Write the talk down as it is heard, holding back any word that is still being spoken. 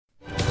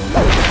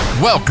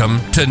Welcome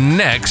to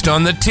Next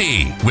on the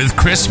Tee with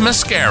Chris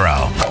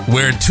Mascaro,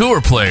 where tour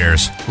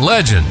players,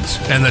 legends,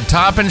 and the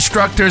top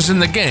instructors in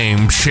the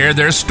game share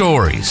their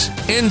stories,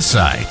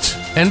 insights,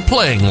 and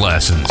playing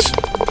lessons.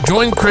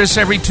 Join Chris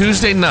every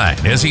Tuesday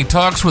night as he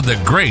talks with the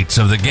greats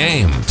of the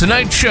game.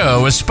 Tonight's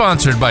show is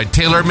sponsored by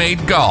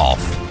TaylorMade Golf,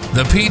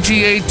 the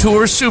PGA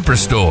Tour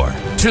Superstore,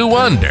 2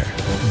 Under,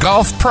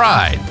 Golf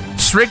Pride,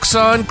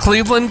 Srixon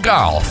Cleveland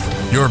Golf.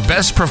 Your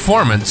best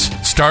performance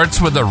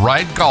starts with the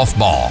right golf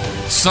ball.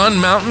 Sun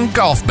Mountain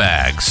Golf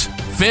Bags.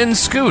 Finn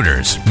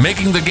Scooters,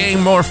 making the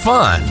game more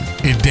fun.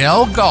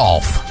 Edel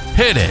Golf.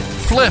 Hit it,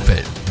 flip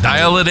it,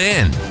 dial it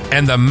in.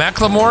 And the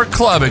Macklemore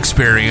Club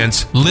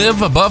Experience.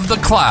 Live above the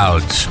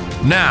clouds.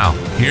 Now,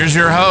 here's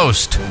your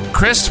host,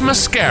 Chris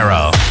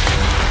Mascaro.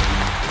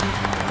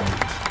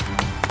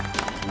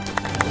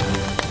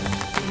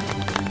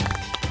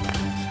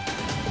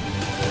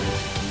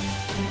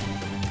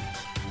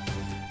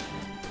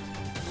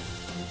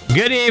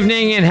 Good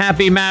evening and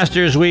happy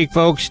Masters Week,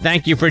 folks.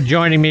 Thank you for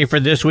joining me for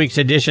this week's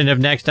edition of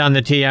Next on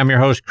the Tee. I'm your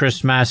host,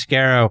 Chris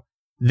Mascaro.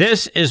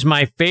 This is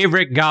my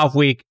favorite golf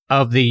week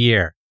of the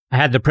year. I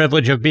had the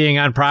privilege of being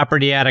on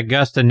property at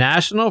Augusta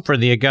National for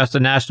the Augusta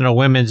National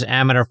Women's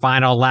Amateur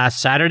Final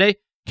last Saturday.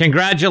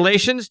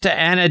 Congratulations to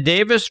Anna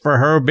Davis for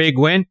her big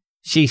win.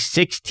 She's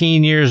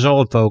 16 years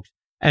old, folks,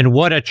 and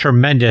what a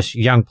tremendous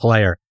young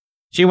player.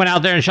 She went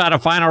out there and shot a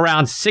final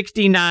round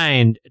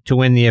 69 to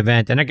win the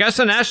event, and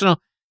Augusta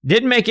National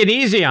didn't make it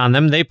easy on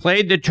them. They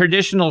played the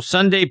traditional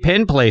Sunday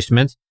pin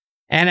placements,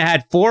 and it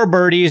had 4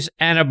 birdies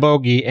and a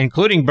bogey,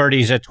 including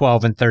birdies at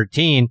 12 and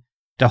 13,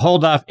 to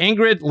hold off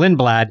Ingrid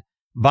Lindblad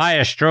by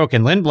a stroke.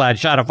 And Lindblad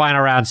shot a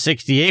final round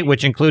 68,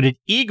 which included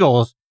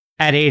eagles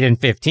at 8 and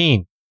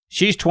 15.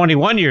 She's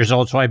 21 years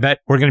old, so I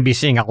bet we're going to be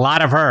seeing a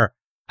lot of her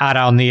out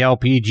on the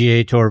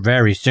LPGA Tour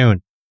very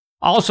soon.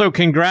 Also,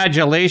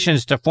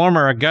 congratulations to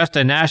former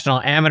Augusta National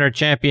Amateur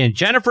Champion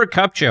Jennifer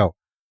Kupcho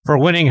for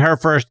winning her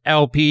first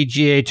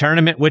LPGA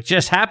tournament, which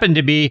just happened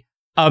to be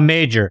a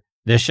major,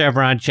 the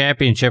Chevron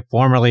Championship,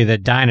 formerly the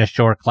Dinah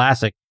Shore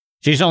Classic.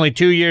 She's only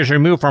 2 years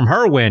removed from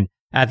her win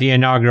at the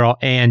inaugural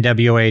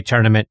ANWA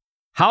tournament.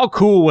 How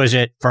cool was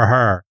it for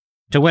her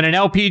to win an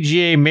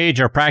LPGA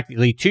major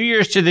practically 2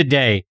 years to the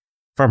day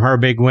from her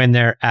big win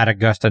there at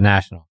Augusta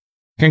National?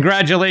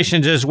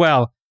 Congratulations as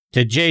well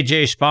to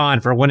JJ Spawn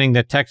for winning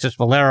the Texas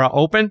Valero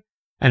Open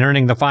and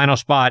earning the final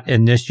spot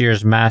in this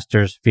year's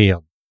Masters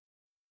field.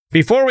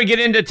 Before we get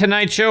into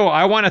tonight's show,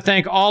 I want to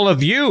thank all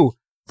of you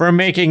for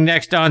making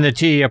Next on the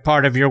Tee a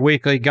part of your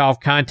weekly golf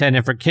content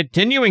and for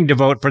continuing to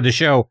vote for the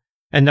show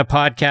in the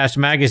podcast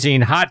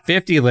magazine Hot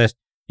 50 list.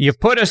 You've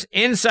put us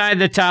inside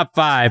the top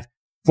 5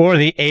 for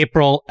the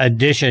April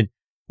edition.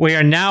 We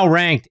are now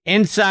ranked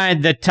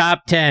inside the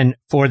top 10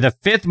 for the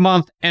 5th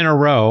month in a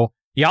row.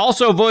 You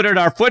also voted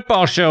our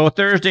football show,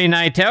 Thursday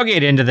Night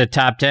Tailgate, into the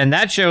top 10.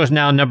 That show is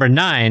now number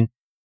 9.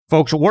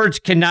 Folks, words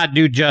cannot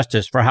do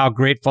justice for how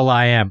grateful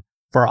I am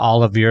for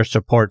all of your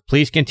support.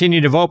 Please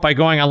continue to vote by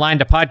going online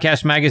to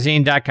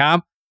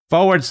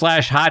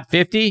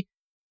podcastmagazine.com/hot50.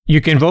 You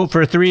can vote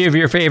for 3 of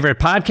your favorite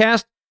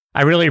podcasts.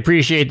 I really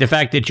appreciate the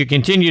fact that you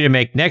continue to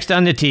make Next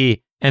on the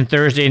Tee and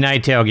Thursday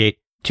Night Tailgate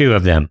 2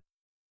 of them.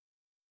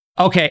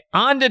 Okay,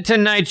 on to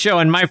tonight's show,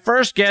 and my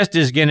first guest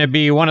is going to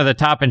be one of the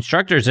top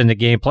instructors in the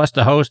game, plus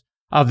the host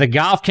of the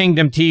Golf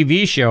Kingdom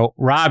TV show,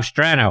 Rob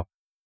Strano.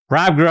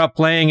 Rob grew up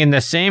playing in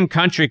the same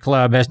country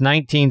club as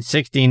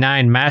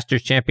 1969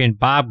 Masters champion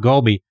Bob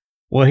Goalby.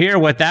 We'll hear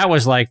what that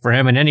was like for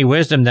him and any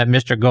wisdom that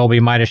Mr. Goalby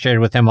might have shared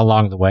with him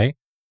along the way.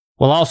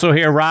 We'll also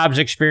hear Rob's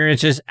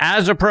experiences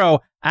as a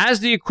pro as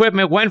the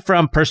equipment went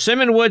from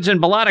persimmon woods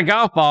and Balata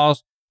golf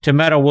balls to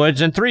metal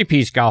woods and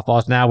 3-piece golf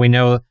balls. Now we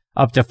know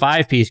up to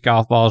 5-piece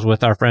golf balls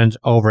with our friends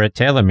over at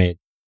TaylorMade.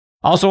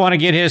 Also want to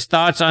get his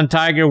thoughts on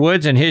Tiger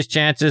Woods and his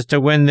chances to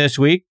win this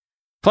week.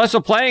 Plus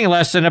a playing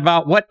lesson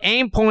about what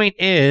aim point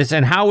is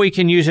and how we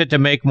can use it to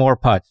make more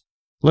putts.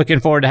 Looking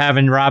forward to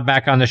having Rob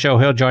back on the show.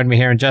 He'll join me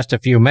here in just a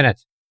few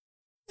minutes.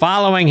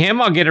 Following him,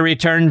 I'll get a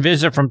return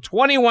visit from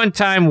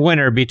 21-time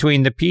winner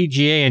between the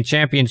PGA and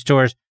Champions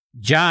Tours,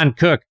 John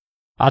Cook.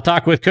 I'll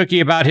talk with Cookie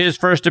about his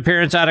first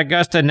appearance at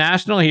Augusta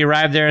National. He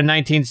arrived there in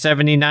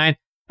 1979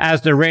 as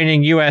the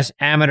reigning U.S.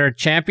 Amateur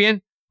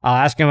Champion. I'll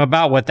ask him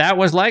about what that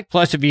was like,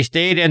 plus if he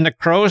stayed in the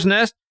crow's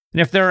nest, and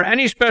if there are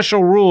any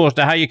special rules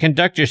to how you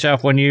conduct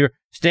yourself when you're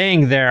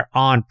staying there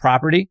on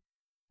property.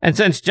 And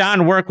since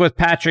John worked with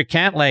Patrick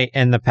Cantlay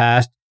in the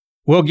past,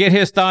 we'll get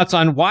his thoughts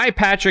on why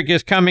Patrick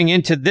is coming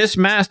into this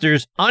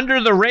Masters under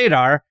the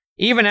radar,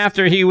 even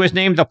after he was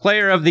named the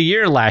Player of the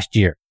Year last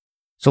year.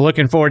 So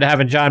looking forward to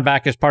having John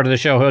back as part of the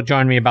show. He'll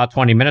join me about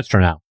 20 minutes from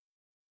now.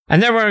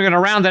 And then we're going to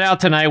round it out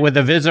tonight with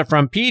a visit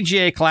from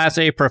PGA Class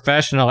A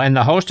professional and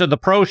the host of the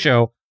Pro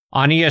Show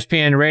on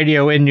ESPN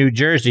Radio in New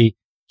Jersey,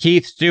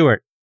 Keith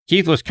Stewart.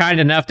 Keith was kind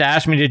enough to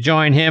ask me to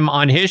join him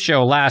on his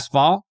show last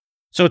fall.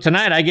 So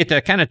tonight I get to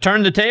kind of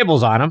turn the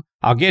tables on him.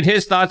 I'll get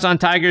his thoughts on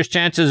Tiger's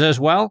chances as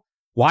well.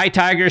 Why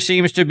Tiger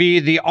seems to be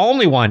the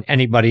only one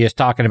anybody is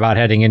talking about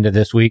heading into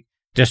this week,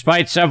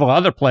 despite several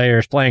other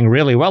players playing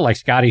really well like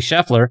Scottie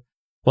Scheffler.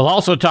 We'll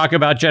also talk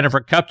about Jennifer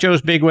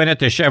Kupcho's big win at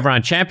the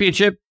Chevron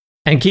Championship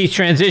and Keith's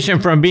transition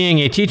from being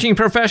a teaching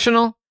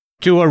professional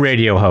to a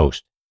radio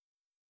host.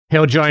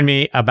 He'll join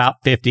me about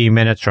 15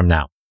 minutes from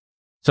now.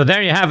 So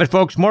there you have it,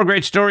 folks. More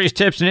great stories,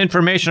 tips, and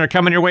information are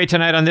coming your way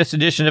tonight on this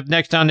edition of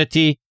Next on the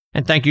Tee.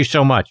 And thank you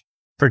so much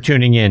for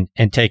tuning in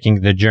and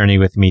taking the journey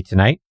with me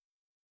tonight.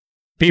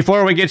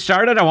 Before we get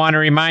started, I want to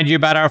remind you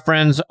about our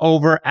friends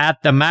over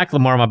at the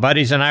Macklemore. My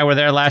buddies and I were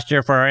there last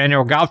year for our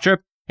annual golf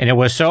trip, and it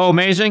was so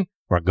amazing.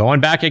 We're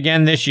going back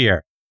again this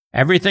year.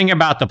 Everything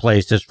about the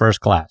place is first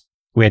class.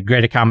 We had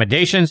great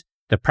accommodations.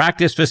 The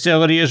practice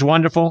facility is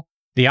wonderful.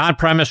 The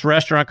on-premise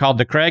restaurant called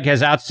The Craig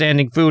has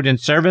outstanding food and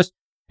service,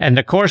 and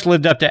the course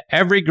lived up to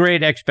every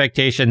great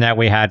expectation that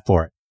we had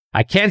for it.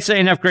 I can't say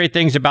enough great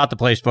things about the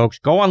place, folks.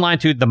 Go online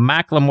to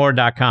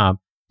themacklemore.com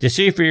to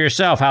see for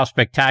yourself how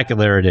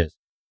spectacular it is.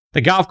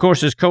 The golf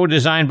course is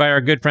co-designed by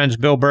our good friends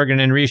Bill Bergen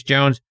and Reese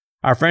Jones.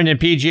 Our friend and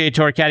PGA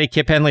Tour caddy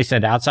Kip Henley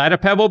said outside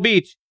of Pebble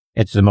Beach,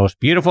 it's the most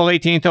beautiful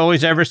 18th hole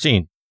he's ever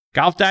seen.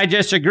 Golf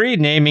Digest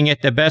agreed, naming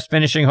it the best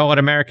finishing hole in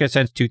America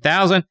since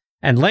 2000,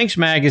 and Links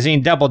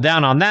Magazine doubled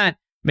down on that,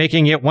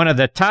 making it one of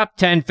the top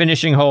 10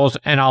 finishing holes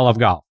in all of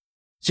golf.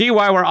 See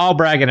why we're all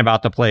bragging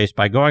about the place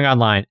by going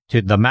online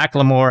to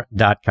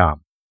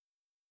themacklemore.com.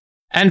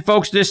 And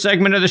folks, this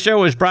segment of the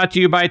show is brought to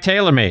you by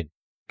TaylorMade.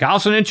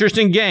 Golf's an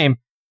interesting game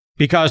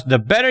because the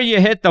better you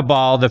hit the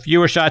ball, the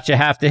fewer shots you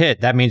have to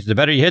hit. That means the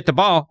better you hit the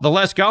ball, the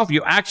less golf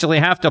you actually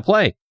have to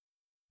play.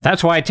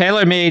 That's why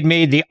TaylorMade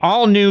made the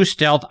all-new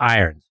Stealth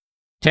Irons.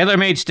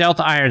 TaylorMade Stealth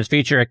Irons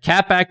feature a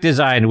catback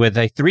design with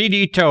a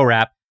 3D toe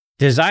wrap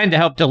designed to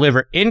help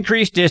deliver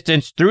increased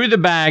distance through the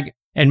bag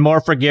and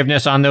more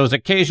forgiveness on those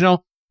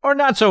occasional or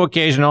not so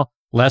occasional,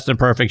 less than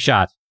perfect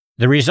shots.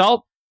 The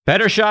result?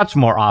 Better shots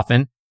more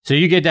often, so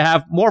you get to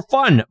have more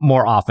fun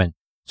more often.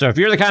 So if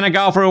you're the kind of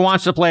golfer who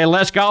wants to play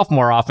less golf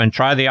more often,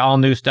 try the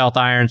all-new Stealth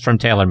Irons from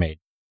TaylorMade.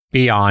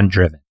 Beyond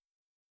driven.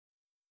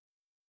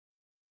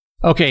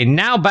 Okay,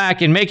 now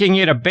back in making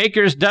it a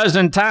baker's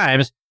dozen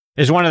times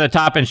is one of the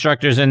top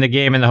instructors in the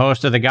game and the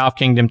host of the Golf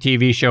Kingdom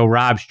TV show,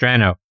 Rob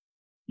Strano.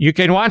 You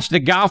can watch the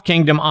Golf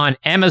Kingdom on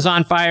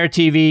Amazon Fire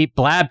TV,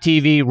 Blab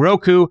TV,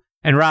 Roku,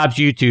 and Rob's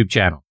YouTube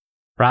channel.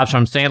 Rob's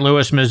from St.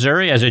 Louis,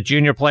 Missouri. As a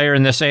junior player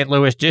in the St.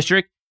 Louis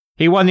district,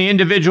 he won the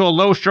individual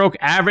low stroke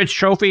average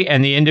trophy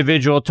and the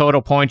individual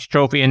total points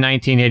trophy in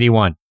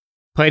 1981.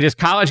 Played his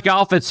college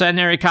golf at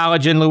Centenary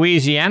College in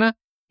Louisiana.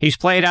 He's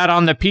played out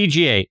on the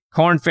PGA,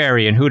 Korn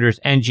Ferry, and Hooters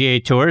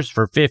NGA tours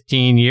for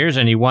 15 years,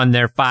 and he won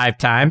there 5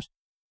 times.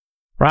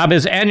 Rob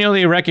is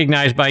annually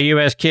recognized by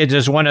U.S. Kids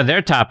as one of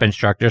their top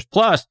instructors.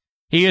 Plus,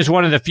 he is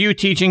one of the few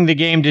teaching the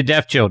game to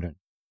deaf children.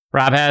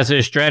 Rob has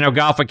his Strano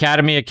Golf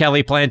Academy at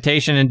Kelly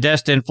Plantation in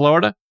Destin,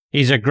 Florida.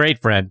 He's a great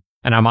friend,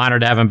 and I'm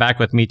honored to have him back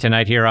with me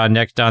tonight here on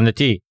Next on the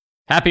Tee.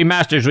 Happy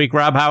Masters Week,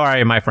 Rob. How are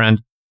you, my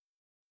friend?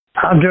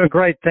 I'm doing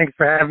great. Thanks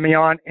for having me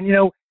on. And,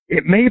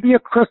 it may be a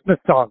Christmas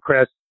song,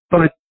 Chris, but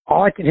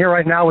all I can hear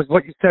right now is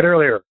what you said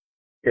earlier.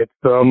 It's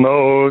the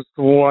most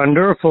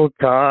wonderful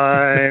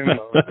time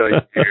of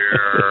the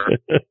year.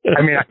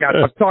 I mean,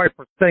 I'm sorry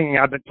for singing.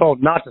 I've been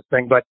told not to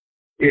sing, but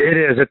it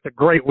is. It's a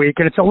great week,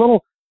 and it's a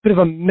little bit of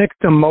a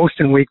mixed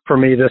emotion week for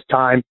me this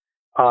time,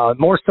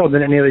 more so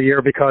than any other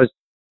year, because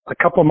a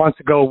couple of months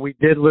ago we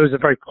did lose a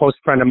very close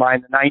friend of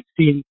mine, the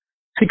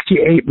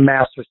 1968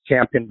 Masters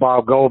champion,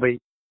 Bob Goldie,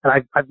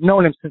 and I've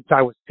known him since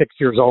I was 6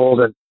 years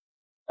old, and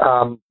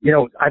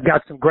I've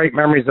got some great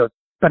memories of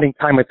spending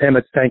time with him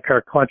at St.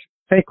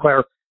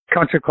 Clair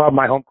Country Club,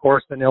 my home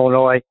course in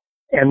Illinois,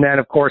 and then,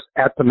 of course,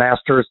 at the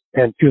Masters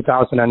in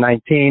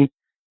 2019.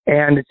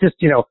 And it's just,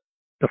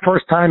 the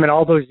first time in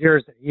all those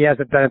years that he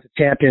hasn't been at the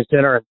Champions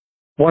Dinner, and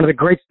one of the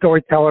great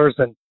storytellers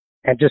and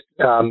just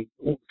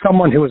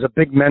someone who was a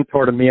big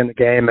mentor to me in the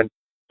game. And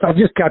so I've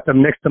just got the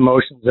mixed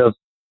emotions of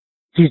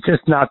he's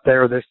just not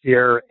there this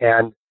year,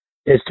 and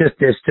it's just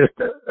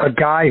a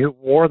guy who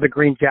wore the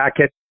green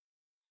jacket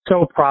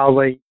so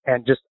proudly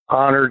and just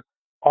honored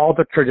all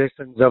the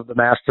traditions of the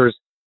Masters.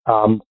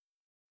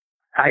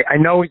 I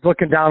know he's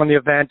looking down on the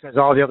event as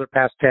all the other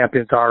past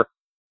champions are,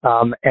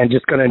 and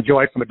just going to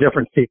enjoy it from a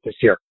different seat this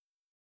year.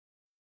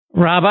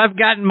 Rob, I've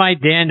gotten my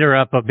dander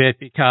up a bit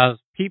because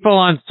people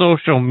on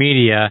social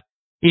media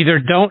either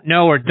don't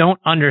know or don't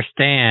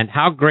understand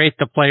how great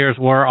the players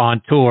were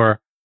on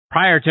tour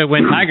prior to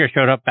when Tiger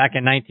showed up back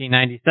in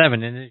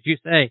 1997. And as you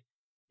say,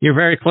 you're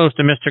very close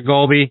to Mr.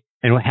 Golby,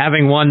 and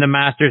having won the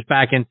Masters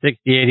back in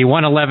 68, he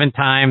won 11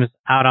 times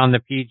out on the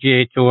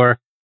PGA Tour,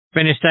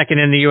 finished second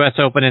in the U.S.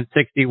 Open in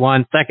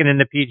 61, second in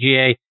the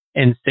PGA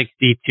in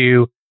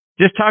 62.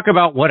 Just talk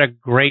about what a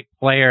great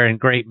player and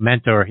great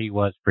mentor he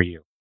was for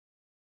you.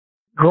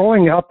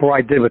 Growing up where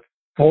I did with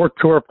 4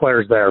 tour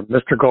players there,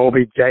 Mr.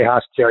 Golby, Jay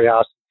Haas, Jerry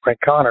Haas, Frank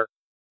Connor,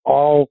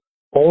 all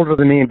older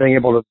than me and being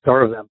able to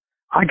observe them,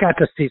 I got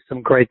to see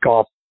some great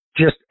golf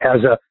just as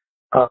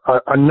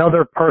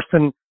another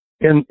person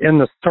in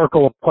the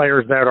circle of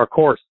players there at our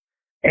course.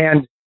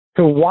 And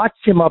to watch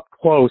him up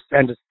close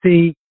and to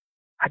see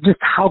just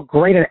how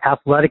great an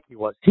athletic he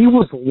was. He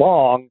was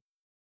long,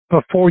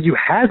 before you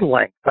had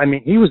length. I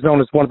mean, he was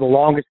known as one of the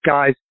longest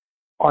guys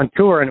on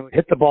tour, and would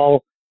hit the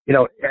ball,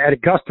 at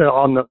Augusta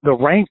on the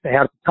range they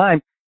had at the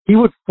time. He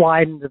would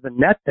fly into the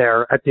net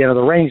there at the end of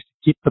the range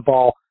to keep the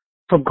ball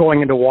from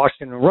going into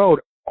Washington Road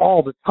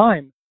all the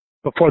time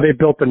before they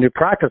built the new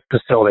practice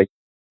facility.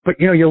 But,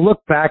 you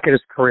look back at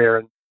his career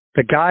and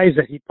the guys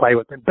that he played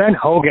with, and Ben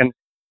Hogan,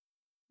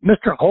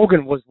 Mr.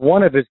 Hogan was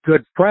one of his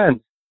good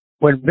friends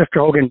when Mr.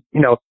 Hogan,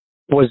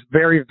 was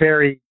very,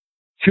 very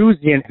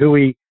choosy in who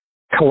he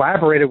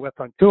collaborated with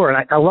on tour.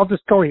 And I love the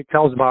story he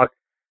tells about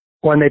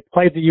when they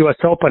played the U.S.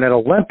 Open at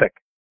Olympic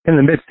in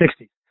the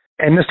mid-'60s.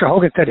 And Mr.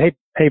 Hogan said,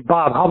 hey,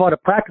 Bob, how about a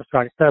practice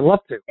round? He said, I'd love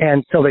to.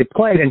 And so they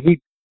played, and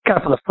he got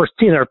up on the first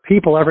tee. There were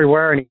people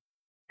everywhere, and he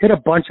hit a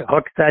bunch of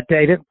hooks that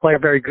day. Didn't play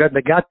very good.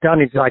 They got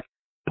done. He's like,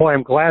 boy,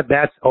 I'm glad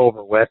that's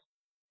over with.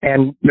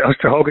 And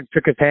Mr. Hogan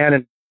shook his hand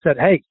and said,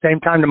 hey,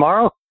 same time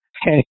tomorrow?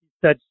 And he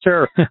said,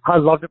 sure,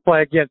 I'd love to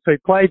play again. So he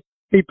played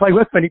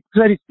with me. He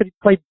said he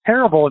played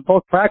terrible in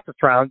both practice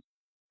rounds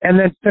and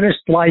then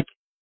finished like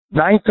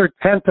 9th or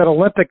 10th at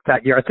Olympic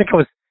that year. I think it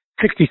was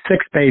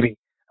 66 maybe.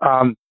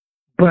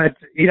 But,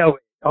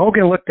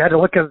 Hogan had to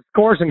look at the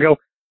scores and go,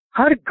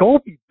 how did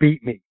Golby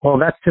beat me? Well,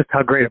 that's just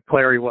how great a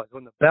player he was.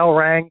 When the bell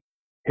rang,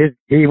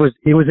 he was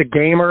a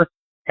gamer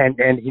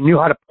and he knew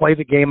how to play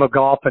the game of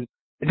golf, and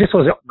it just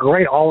was a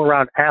great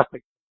all-around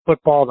athlete,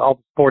 football, all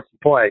the sports he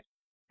played.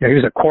 He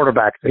was a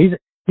quarterback. So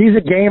he's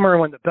a gamer,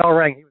 and when the bell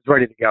rang, he was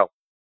ready to go.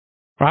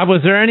 Rob,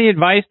 was there any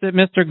advice that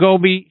Mr.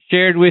 Golby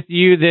shared with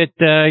you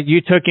that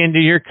you took into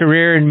your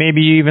career and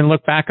maybe you even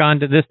look back on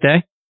to this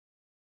day?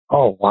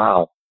 Oh,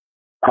 wow.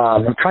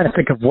 I'm trying to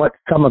think of what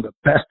some of the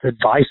best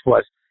advice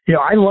was.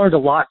 I learned a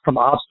lot from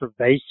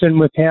observation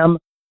with him.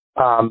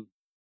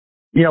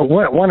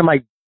 One of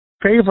my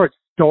favorite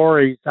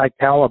stories I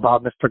tell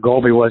about Mr.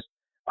 Golby was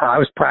I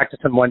was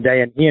practicing one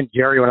day, and he and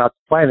Jerry went out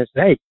to play, and they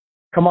said, hey,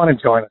 come on and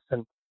join us.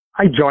 And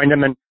I joined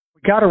him, and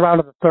we got around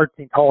to the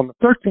 13th hole, and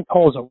the 13th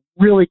hole is a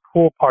really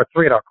cool par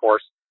 3 at our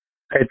course.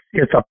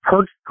 It's a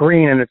perched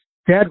green, and it's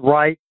dead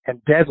right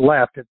and dead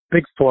left. It's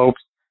big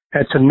slopes,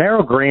 and it's a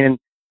narrow green, and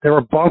there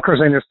were bunkers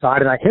on either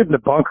side, and I hit the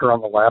bunker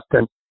on the left,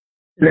 and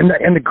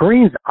the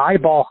green's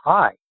eyeball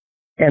high.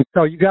 And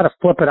so you got to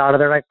flip it out of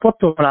there. And I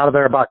flipped one out of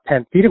there about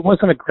 10 feet. It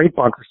wasn't a great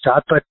bunker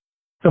shot, but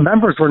the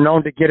members were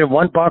known to get in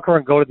one bunker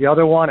and go to the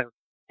other one and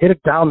hit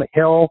it down the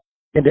hill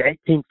into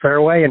 18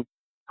 fairway. And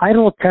I had a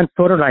little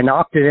 10-footer, and I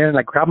knocked it in, and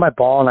I grabbed my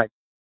ball, and I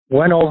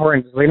went over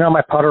and leaned on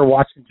my putter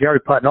watching Jerry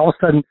putt. And all of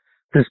a sudden,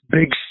 this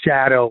big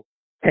shadow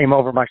came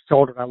over my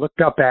shoulder, and I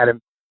looked up at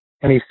him,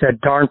 and he said,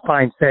 darn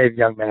fine save,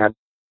 young man.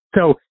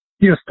 So,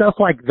 stuff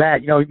like that,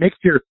 it makes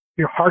your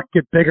heart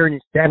get bigger and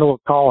you stand a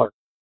little taller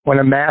when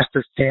a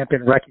Masters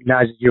champion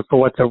recognizes you for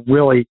what's a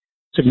really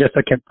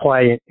significant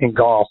play in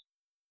golf.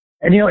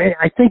 And,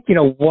 I think,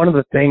 one of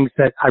the things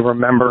that I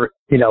remember,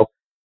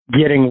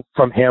 getting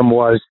from him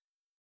was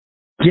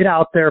get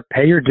out there,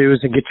 pay your dues,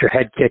 and get your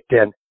head kicked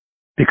in,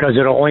 because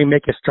it'll only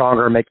make you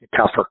stronger and make you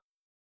tougher.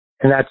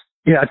 And that's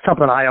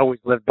something I always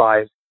lived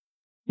by is,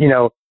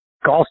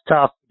 golf's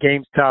tough,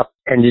 game's tough,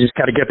 and you just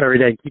got to get up every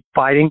day and keep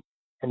fighting.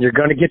 And you're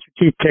going to get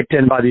your teeth kicked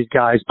in by these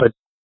guys, but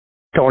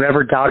don't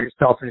ever doubt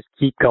yourself and just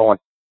keep going.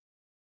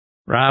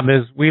 Rob,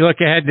 as we look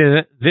ahead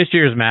to this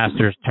year's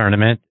Masters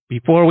tournament,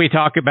 before we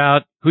talk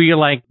about who you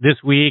like this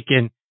week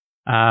and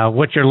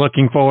what you're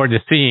looking forward to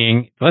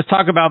seeing, let's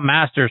talk about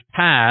Masters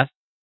past.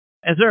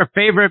 Is there a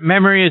favorite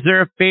memory? Is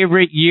there a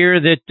favorite year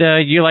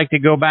that you like to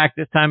go back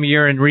this time of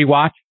year and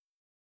rewatch?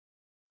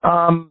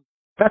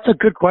 That's a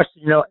good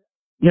question.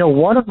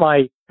 One of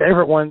my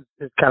favorite ones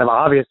is kind of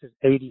obvious is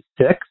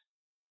 86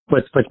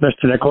 with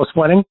Mr. Nicklaus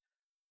winning.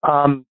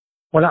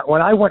 When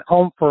I went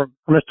home for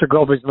Mr.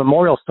 Golby's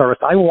memorial service,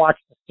 I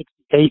watched the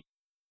 68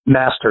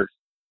 Masters,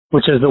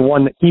 which is the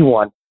one that he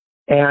won.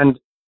 And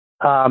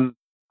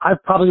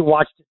I've probably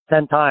watched it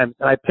 10 times,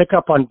 and I pick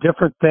up on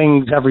different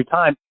things every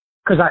time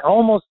because I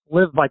almost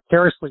live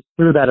vicariously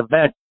through that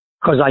event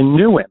because I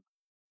knew him.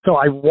 So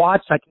I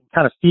watch, I can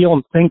kind of feel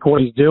and think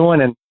what he's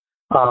doing, and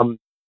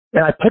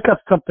I pick up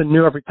something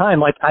new every time.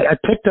 Like I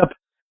picked up,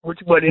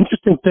 what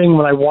interesting thing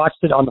when I watched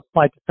it on the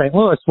flight to St.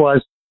 Louis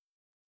was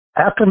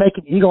after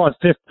making eagle on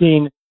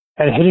 15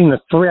 and hitting the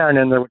 3-iron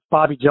in there, which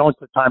Bobby Jones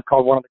at the time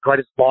called one of the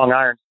greatest long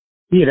irons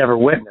he had ever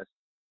witnessed.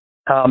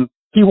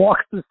 He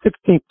walks to the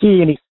 16th tee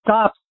and he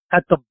stops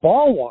at the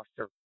ball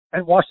washer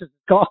and washes his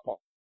golf ball.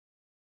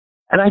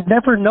 And I'd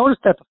never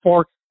noticed that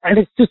before, and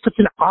it's just such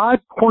an odd,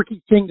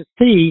 quirky thing to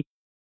see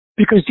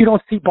because you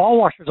don't see ball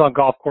washers on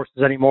golf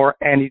courses anymore,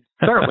 and you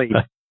certainly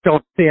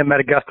don't see them at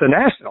Augusta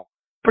National.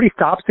 But he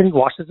stops and he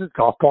washes his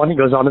golf ball and he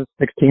goes on to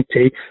the 16th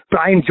tee. But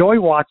I enjoy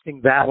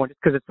watching that one just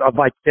because it's a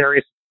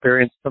vicarious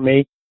experience for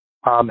me,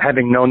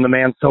 having known the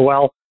man so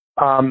well.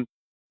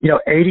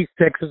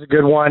 86 is a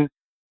good one.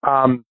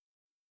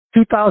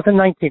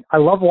 2019, I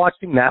love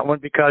watching that one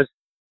because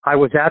I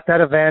was at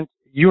that event.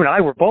 You and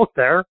I were both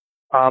there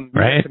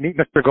right. to meet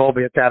Mr.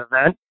 Golby at that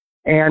event.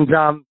 And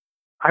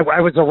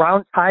I was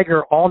around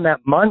Tiger on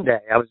that Monday.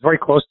 I was very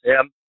close to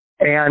him.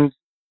 And,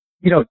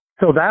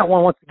 So that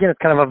one, once again, is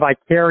kind of a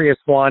vicarious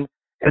one.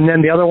 And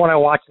then the other one I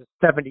watched is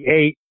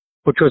 78,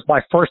 which was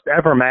my first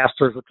ever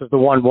Masters, which was the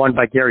one won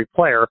by Gary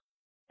Player.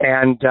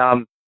 And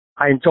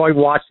I enjoyed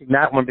watching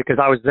that one because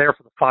I was there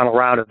for the final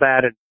round of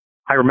that, and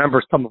I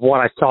remember some of what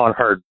I saw and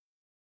heard.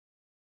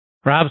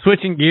 Rob,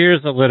 switching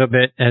gears a little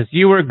bit, as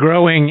you were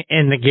growing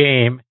in the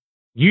game,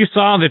 you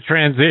saw the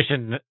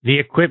transition, the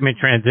equipment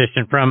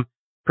transition from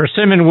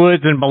persimmon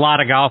woods and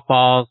Balata golf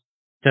balls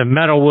to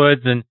metal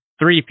woods and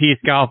three-piece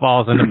golf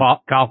balls, and the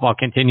golf ball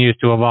continues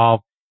to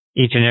evolve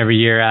each and every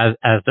year as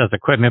does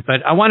equipment.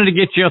 But I wanted to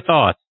get your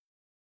thoughts.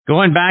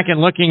 Going back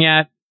and looking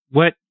at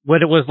what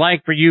it was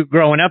like for you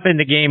growing up in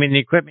the game and the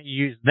equipment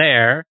you used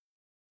there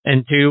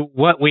and to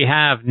what we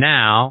have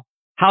now,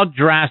 how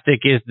drastic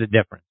is the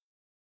difference?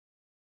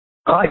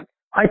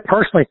 I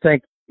personally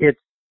think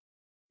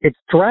it's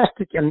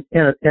drastic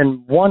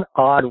in one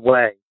odd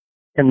way,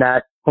 in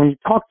that when you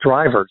talk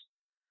drivers,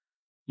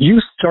 you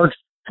search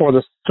for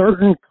the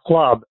certain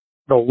club,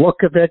 the look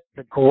of it,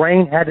 the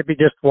grain had to be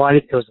just right,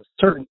 it was a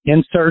certain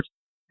insert,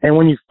 and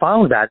when you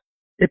found that,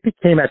 it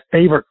became a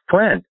favorite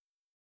friend.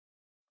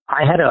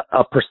 I had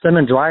a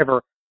persimmon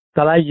driver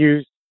that I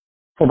used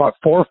for about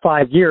 4 or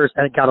 5 years,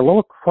 and it got a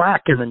little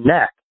crack in the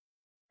neck,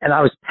 and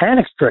I was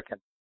panic-stricken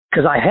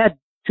because I had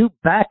 2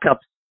 backups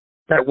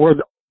that were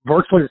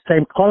virtually the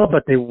same club,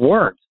 but they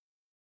weren't.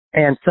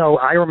 And so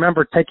I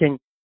remember taking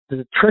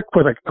the trick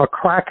with a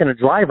crack in a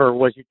driver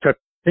was you took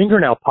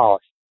fingernail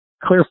polish,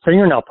 clear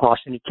fingernail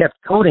polish, and you kept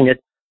coating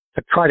it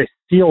to try to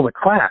seal the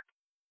crack.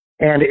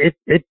 And it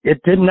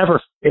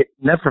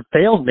never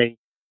failed me,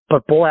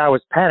 but boy, I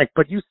was panicked.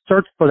 But you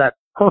search for that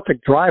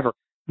perfect driver.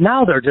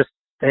 Now they're just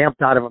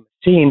stamped out of a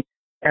machine,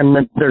 and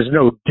then there's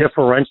no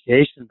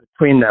differentiation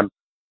between them.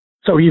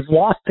 So you've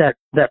lost that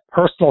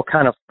personal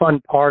kind of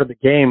fun part of the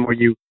game where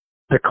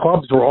the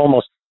clubs were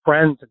almost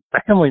friends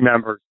and family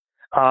members.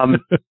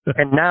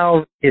 And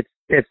now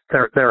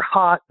they're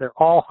hot, they're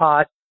all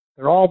hot,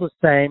 they're all the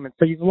same. And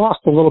so you've lost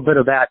a little bit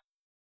of that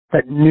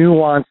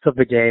nuance of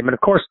the game. And of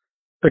course,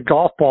 the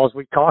golf balls,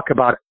 we talk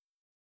about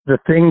the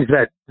things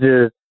that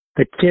the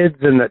kids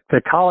and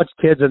the college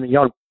kids and the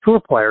young tour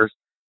players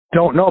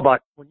don't know about.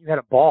 When you had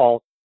a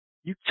ball,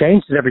 you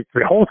changed it every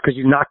 3 holes because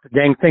you knocked the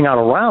dang thing out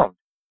of round.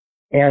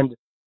 And,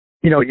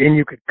 and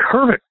you could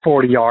curve it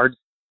 40 yards.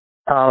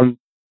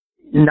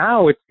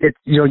 Now it's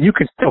you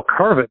can still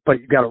curve it, but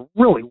you got to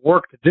really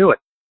work to do it.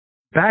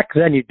 Back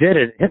then you did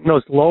it, hitting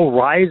those low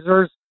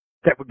risers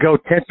that would go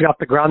 10 feet off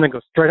the ground and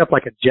go straight up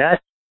like a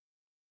jet.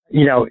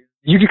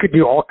 You could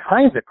do all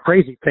kinds of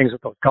crazy things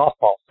with those golf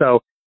balls. So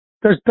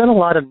there's been a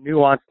lot of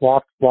nuance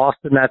lost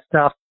in that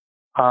stuff.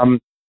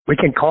 We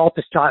can call it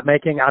the shot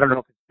making. I don't know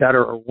if it's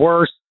better or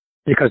worse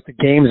because the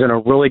game's in a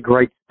really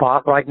great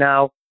spot right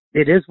now.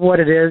 It is what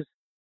it is,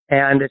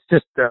 and it's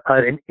just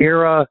an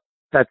era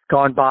that's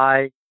gone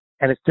by,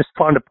 and it's just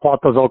fun to pull out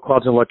those old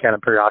clubs and look at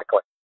them periodically.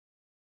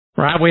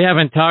 Rob, we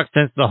haven't talked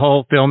since the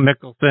whole Phil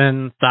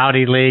Mickelson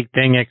Saudi League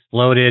thing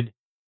exploded.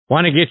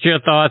 Want to get your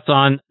thoughts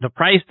on the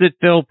price that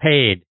Phil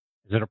paid.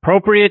 Is it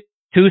appropriate?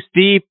 Too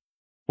steep?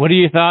 What are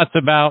your thoughts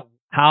about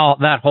how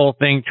that whole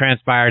thing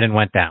transpired and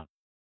went down?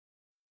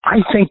 I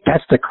think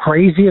that's the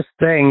craziest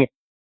thing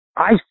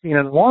I've seen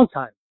in a long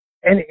time.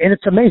 And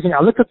it's amazing.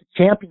 I looked at the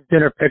Champions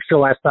Dinner picture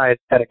last night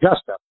at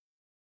Augusta,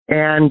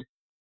 and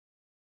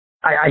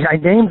I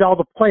named all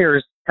the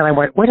players, and I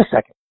went, wait a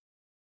second.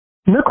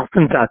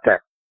 Mickelson's not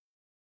there.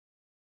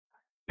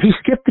 He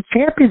skipped the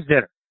Champions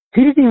Dinner.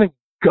 He didn't even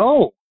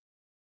go.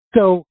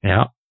 So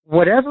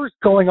whatever's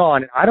going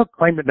on, and I don't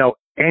claim to know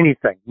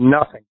anything,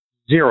 nothing,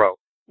 zero,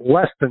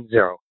 less than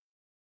zero.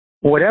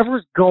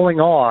 Whatever's going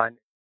on,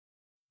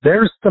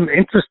 there's some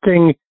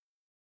interesting,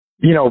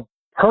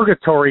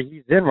 purgatory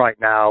he's in right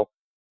now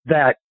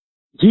that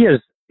he is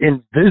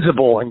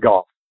invisible in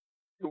golf.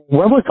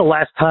 When was the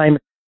last time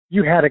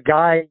you had a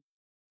guy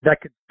that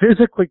could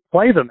physically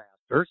play the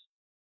Masters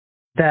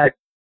that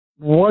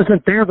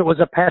wasn't there, that was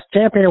a past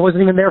champion, and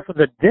wasn't even there for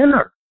the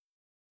dinner?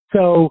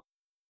 So,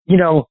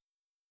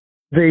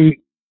 the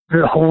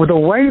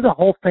way the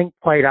whole thing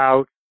played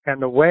out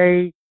and the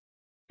way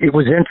it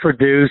was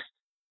introduced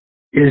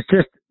is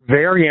just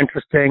very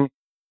interesting.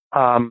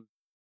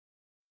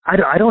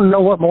 I don't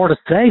know what more to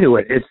say to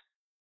it.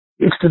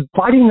 It's the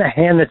biting the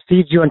hand that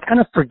feeds you and kind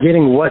of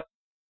forgetting what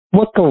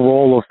the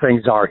role of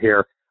things are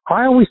here.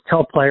 I always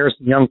tell players,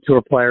 young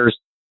tour players,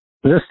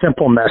 this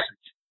simple message.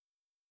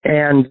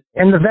 And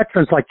the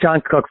veterans like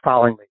John Cook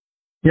following me,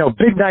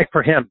 big night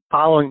for him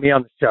following me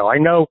on the show. I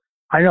know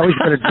he's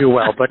going to do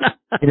well, but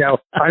I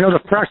know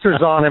the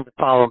pressure's on him to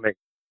follow me.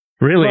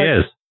 Really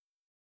is.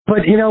 But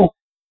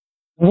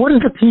what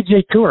is the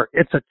PGA Tour?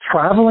 It's a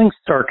traveling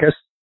circus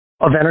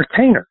of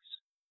entertainers.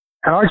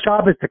 And our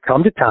job is to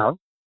come to town,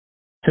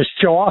 to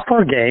show off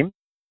our game,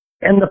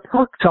 and the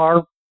perks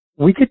are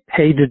we get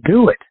paid to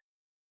do it.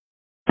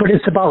 But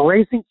it's about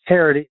raising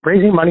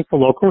money for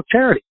local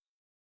charity.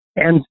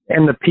 And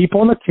the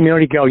people in the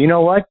community go, you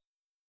know what?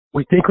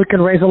 We think we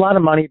can raise a lot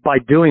of money by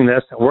doing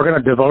this, and we're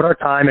going to devote our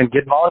time and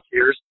get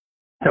volunteers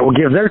that will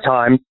give their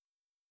time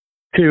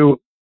to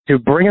to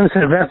bring in this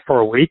event for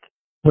a week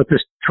with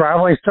this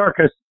traveling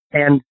circus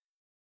and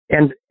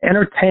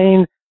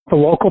entertain the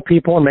local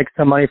people and make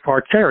some money for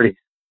our charities.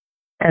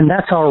 And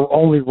that's our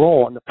only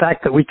role. And the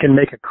fact that we can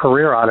make a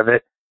career out of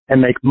it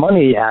and make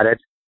money at it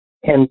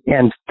and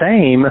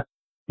fame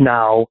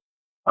now,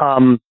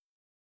 the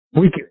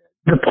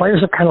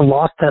players have kind of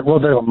lost that little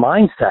bit of a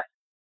mindset.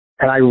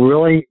 And I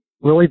really,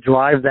 really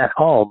drive that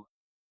home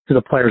to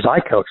the players I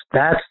coach.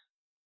 That's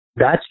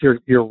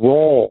your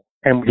role.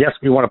 And yes,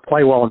 we want to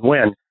play well and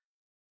win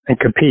and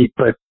compete,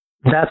 but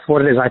that's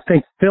what it is. I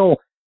think Phil's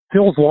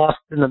lost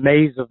in the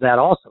maze of that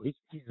also.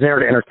 He's there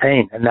to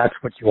entertain, and that's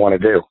what you want to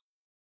do.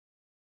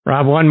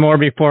 Rob, one more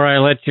before I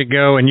let you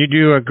go, and you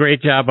do a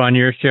great job on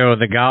your show,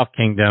 The Golf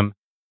Kingdom,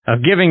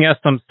 of giving us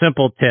some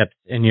simple tips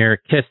in your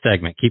KISS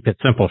segment. Keep it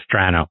simple,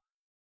 Strano.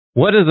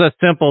 What is a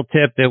simple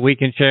tip that we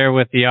can share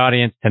with the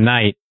audience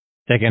tonight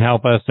that can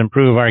help us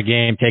improve our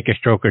game, take a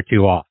stroke or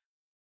two off?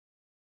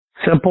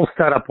 Simple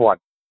setup one.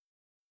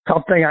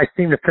 Something I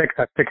seem to fix.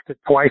 I fixed it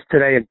twice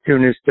today in 2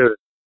 new students.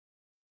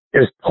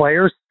 Is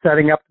players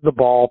setting up the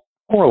ball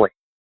poorly.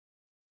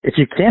 If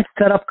you can't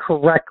set up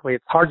correctly,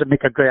 it's hard to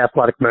make a good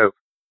athletic move.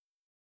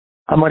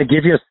 I'm going to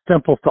give you a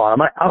simple thought.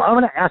 I'm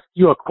going to ask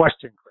you a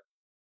question, Chris.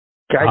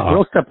 Okay,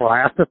 real simple.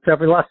 I ask this to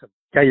every lesson.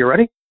 Okay, you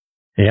ready?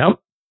 Yep.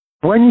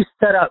 When you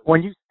set up,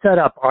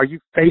 are you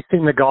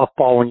facing the golf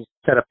ball when you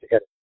set up to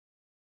hit it?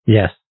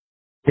 Yes.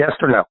 Yes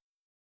or no?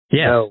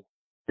 Yes. No,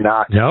 you're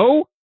not.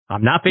 No?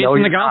 I'm not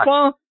facing the golf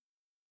ball?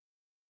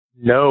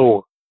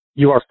 No.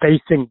 You are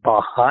facing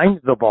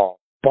behind the ball.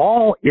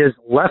 Ball is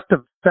left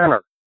of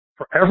center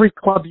for every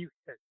club you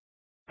hit.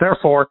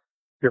 Therefore,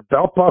 your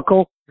belt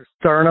buckle, your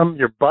sternum,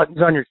 your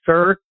buttons on your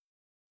shirt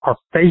are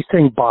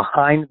facing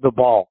behind the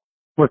ball.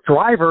 With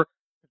driver,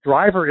 the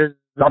driver is,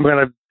 I'm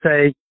going to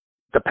say,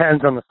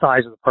 depends on the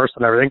size of the person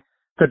and everything.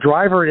 The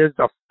driver is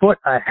a foot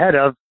ahead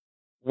of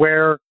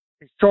where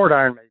a short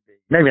iron may be.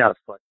 Maybe not a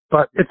foot,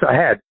 but it's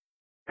ahead.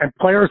 And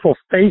players will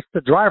face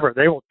the driver.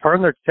 They will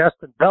turn their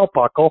chest and belt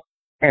buckle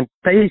and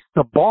face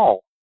the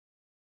ball.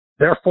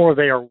 Therefore,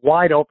 they are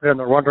wide open and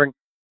they're wondering,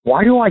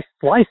 why do I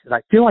slice it?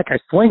 I feel like I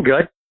swing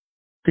good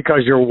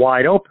because you're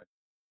wide open.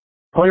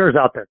 Players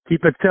out there,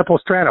 keep it simple,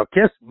 Strano.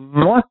 KISS.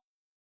 Mwah.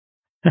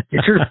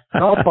 Get your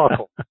belt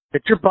buckle.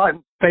 Get your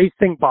button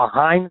facing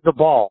behind the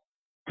ball.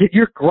 Get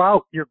your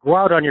grout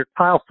on your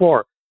tile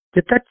floor.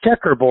 Get that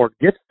checkerboard.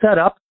 Get set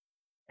up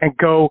and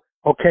go,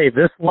 okay,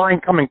 this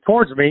line coming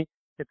towards me,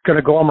 it's going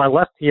to go on my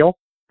left heel.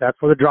 That's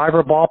where the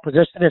driver ball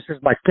position is.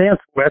 Here's my stance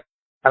width.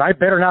 And I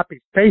better not be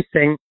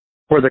facing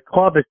where the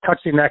club is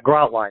touching that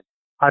grout line.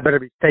 I better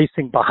be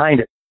facing behind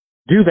it.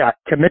 Do that,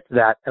 commit to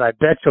that, and I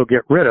bet you'll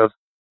get rid of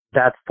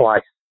that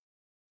slice.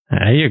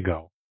 There you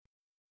go.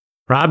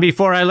 Rob,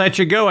 before I let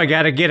you go, I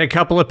got to get a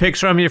couple of picks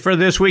from you for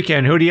this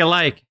weekend. Who do you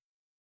like?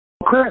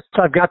 Chris,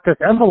 I've got this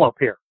envelope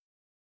here.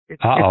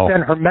 It's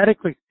been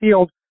hermetically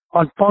sealed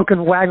on Funk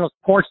and Wagnall's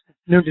porch since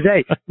noon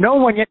today. No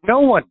one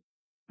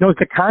knows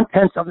the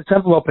contents of this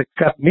envelope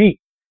except me,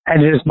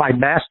 and it is my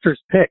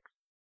master's pick.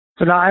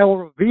 So now I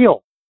will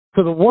reveal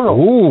to the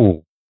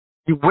world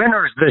the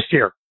winners this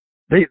year.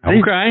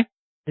 Okay.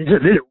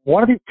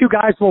 One of these two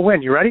guys will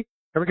win. You ready?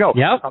 Here we go.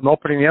 Yep. I'm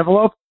opening the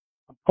envelope.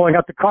 I'm pulling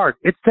out the card.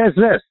 It says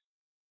this.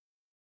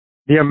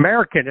 The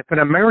American, if an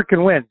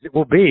American wins, it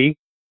will be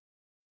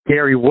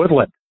Gary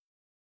Woodland.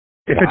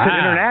 If it's an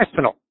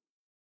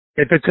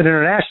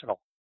international,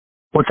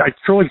 which I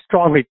truly,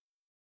 strongly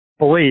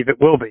believe it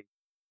will be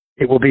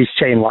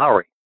Shane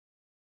Lowry.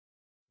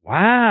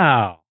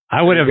 Wow.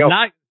 I would have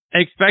not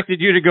expected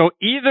you to go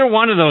either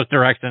one of those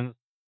directions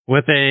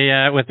with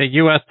a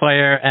U.S.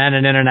 player and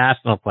an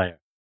international player.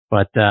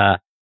 But I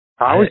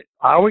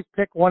always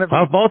pick one of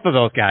both of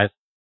those guys.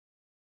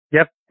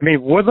 Yep. I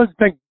mean, Woodland's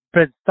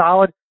been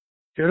solid.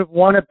 Should have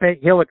won at Bay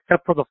Hill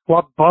except for the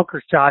flub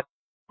bunker shot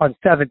on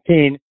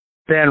 17.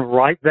 Then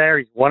right there,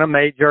 he's won a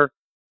major.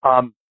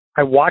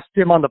 I watched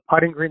him on the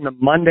putting green the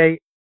Monday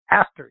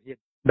after he had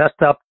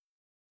messed up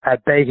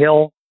at Bay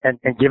Hill and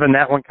given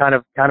that one kind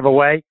of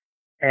away.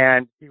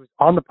 And he was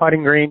on the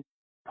putting green.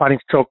 Putting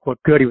stroke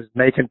looked good. He was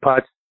making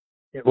putts.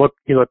 He looked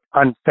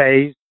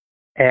unfazed.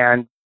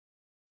 And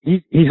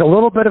he's a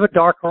little bit of a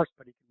dark horse,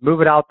 but he can move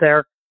it out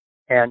there.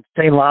 And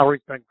Shane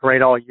Lowry's been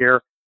great all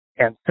year.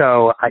 And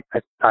so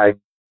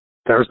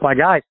there's my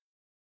guys.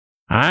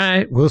 All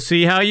right. We'll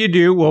see how you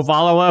do. We'll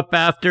follow up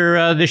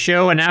after the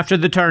show and after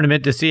the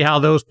tournament to see how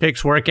those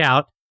picks work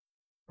out.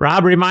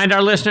 Rob, remind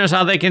our listeners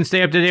how they can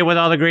stay up to date with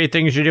all the great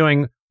things you're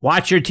doing,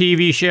 watch your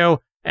TV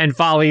show, and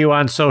follow you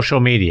on social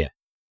media.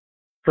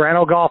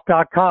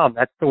 StranoGolf.com.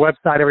 That's the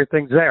website.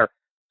 Everything's there.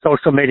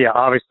 Social media,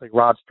 obviously,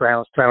 Rob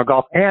Strano, Strano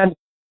Golf. And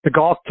the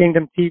Golf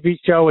Kingdom TV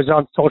show is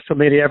on social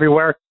media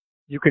everywhere.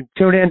 You can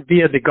tune in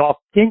via the Golf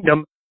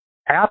Kingdom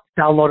app.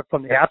 Download it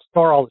from the App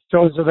Store. All the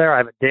shows are there. I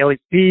have a daily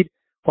feed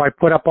where I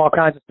put up all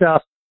kinds of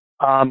stuff.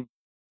 And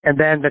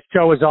then the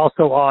show is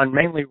also on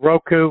mainly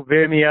Roku,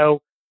 Vimeo,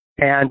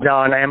 and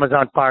on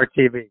Amazon Fire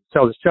TV.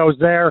 So the show's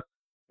there.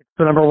 It's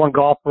the #1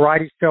 golf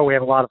variety show. We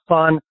have a lot of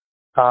fun.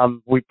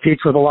 We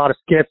teach with a lot of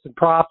skits and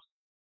props.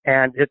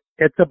 and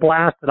it's a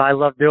blast, and I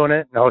love doing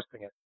it and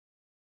hosting it.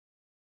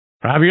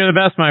 Rob, you're the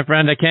best, my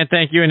friend. I can't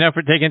thank you enough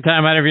for taking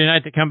time out of your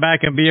night to come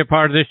back and be a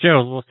part of this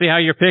show. We'll see how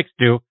your picks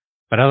do,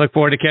 but I look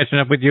forward to catching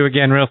up with you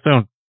again real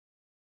soon.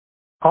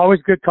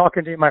 Always good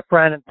talking to you, my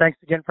friend, and thanks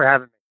again for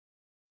having me.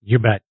 You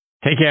bet.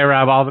 Take care,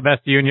 Rob. All the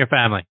best to you and your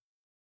family.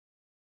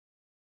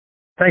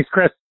 Thanks,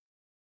 Chris.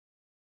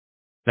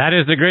 That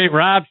is the great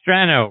Rob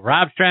Strano.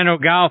 Rob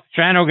Strano Golf.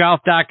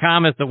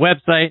 StranoGolf.com is the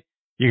website.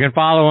 You can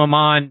follow him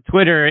on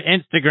Twitter,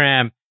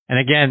 Instagram, and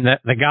again,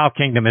 the Golf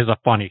Kingdom is a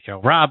funny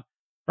show. Rob's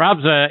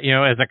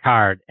is a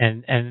card,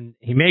 and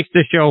he makes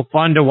the show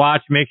fun to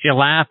watch, makes you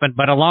laugh,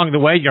 but along the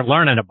way, you're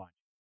learning a bunch.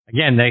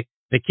 Again, they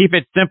keep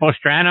it simple.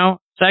 Strano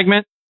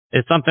segment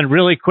is something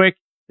really quick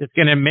that's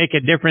going to make a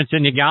difference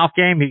in your golf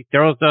game. He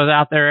throws those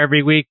out there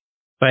every week,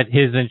 but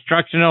his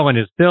instructional and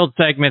his build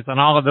segments and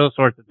all of those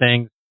sorts of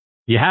things,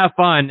 you have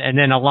fun, and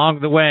then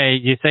along the way,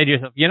 you say to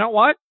yourself, you know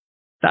what?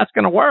 That's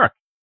going to work.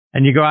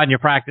 And you go out and you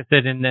practice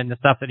it, and then the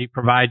stuff that he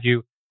provides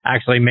you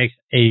actually makes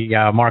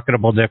a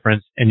marketable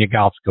difference in your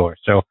golf score.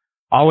 So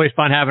always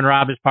fun having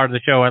Rob as part of the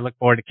show. I look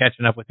forward to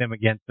catching up with him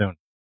again soon.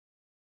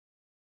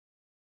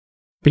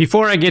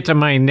 Before I get to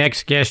my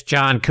next guest,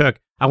 John Cook,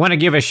 I want to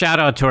give a shout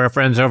out to our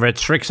friends over at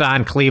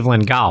Srixon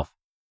Cleveland Golf.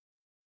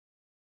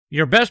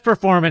 Your best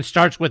performance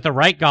starts with the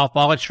right golf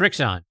ball at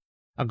Srixon.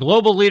 A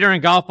global leader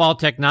in golf ball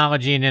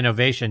technology and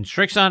innovation,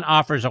 Srixon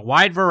offers a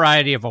wide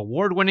variety of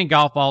award-winning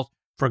golf balls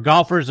for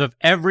golfers of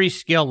every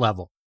skill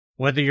level.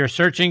 Whether you're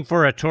searching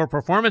for a tour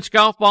performance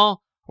golf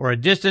ball or a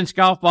distance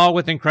golf ball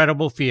with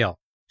incredible feel,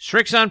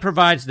 Srixon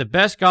provides the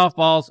best golf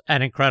balls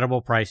at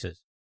incredible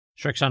prices.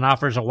 Srixon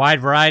offers a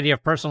wide variety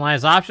of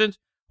personalized options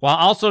while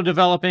also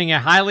developing a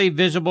highly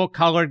visible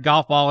colored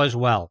golf ball as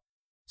well.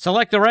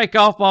 Select the right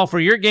golf ball for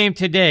your game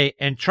today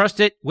and trust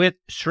it with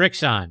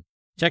Srixon.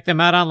 Check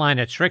them out online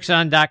at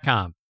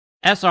Srixon.com.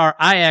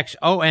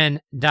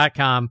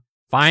 Srixon.com.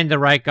 Find the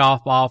right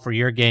golf ball for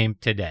your game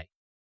today.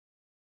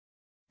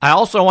 I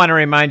also want to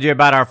remind you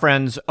about our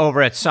friends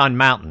over at Sun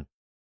Mountain.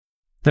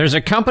 There's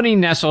a company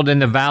nestled in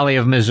the valley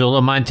of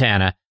Missoula,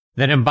 Montana,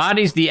 that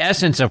embodies the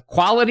essence of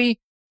quality,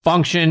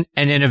 function,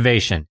 and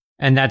innovation,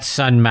 and that's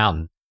Sun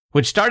Mountain,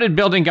 which started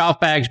building golf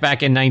bags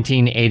back in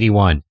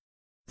 1981.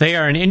 They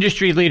are an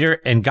industry leader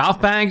in golf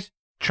bags,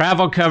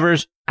 travel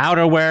covers,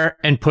 outerwear,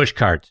 and push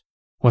carts.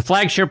 With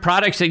flagship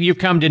products that you've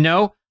come to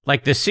know,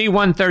 like the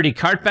C-130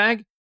 cart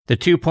bag, the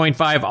 2.5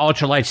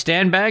 ultralight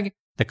stand bag,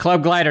 the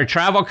Club Glider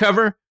travel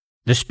cover,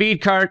 the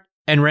Speed Cart,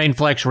 and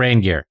Rainflex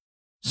rain gear.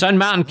 Sun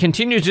Mountain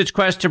continues its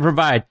quest to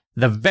provide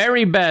the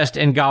very best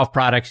in golf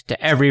products to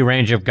every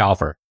range of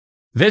golfer.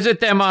 Visit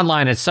them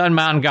online at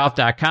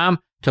sunmountaingolf.com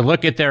to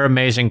look at their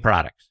amazing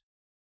products.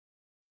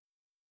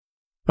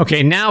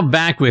 Okay, now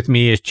back with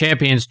me is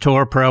Champions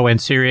Tour Pro and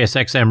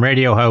SiriusXM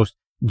radio host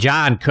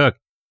John Cook.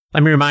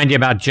 Let me remind you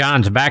about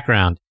John's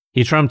background.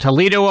 He's from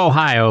Toledo,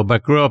 Ohio,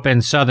 but grew up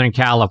in Southern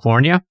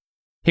California.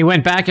 He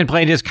went back and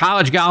played his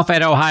college golf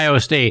at Ohio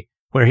State,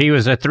 where he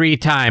was a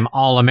 3-time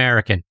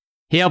All-American.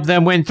 He helped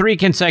them win 3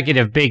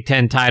 consecutive Big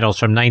Ten titles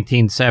from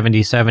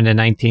 1977 to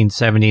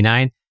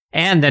 1979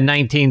 and the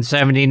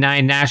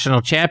 1979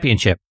 National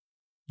Championship.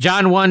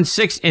 John won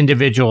 6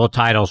 individual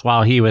titles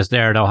while he was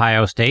there at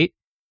Ohio State.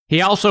 He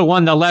also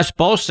won the Les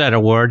Bolstad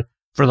Award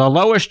for the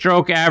lowest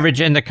stroke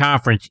average in the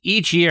conference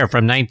each year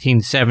from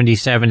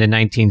 1977 to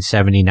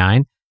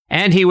 1979,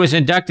 and he was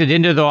inducted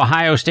into the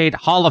Ohio State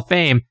Hall of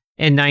Fame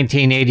in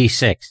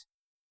 1986.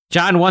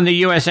 John won the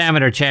U.S.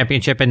 Amateur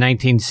Championship in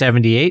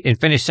 1978 and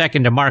finished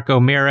second to Marco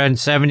Mira in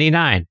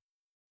 79.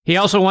 He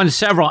also won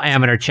several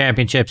amateur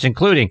championships,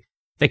 including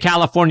the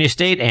California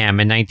State Am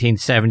in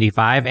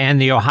 1975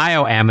 and the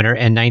Ohio Amateur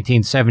in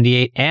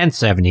 1978 and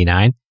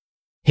 79.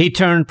 He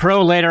turned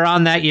pro later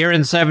on that year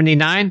in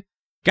 79,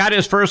 got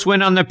his first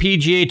win on the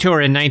PGA Tour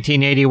in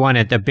 1981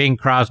 at the Bing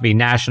Crosby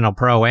National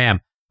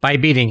Pro-Am by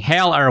beating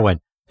Hale Irwin,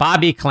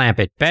 Bobby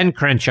Clampett, Ben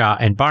Crenshaw,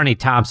 and Barney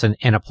Thompson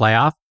in a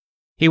playoff.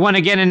 He won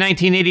again in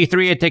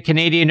 1983 at the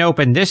Canadian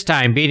Open, this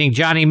time beating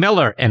Johnny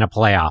Miller in a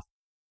playoff.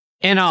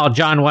 In all,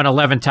 John won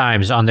 11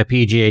 times on the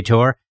PGA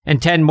Tour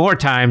and 10 more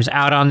times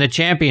out on the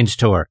Champions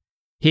Tour.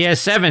 He has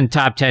 7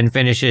 top 10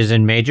 finishes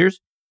in majors.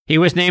 He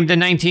was named the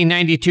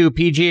 1992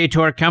 PGA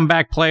Tour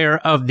Comeback Player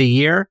of the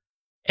Year.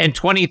 In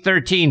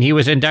 2013, he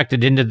was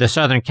inducted into the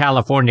Southern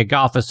California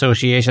Golf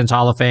Association's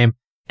Hall of Fame.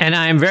 And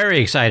I am very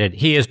excited.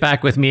 He is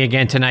back with me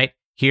again tonight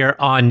here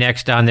on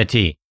Next on the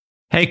Tee.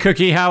 Hey,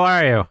 Cookie, how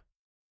are you?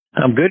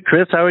 I'm good,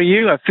 Chris. How are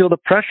you? I feel the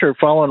pressure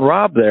following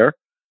Rob there.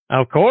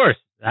 Of course.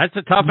 That's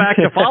a tough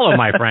act to follow,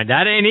 my friend.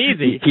 That ain't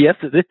easy. Yes,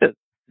 it is.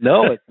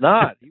 No, it's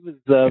not. He was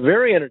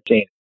very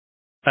entertaining.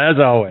 As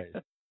always.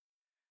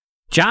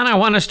 John, I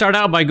want to start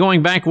out by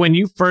going back when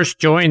you first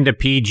joined the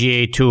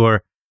PGA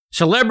Tour.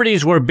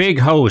 Celebrities were big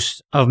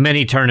hosts of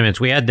many tournaments.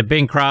 We had the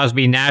Bing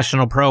Crosby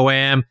National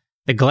Pro-Am,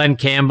 the Glenn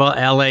Campbell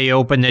LA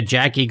Open, the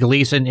Jackie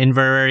Gleason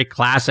Inverary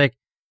Classic.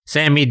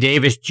 Sammy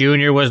Davis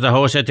Jr. was the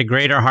host at the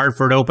Greater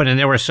Hartford Open, and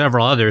there were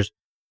several others.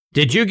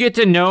 Did you get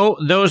to know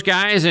those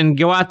guys and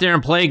go out there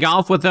and play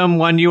golf with them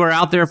when you were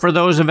out there for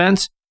those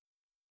events?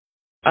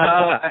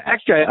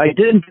 Actually, I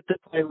didn't get to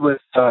play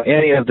with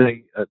any of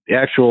the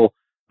actual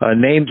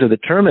names of the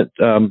tournament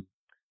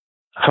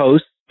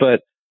hosts,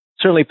 but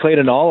certainly played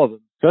in all of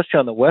them, especially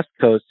on the West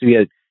Coast. We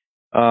had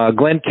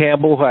Glenn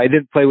Campbell, who I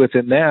didn't play with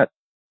in that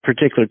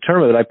particular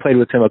tournament, but I played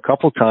with him a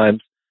couple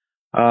times.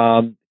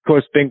 Of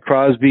course, Bing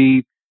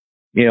Crosby,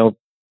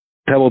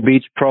 Pebble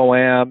Beach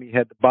Pro-Am. You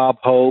had the Bob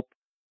Hope,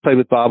 played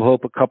with Bob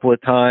Hope a couple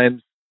of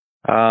times.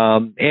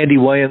 Andy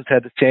Williams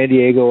had the San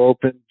Diego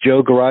Open.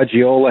 Joe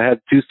Garagiola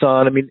had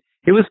Tucson. I mean,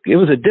 it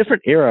was a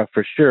different era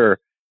for sure,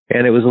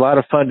 and it was a lot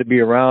of fun to be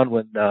around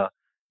when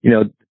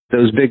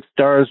those big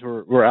stars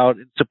were out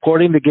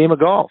supporting the game of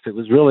golf. It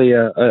was really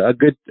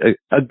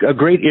a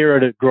great era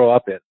to grow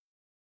up in.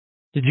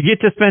 Did you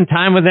get to spend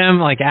time with them,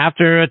 like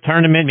after a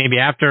tournament, maybe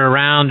after a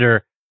round,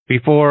 or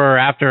before or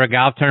after a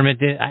golf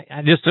tournament?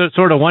 I just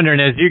sort of wondering,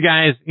 as you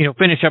guys,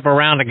 finish up a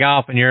round of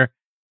golf and you're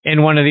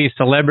in one of these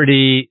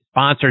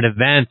celebrity-sponsored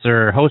events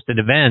or hosted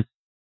events,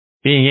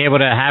 being able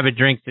to have a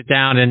drink, sit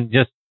down, and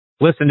just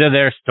listen to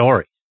their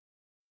story.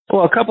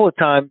 Well, a couple of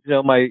times,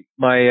 my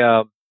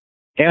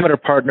amateur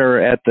partner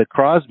at the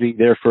Crosby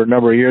there for a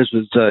number of years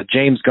was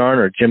Jim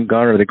Garner,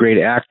 the great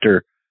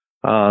actor.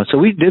 So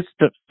we did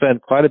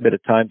spend quite a bit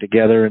of time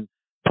together and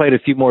played a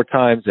few more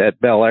times at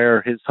Bel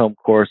Air, his home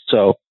course.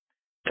 So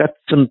got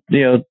some,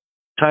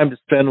 time to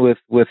spend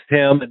with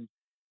him and,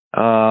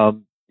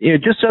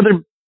 just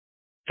other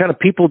kind of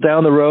people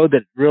down the road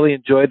that really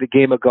enjoyed the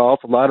game of golf.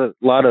 A lot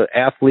of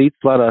athletes,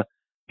 a lot of,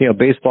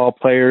 baseball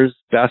players,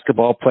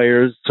 basketball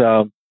players,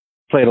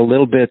 played a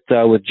little bit,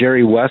 with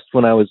Jerry West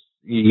when I was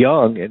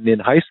young and in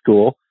high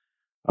school,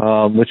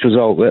 which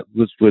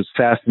was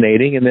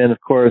fascinating. And then of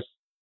course,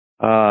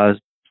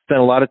 spent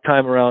a lot of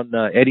time around,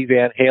 Eddie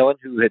Van Halen,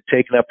 who had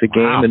taken up the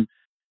game and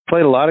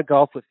played a lot of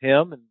golf with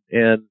him.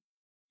 And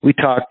we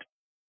talked,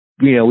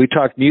 we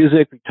talked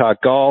music, we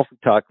talked golf, we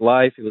talked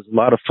life. It was a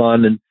lot of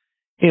fun. And,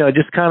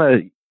 just kind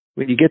of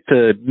when you get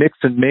to mix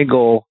and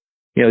mingle,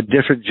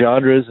 different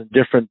genres and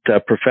different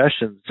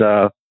professions,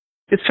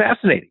 it's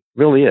fascinating. It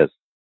really is.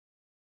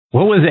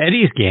 What was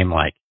Eddie's game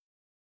like?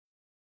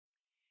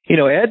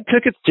 Ed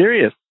took it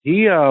serious.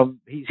 He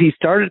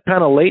started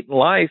kind of late in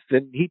life,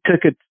 and he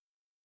took it.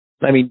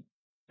 I mean,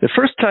 the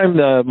first time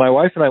my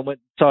wife and I went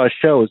and saw a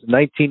show was in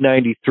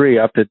 1993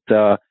 up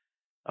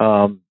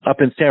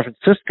in San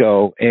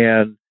Francisco,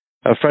 and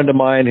a friend of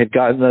mine had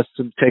gotten us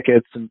some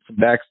tickets and some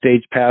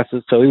backstage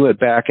passes, so we went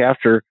back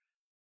after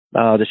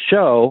the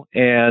show,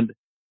 and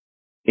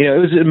it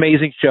was an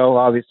amazing show,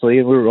 obviously,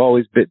 and we were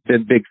always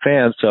been big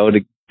fans. So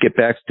to get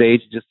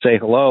backstage and just say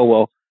hello,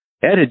 well,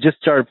 Ed had just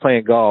started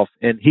playing golf,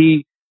 and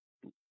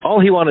all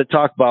he wanted to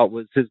talk about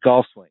was his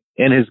golf swing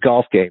and his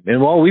golf game,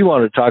 and all we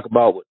wanted to talk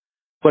about was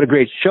what a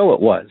great show it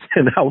was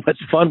and how much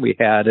fun we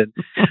had. And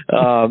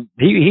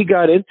he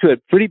got into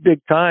it pretty big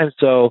time.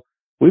 So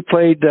we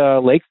played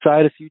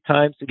Lakeside a few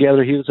times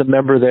together. He was a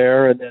member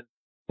there. And then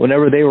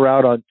whenever they were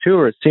out on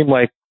tour, it seemed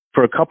like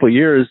for a couple of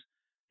years,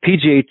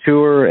 PGA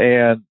Tour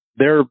and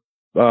their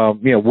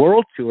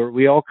World Tour,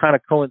 we all kind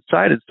of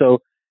coincided. So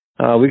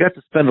we got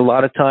to spend a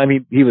lot of time.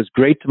 He was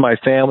great to my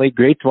family,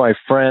 great to my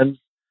friends.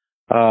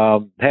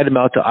 Had him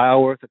out to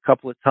Isleworth a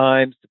couple of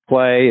times to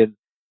play, and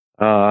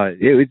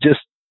it was just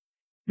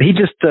he's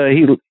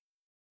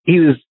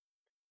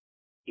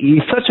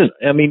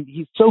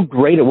so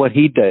great at what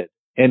he did,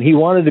 and he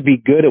wanted to be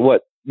good at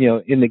what,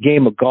 in the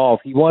game of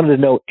golf. He wanted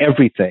to know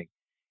everything.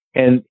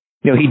 And,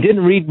 he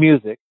didn't read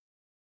music,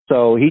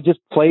 so he just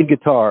played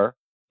guitar.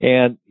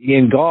 And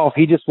in golf,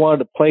 he just wanted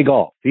to play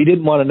golf. He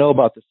didn't want to know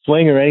about the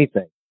swing or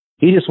anything.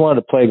 He just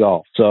wanted to play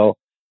golf. So,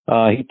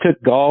 he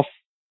took golf,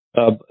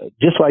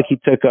 just like he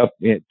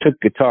took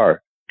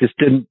guitar.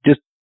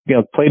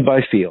 Played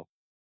by feel.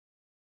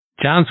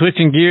 John,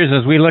 switching gears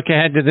as we look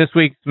ahead to this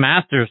week's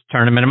Masters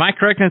tournament. Am I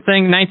correct in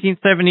saying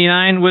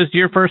 1979 was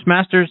your first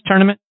Masters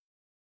tournament?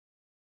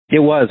 It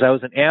was. I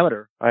was an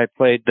amateur. I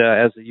played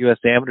as a U.S.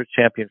 amateur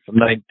champion from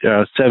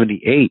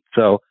 1978.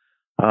 So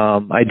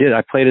I did.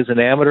 I played as an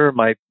amateur.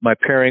 My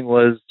pairing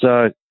was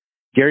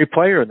Gary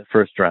Player in the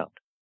first round.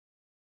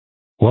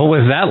 What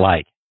was that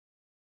like?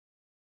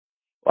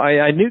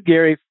 I knew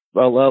Gary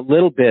a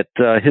little bit.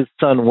 His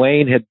son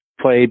Wayne had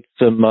played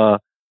some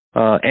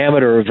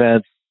amateur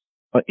events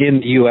in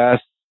the U.S.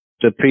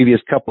 the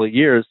previous couple of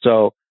years,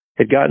 so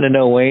had gotten to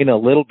know Wayne a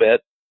little bit,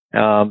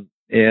 and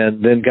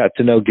then got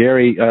to know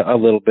Gary a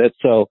little bit.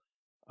 So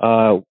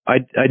I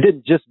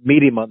didn't just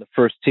meet him on the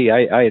first tee.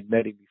 I had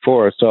met him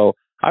before, so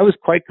I was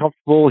quite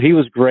comfortable. He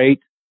was great.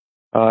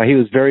 He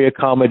was very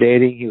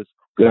accommodating. He was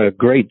a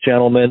great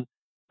gentleman.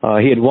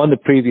 He had won the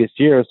previous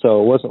year,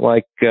 so it wasn't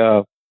like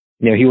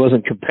he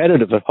wasn't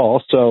competitive at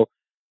all. So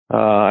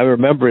I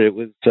remember it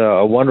was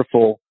a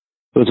wonderful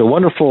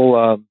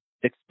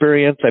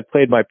experience. I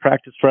played my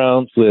practice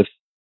rounds with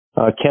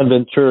Ken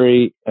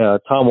Venturi,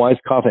 Tom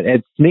Weiskopf, and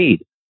Ed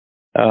Snead.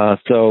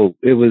 So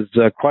it was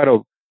quite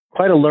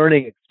a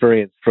learning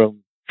experience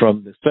from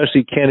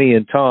especially Kenny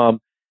and Tom.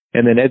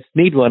 And then Ed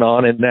Snead went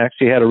on and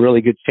actually had a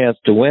really good chance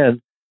to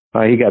win.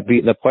 He got beat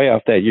in the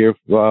playoff that year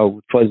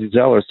with Fuzzy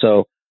Zeller.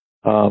 So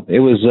it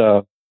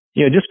was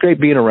just great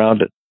being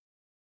around it.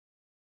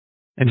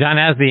 And John,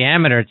 as the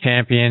amateur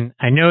champion,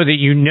 I know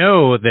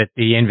that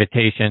the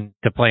invitation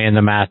to play in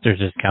the Masters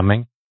is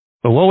coming.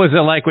 But what was it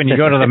like when you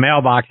go to the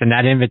mailbox and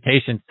that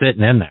invitation's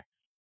sitting in there?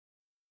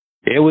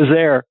 It was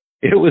there.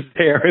 It was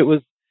there.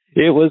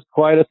 It was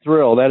quite a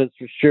thrill, that is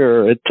for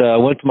sure. It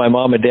went to my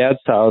mom and dad's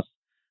house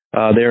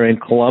there in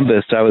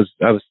Columbus. I was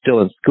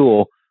still in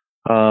school.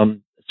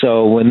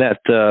 So when that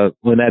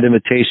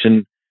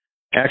invitation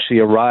actually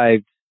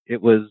arrived,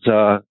 it was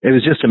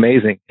just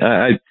amazing.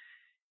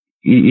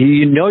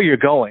 You're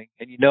going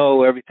and you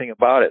know everything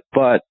about it,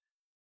 but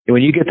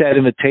when you get that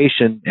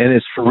invitation and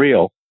it's for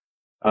real,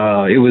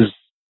 it was,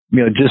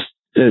 just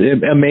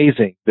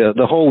amazing.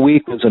 The whole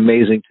week was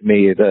amazing to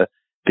me, the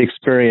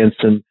experience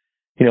and,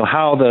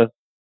 how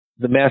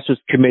the Masters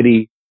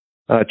Committee,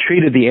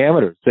 treated the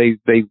amateurs. They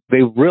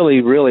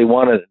really, really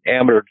wanted an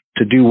amateur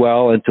to do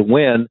well and to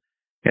win.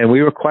 And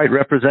we were quite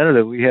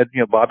representative. We had,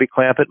 Bobby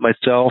Clampett,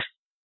 myself,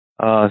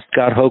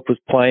 Scott Hoke was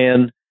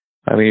playing.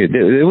 I mean,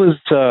 it was,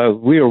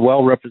 we were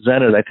well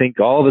represented. I think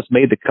all of us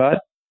made the cut.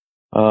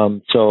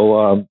 It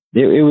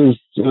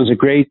was a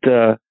great,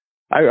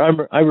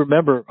 I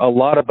remember a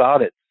lot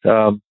about it.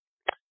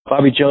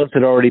 Bobby Jones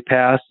had already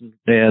passed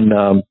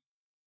and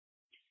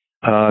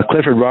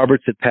Clifford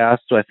Roberts had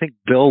passed. So I think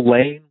Bill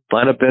Lane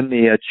might have been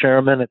the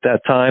chairman at that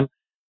time.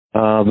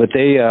 But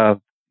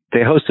they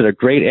hosted a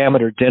great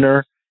amateur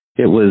dinner.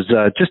 It was,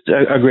 just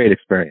a great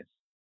experience.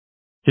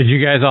 Did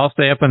you guys all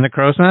stay up in the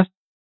crow's nest?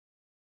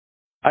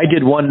 I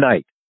did one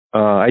night.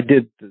 I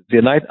did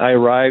the night I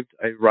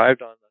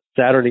arrived on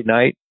Saturday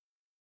night.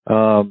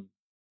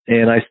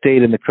 And I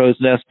stayed in the crow's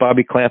nest.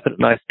 Bobby Clampett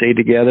and I stayed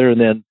together,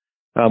 and then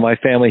my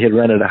family had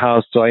rented a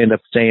house, so I ended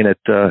up staying at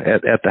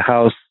the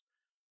house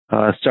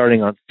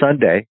starting on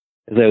Sunday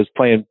as I was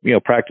playing,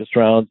 practice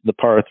rounds in the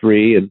par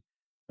 3, and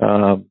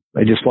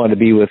I just wanted to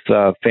be with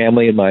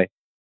family and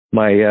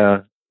my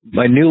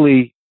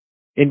newly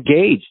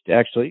engaged,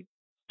 actually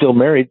still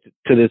married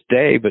to this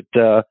day, but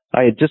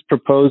I had just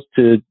proposed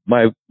to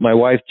my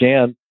wife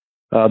Jan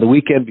the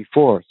weekend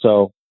before,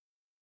 so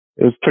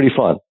it was pretty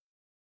fun.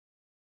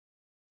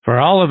 For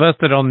all of us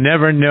that'll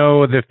never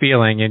know the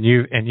feeling, and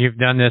you've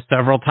done this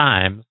several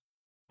times,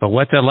 but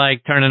what's it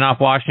like turning off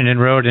Washington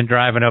Road and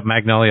driving up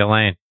Magnolia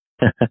Lane?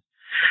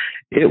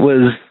 It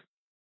was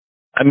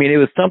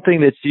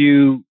something that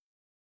you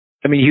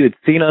had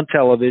seen on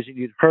television,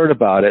 you'd heard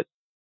about it,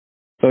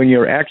 but when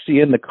you're actually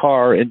in the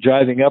car and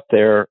driving up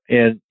there,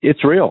 and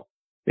it's real.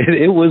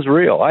 It was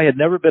real. I had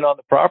never been on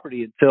the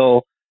property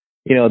until,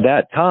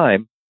 that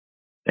time,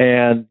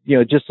 and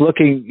just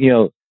looking,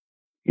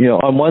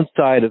 on one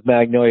side of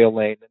Magnolia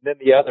Lane and then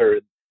the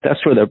other,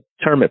 that's where the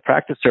tournament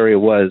practice area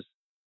was,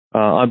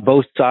 on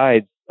both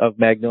sides of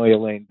Magnolia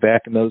Lane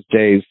back in those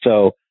days.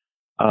 So,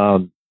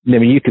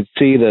 you could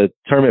see the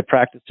tournament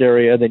practice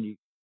area, then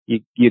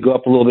you go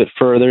up a little bit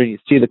further and you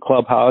see the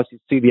clubhouse, you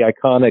see the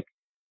iconic,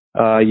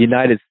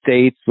 United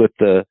States with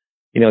the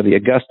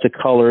Augusta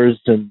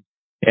colors and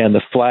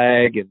the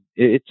flag. And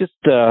it just,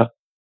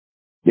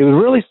 it was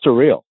really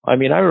surreal. I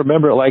mean, I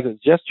remember it like it was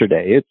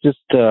yesterday. It just,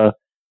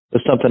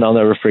 was something I'll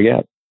never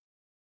forget.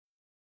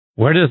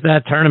 Where does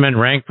that tournament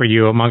rank for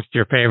you amongst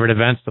your favorite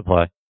events to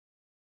play?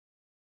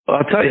 Well,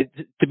 I'll tell you,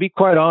 to be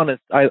quite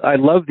honest, I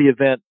love the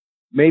event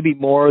maybe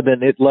more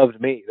than it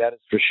loved me. That is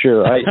for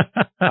sure.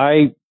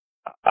 I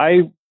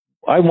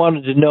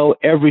wanted to know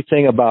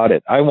everything about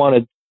it. I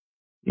wanted,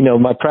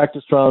 my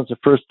practice rounds, the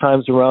first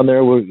times around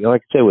there were,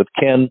 like I said, with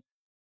Ken,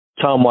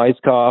 Tom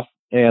Weiskopf,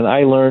 and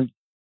I learned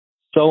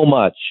so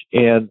much.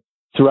 And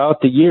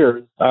throughout the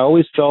years, I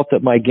always felt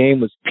that my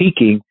game was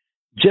peaking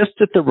just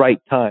at the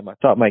right time. I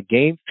thought my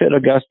game fit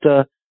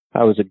Augusta.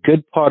 I was a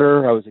good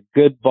putter. I was a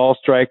good ball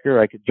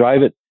striker. I could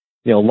drive it,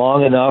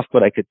 long enough,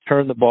 but I could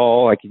turn the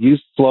ball. I could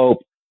use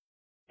slope.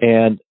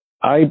 And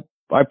I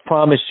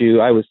promise you,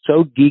 I was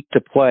so geeked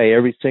to play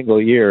every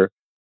single year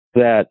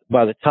that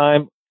by the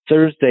time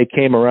Thursday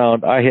came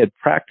around, I had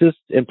practiced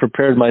and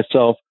prepared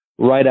myself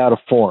right out of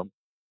form.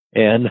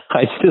 And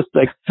I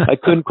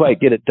couldn't quite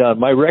get it done.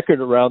 My record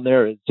around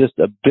there is just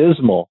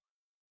abysmal.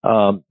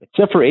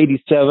 Except for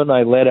 87,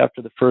 I led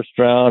after the first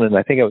round, and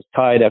I think I was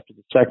tied after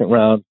the second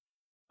round.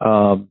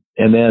 And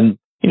then,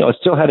 I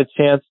still had a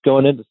chance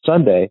going into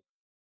Sunday.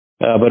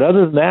 But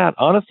other than that,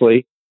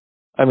 honestly,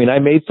 I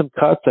made some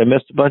cuts. I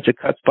missed a bunch of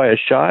cuts by a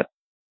shot.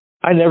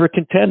 I never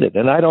contended,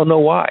 and I don't know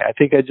why. I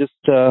think I just,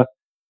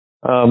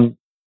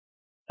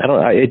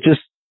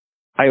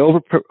 I over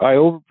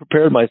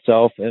prepared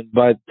myself, and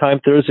by the time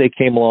Thursday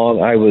came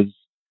along, I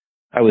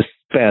was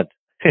spent.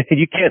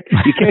 You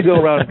can't go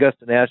around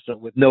Augusta National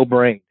with no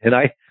brain, and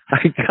I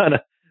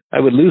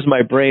would lose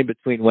my brain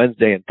between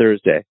Wednesday and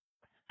Thursday.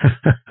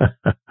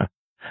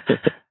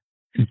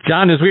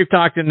 John, as we've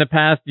talked in the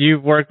past,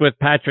 you've worked with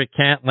Patrick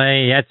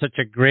Cantlay. He had such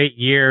a great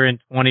year in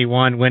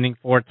 21, winning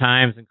 4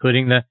 times,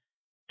 including the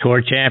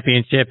Tour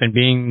Championship and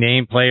being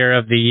named Player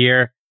of the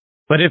Year.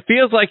 But it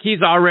feels like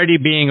he's already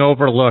being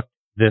overlooked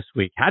this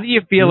week. How do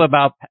you feel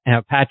about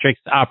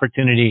Patrick's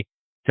opportunity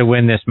to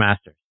win this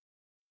Masters?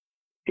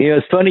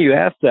 It's funny you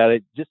asked that.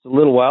 Just a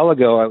little while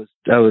ago,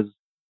 I was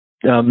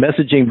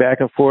messaging back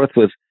and forth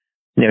with,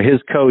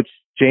 his coach,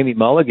 Jamie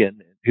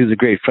Mulligan, who's a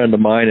great friend of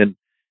mine, and,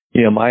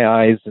 my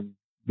eyes, and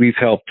we've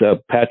helped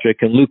Patrick,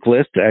 and Luke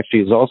List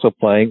actually is also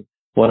playing,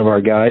 one of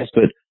our guys.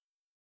 But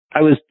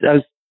I was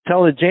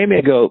telling Jamie,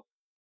 I go,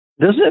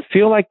 doesn't it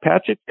feel like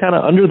Patrick's kind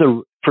of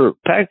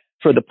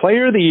for the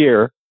player of the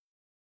year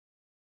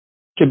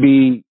to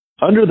be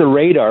under the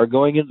radar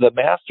going into the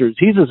Masters?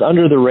 He's as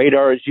under the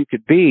radar as you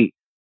could be.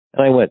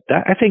 And I went,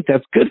 I think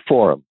that's good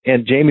for him.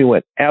 And Jamie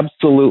went,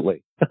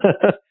 absolutely.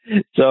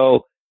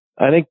 So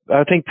I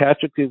think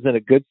Patrick is in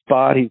a good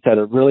spot. He's had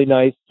a really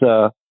nice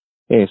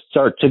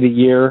start to the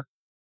year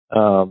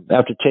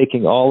after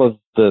taking all of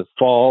the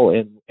fall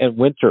and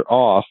winter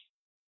off.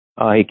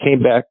 He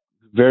came back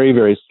very,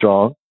 very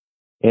strong,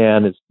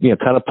 and is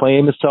kind of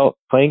playing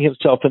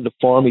himself into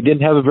form. He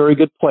didn't have a very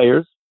good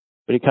players,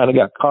 but he kind of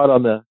got caught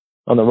on the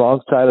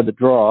wrong side of the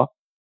draw.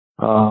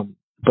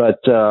 But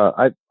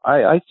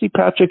I see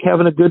Patrick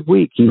having a good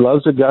week. He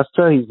loves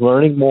Augusta. He's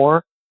learning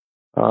more.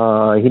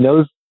 He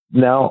knows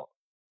now,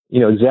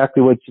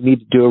 exactly what you need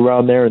to do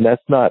around there, and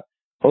that's not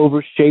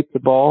overshape the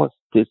ball.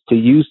 It's to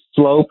use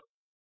slope,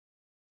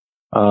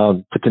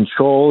 to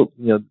control,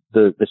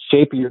 the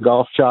shape of your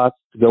golf shots,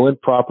 to go in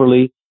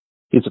properly.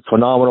 He's a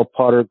phenomenal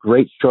putter,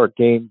 great short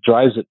game,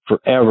 drives it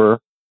forever.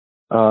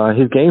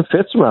 His game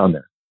fits around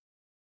there.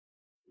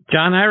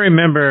 John, I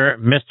remember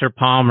Mr.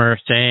 Palmer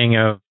saying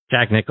of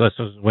Jack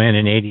Nicklaus's win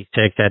in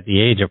 '86 at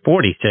the age of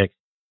 46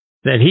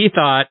 that he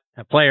thought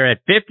a player at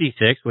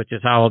 56, which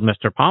is how old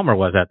Mr. Palmer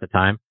was at the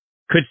time,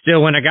 could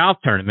still win a golf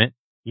tournament.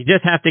 You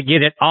just have to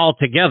get it all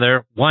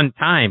together one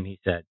time, he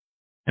said.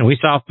 And we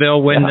saw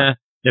Phil win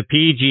the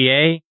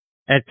PGA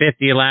at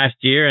 50 last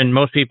year, and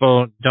most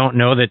people don't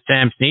know that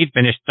Sam Snead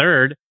finished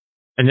third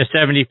in the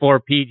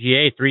 74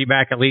 PGA, 3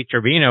 back at Lee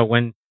Trevino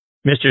when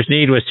Mr.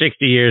 Snead was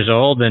 60 years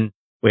old. And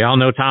we all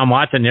know Tom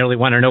Watson nearly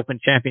won an Open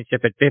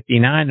Championship at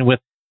 59. And with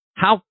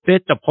how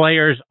fit the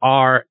players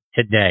are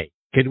today,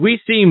 could we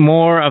see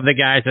more of the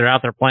guys that are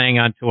out there playing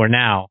on tour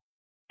now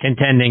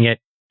contending at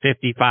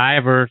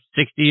 55 or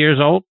 60 years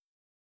old?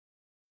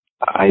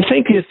 I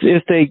think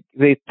if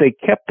they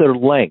kept their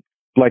length,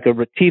 like a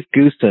Retief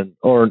Goosen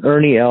or an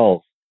Ernie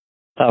Els,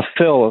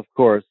 Phil, of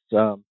course,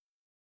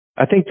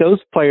 I think those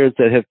players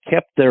that have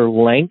kept their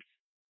length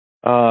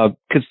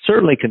could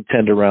certainly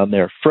contend around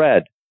there.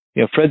 Fred,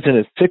 Fred's in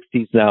his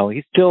 60s now.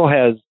 He still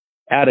has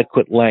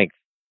adequate length.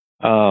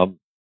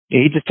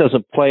 He just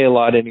doesn't play a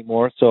lot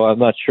anymore, so I'm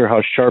not sure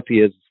how sharp he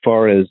is as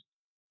far as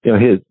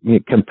his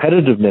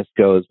competitiveness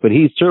goes. But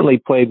he certainly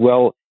played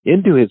well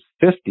into his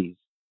 50s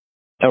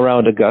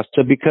around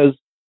Augusta because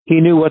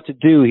he knew what to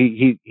do.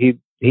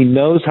 He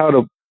knows how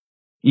to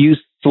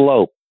use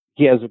slope.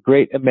 He has a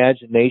great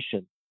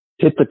imagination.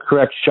 Hit the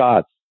correct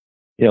shots,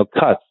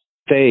 cuts,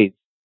 fades,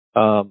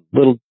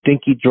 little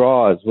dinky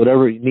draws,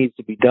 whatever needs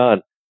to be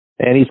done,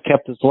 and he's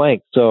kept his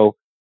length. So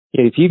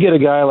if you get a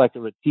guy like a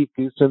Retief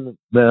Goosen,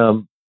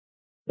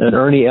 and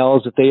Ernie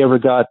Els, if they ever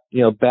got,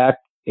 back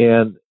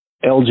and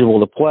eligible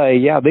to play,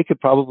 they could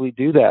probably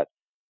do that.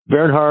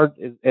 Bernhard,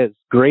 as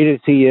great as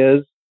he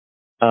is,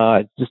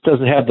 just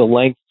doesn't have the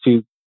length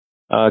to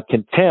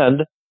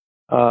contend,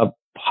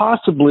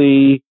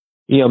 possibly,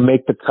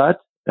 make the cut.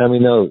 I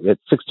mean, at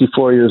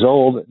 64 years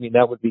old,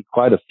 that would be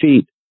quite a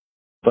feat.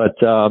 But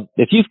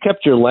if you've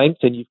kept your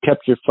length and you've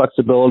kept your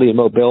flexibility and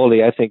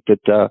mobility, I think that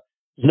there's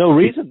no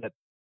reason that,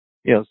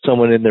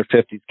 someone in their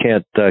 50s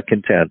can't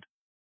contend.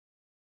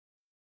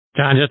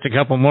 John, just a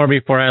couple more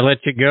before I let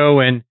you go.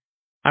 And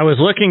I was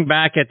looking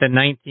back at the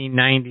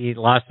 1990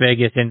 Las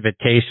Vegas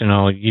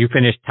Invitational. You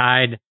finished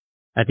tied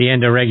at the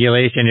end of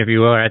regulation, if you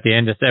will, or at the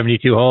end of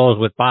 72 holes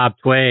with Bob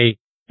Tway.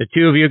 The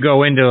two of you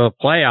go into a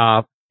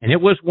playoff, and it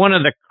was one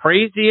of the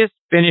craziest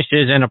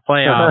finishes in a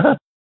playoff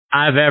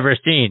I've ever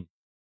seen.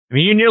 I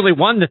mean, you nearly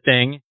won the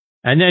thing,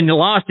 and then you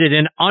lost it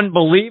in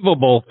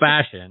unbelievable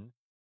fashion.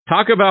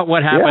 Talk about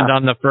what happened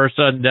on the first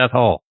sudden death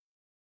hole.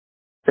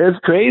 It's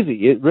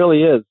crazy. It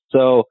really is.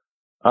 So,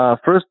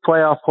 first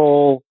playoff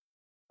hole,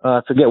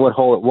 I forget what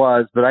hole it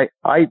was, but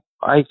I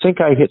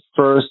think I hit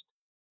first,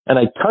 and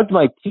I tugged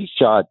my tee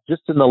shot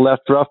just in the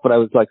left rough, but I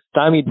was like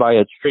stymied by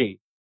a tree.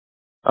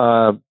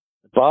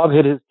 Bob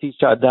hit his tee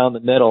shot down the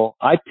middle.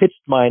 I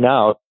pitched mine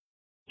out.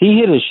 He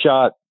hit his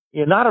shot,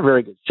 not a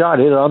very good shot.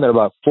 He hit it on there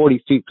about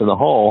 40 feet from the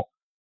hole.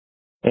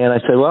 And I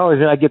said, well, if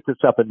I get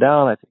this up and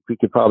down, I think we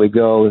could probably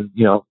go and,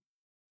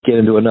 get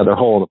into another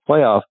hole in the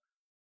playoff.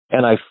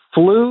 And I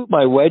flew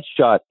my wedge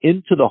shot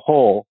into the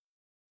hole,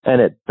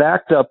 and it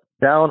backed up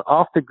down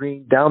off the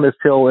green, down this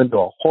hill into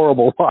a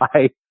horrible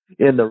lie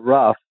in the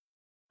rough.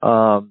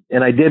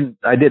 And I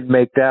didn't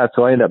make that,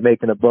 so I ended up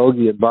making a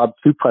bogey, and Bob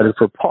two-putted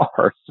for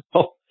par.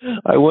 So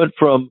I went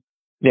from,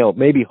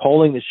 maybe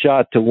holding the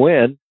shot to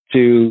win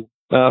to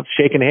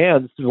shaking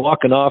hands and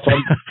walking off.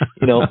 I'm,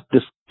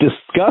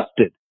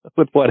 disgusted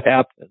with what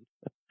happened.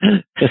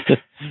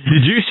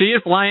 Did you see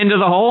it fly into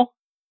the hole?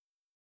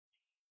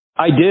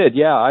 I did,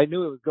 yeah. I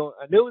knew it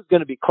was going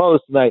to be close,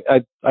 and I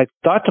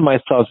thought to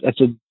myself, I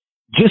said,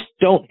 just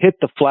don't hit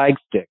the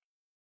flagstick.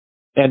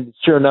 And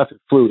sure enough, it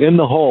flew in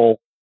the hole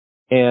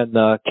and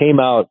came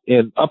out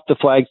and up the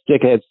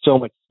flagstick. It had so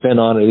much spin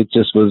on it, it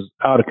just was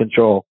out of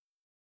control.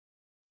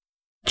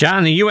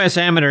 John, the U.S.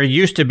 Amateur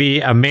used to be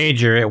a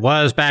major. It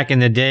was back in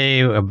the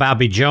day of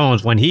Bobby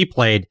Jones when he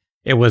played.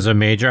 It was a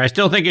major. I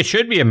still think it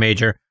should be a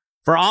major.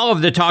 For all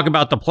of the talk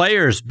about the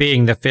players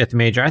being the fifth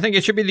major, I think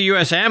it should be the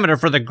U.S. Amateur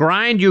for the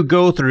grind you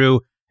go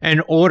through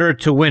in order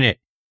to win it.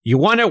 You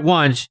won it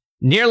once,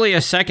 nearly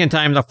a second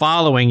time the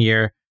following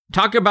year.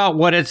 Talk about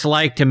what it's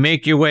like to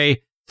make your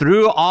way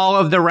through all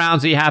of the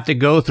rounds that you have to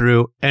go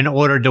through in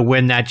order to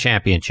win that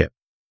championship.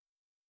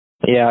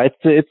 Yeah,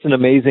 it's an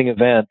amazing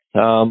event.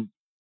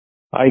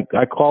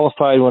 I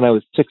qualified when I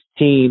was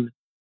 16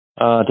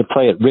 to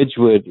play at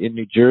Ridgewood in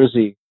New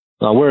Jersey,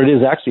 where it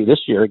is actually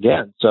this year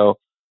again. So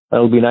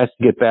it'll be nice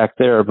to get back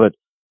there. But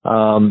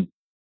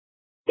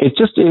it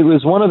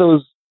was one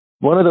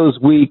of those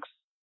weeks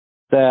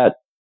that,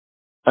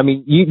 I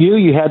mean,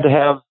 you had to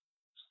have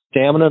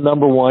stamina,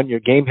 number one. Your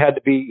game had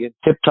to be in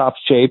tip-top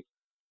shape.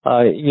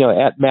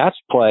 At match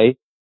play,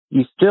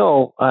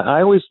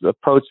 I always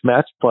approached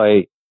match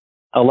play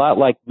a lot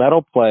like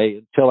medal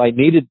play until I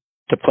needed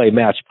to play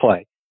match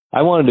play.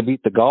 I wanted to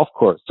beat the golf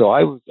course. So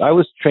I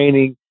was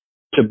training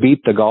to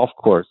beat the golf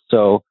course.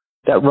 So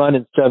that run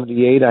in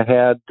 78,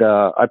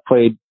 I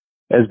played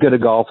as good a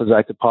golf as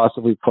I could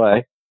possibly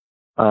play.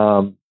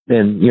 And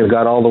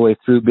got all the way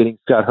through beating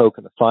Scott Hoke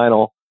in the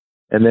final.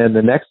 And then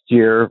the next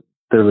year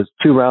there was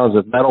 2 rounds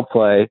of medal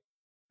play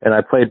and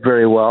I played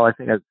very well. I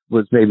think I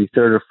was maybe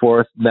 3rd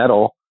or 4th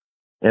medal.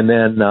 And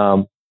then,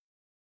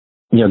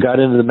 got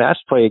into the match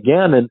play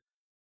again. And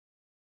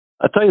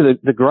I'll tell you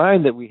the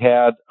grind that we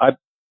had,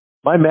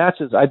 my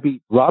matches, I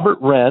beat Robert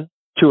Wren,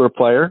 tour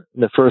player,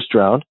 in the first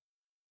round.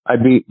 I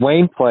beat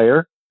Wayne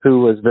Player, who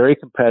was very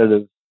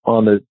competitive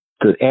on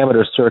the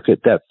amateur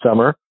circuit that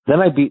summer. Then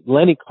I beat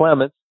Lenny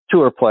Clements,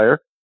 tour player,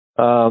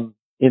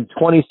 in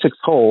 26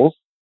 holes.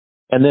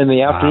 And then in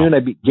the afternoon, I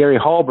beat Gary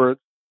Hallberg,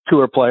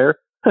 tour player,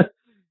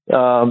 in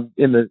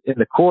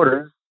the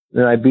quarters.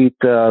 And I beat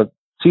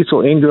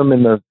Cecil Ingram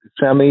in the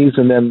semis.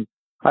 And then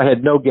I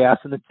had no gas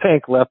in the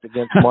tank left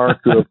against Mark,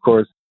 who, of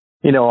course,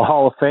 a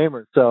Hall of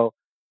Famer. So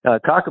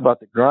talk about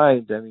the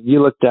grind. I mean,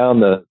 you look down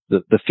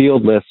the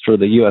field list for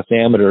the U.S.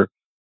 Amateur,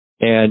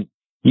 and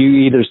you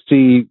either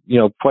see,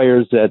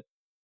 players that,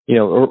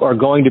 are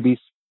going to be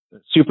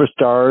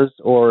superstars,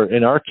 or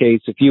in our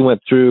case, if you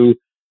went through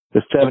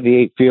the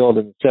 78 field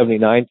and the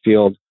 79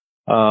 field,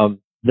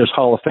 there's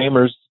Hall of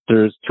Famers,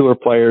 there's tour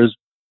players,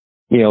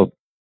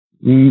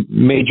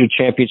 major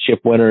championship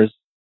winners.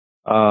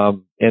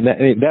 And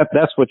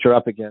that's what you're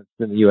up against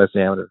in the U.S.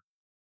 Amateur.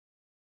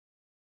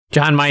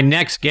 John, my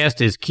next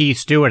guest is Keith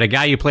Stewart, a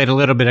guy you played a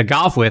little bit of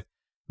golf with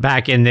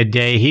back in the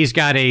day. He's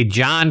got a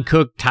John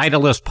Cook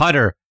Titleist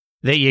putter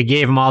that you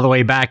gave him all the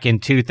way back in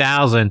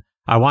 2000.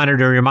 I wanted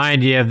to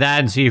remind you of that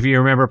and see if you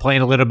remember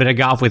playing a little bit of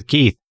golf with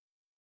Keith.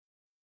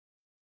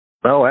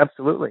 Oh,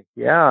 absolutely.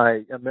 Yeah,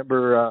 I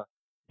remember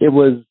it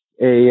was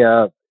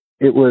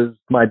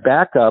my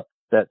backup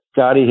that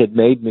Scotty had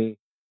made me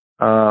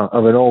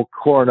of an old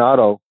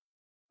Coronado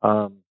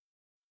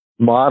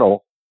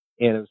model,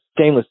 and it was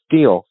stainless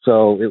steel.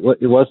 So it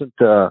wasn't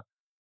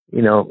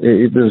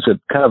it was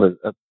a kind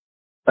of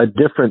a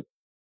different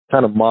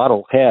kind of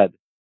model head,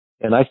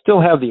 and I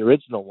still have the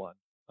original one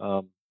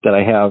that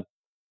I have,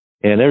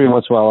 and every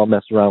once in a while I'll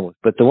mess around with.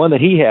 But the one that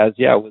he has,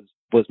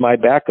 was my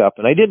backup,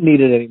 and I didn't need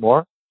it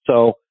anymore.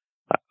 So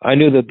I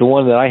knew that the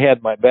one that I had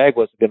in my bag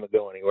wasn't going to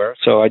go anywhere.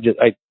 So I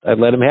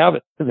let him have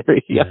it. There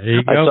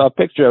you go. I saw a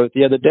picture of it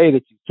the other day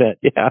that you sent.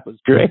 Yeah, it was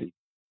great.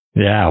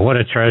 Yeah, what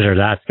a treasure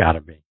that's got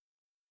to be.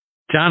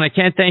 John, I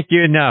can't thank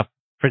you enough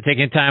for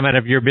taking time out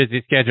of your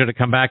busy schedule to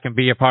come back and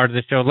be a part of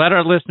the show. Let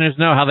our listeners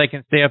know how they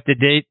can stay up to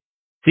date,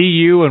 see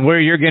you and where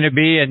you're going to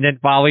be, and then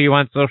follow you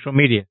on social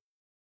media.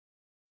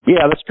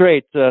 Yeah, that's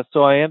great.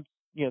 So I am,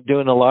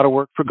 doing a lot of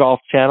work for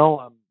Golf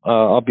Channel.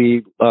 I'll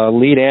be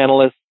lead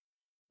analyst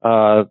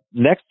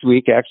next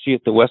week, actually,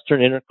 at the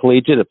Western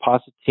Intercollegiate at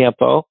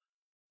Pasatiempo.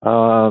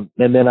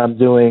 And then I'm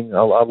doing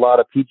a lot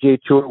of PGA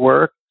Tour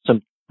work,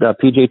 some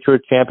PGA Tour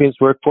Champions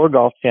work for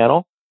Golf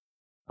Channel.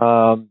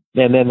 And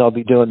then I'll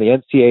be doing the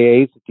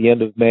NCAAs at the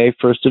end of May,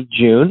 1st of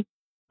June,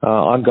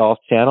 on Golf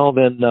Channel.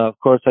 Then, of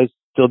course, I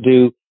still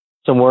do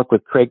some work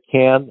with Craig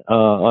Can,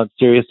 on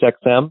Sirius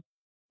XM,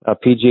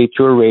 PGA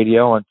Tour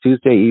Radio on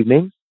Tuesday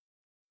evenings.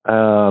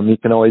 You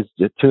can always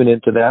tune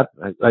into that.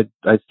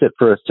 I sit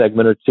for a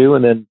segment or two,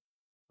 and then,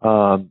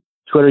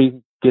 Twitter,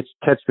 you can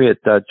catch me at,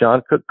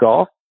 John Cook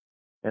Golf.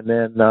 And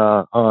then,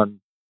 on,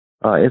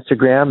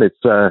 Instagram,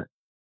 it's,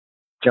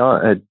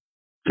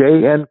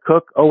 JN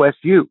Cook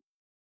OSU.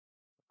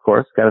 Of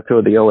course, got to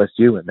throw the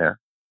OSU in there.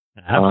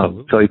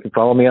 Absolutely. So you can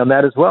follow me on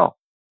that as well.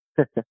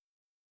 John,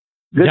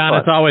 fun.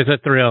 It's always a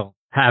thrill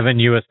having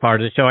you as part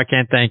of the show. I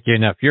can't thank you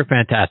enough. You're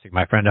fantastic,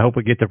 my friend. I hope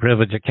we get the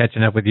privilege of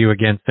catching up with you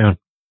again soon.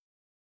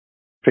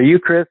 For you,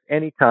 Chris,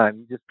 anytime.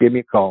 You just give me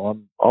a call.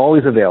 I'm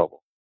always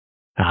available.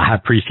 I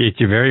appreciate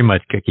you very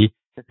much, Cookie.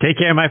 Take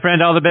care, my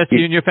friend. All the best to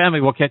you and your family.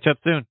 We'll catch up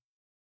soon.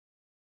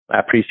 I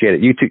appreciate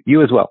it. You too,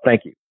 you as well.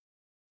 Thank you.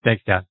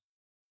 Thanks, John.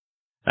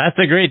 That's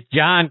a great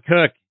John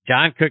Cook.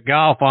 John Cook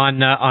Golf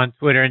on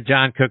Twitter and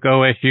John Cook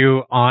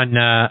OSU on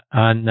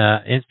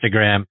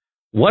Instagram.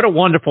 What a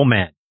wonderful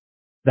man.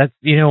 That's,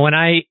 when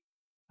I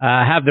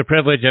have the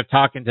privilege of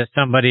talking to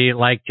somebody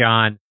like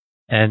John,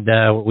 and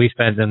we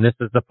spend, and this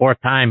is the fourth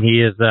time he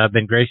has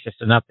been gracious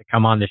enough to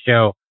come on the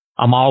show,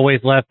 I'm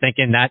always left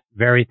thinking that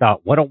very thought.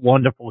 What a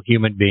wonderful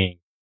human being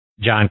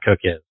John Cook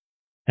is.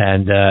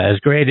 And as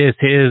great as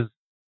his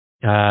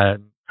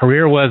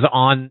career was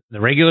on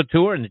the regular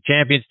tour and the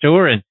Champions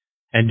Tour and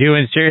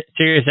doing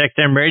Sirius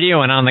XM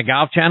radio and on the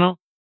Golf Channel,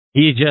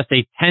 he's just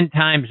a 10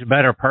 times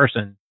better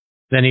person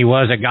than he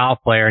was a golf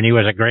player, and he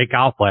was a great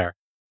golf player.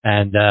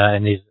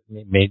 And he's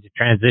made the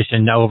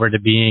transition over to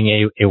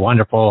being a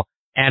wonderful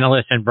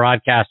analyst and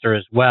broadcaster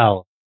as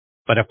well.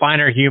 But a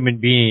finer human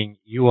being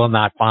you will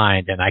not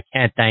find, and I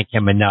can't thank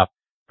him enough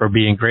for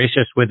being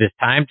gracious with his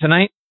time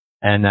tonight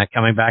and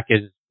coming back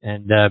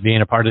and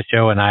being a part of the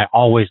show. And I'm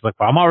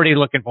already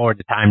looking forward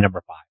to time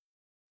number 5.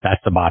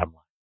 That's the bottom line.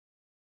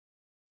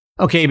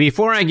 Okay,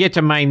 before I get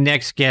to my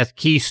next guest,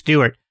 Keith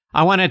Stewart,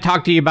 I want to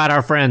talk to you about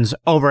our friends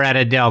over at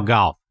Adele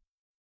Golf.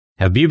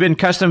 Have you been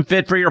custom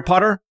fit for your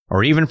putter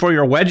or even for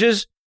your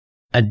wedges?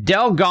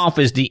 Adele Golf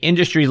is the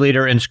industry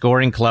leader in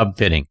scoring club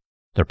fitting.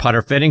 Their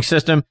putter fitting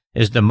system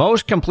is the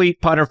most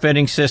complete putter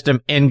fitting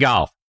system in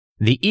golf.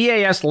 The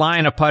EAS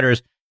line of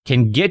putters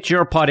can get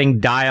your putting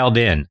dialed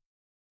in.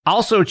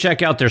 Also,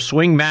 check out their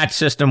swing match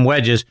system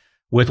wedges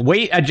with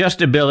weight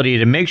adjustability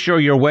to make sure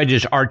your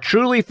wedges are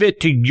truly fit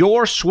to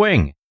your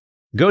swing.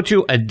 Go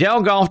to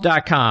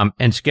adelegolf.com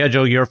and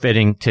schedule your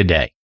fitting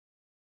today.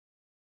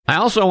 I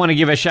also want to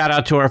give a shout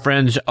out to our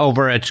friends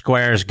over at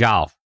Squares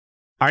Golf.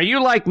 Are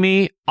you like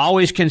me,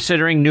 always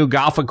considering new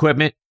golf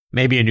equipment,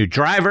 maybe a new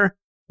driver?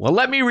 Well,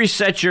 let me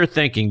reset your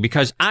thinking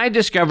because I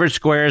discovered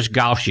Squares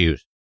golf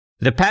shoes.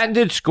 The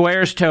patented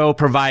Squares toe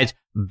provides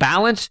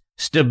balance,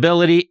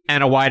 stability,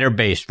 and a wider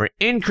base for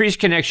increased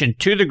connection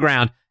to the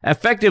ground,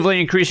 effectively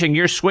increasing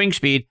your swing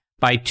speed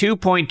by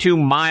 2.2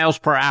 miles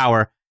per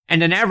hour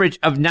and an average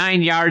of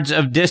 9 yards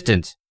of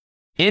distance.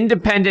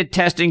 Independent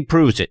testing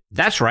proves it.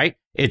 That's right.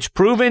 It's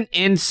proven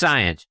in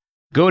science.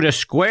 Go to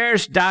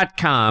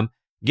squares.com,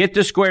 get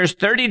the Squares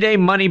 30-day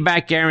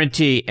money-back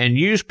guarantee, and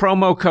use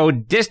promo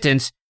code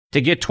DISTANCE to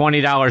get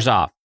 $20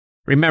 off.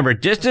 Remember,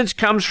 distance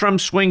comes from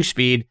swing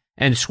speed,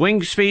 and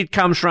swing speed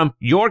comes from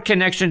your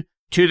connection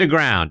to the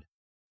ground.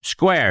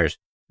 Squares,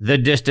 the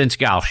distance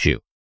golf shoe.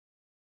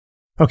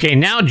 Okay,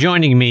 now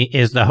joining me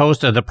is the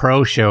host of the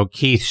Pro Show,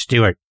 Keith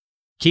Stewart.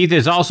 Keith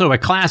is also a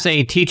Class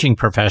A teaching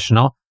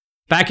professional.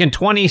 Back in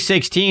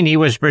 2016, he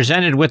was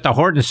presented with the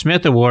Horton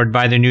Smith Award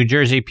by the New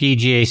Jersey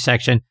PGA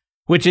section,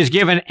 which is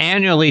given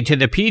annually to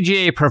the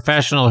PGA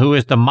professional who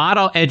is the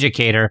model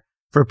educator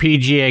for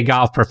PGA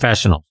golf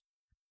professionals.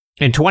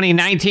 In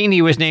 2019,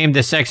 he was named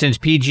the section's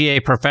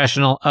PGA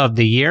Professional of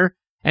the Year,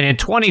 and in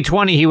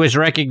 2020, he was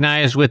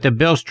recognized with the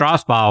Bill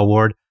Strausbaugh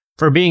Award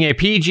for being a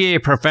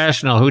PGA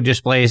professional who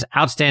displays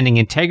outstanding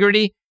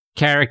integrity,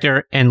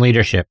 character, and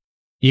leadership.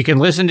 You can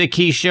listen to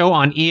Keith's show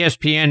on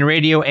ESPN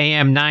Radio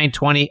AM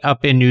 920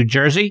 up in New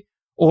Jersey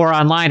or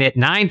online at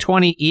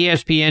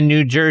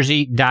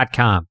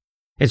 920ESPNNewJersey.com.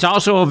 It's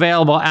also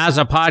available as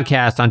a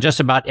podcast on just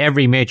about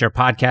every major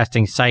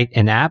podcasting site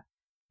and app.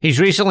 He's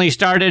recently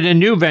started a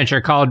new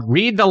venture called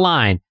Read the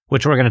Line,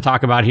 which we're going to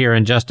talk about here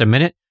in just a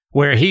minute,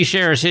 where he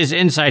shares his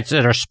insights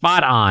that are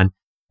spot on.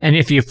 And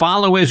if you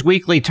follow his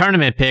weekly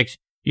tournament picks,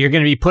 you're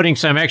going to be putting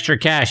some extra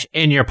cash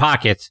in your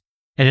pockets.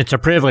 And it's a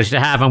privilege to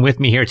have him with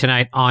me here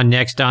tonight on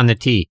Next on the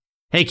Tee.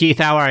 Hey, Keith,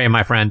 how are you,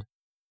 my friend?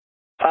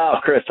 Oh,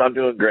 Chris, I'm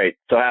doing great.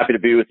 So happy to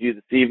be with you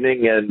this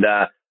evening. And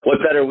what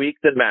better week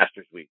than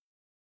Masters Week?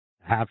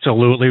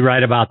 Absolutely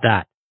right about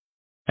that.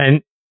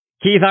 And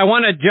Keith, I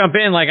want to jump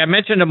in. Like I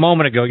mentioned a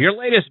moment ago, your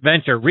latest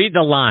venture, Read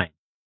the Line.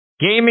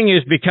 Gaming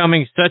is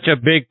becoming such a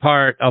big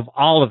part of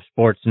all of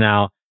sports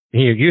now.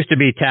 It used to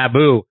be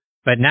taboo,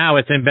 but now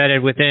it's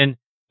embedded within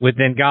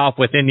golf,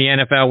 within the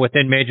NFL,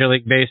 within Major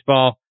League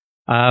Baseball.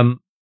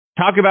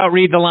 Talk about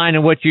Read the Line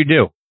and what you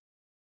do.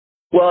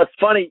 Well, it's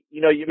funny,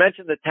 you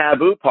mentioned the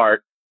taboo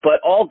part,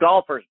 but all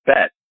golfers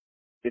bet,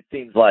 it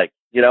seems like,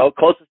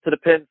 closest to the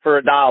pin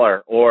for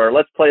 $1, or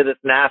let's play this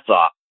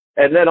Nassau.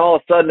 And then all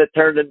of a sudden it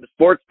turned into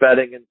sports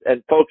betting,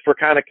 and folks were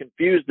kind of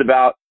confused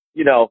about,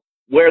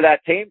 where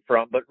that came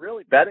from. But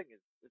really betting is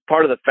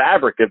part of the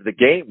fabric of the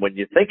game when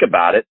you think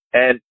about it.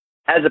 And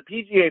as a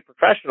PGA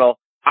professional,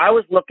 I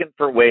was looking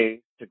for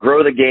ways to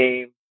grow the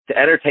game, to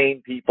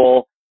entertain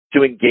people,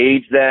 to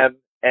engage them.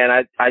 And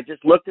I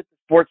just looked at the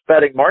sports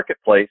betting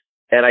marketplace,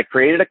 and I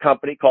created a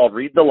company called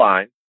Read the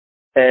Line.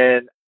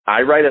 And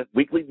I write a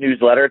weekly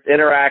newsletter. It's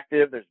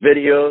interactive. There's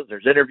videos,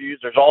 there's interviews,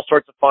 there's all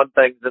sorts of fun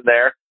things in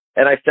there.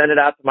 And I send it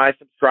out to my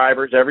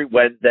subscribers every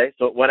Wednesday.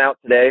 So it went out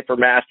today for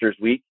Masters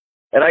Week.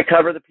 And I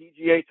cover the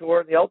PGA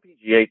Tour and the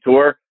LPGA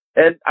Tour.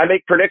 And I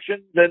make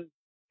predictions, and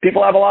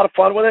people have a lot of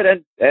fun with it.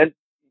 And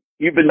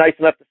you've been nice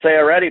enough to say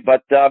already,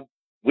 but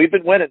we've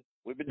been winning.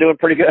 We've been doing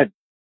pretty good.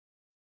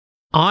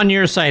 On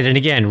your site, and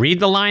again,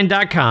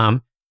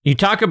 readtheline.com, You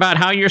talk about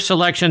how your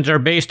selections are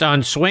based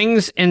on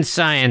swings and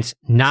science,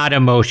 not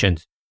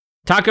emotions.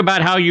 Talk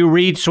about how you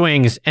read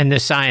swings and the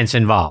science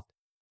involved.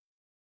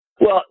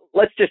 Well,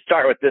 let's just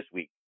start with this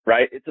week,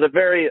 right? It's a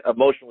very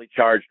emotionally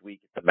charged week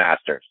at the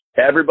Masters.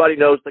 Everybody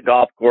knows the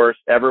golf course.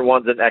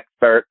 Everyone's an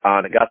expert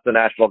on Augusta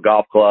National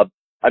Golf Club.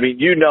 I mean,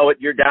 you know it.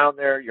 You're down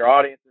there. Your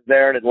audience is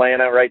there in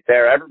Atlanta right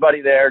there.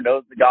 Everybody there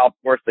knows the golf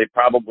course. They've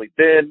probably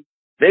been,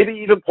 maybe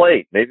even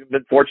played, maybe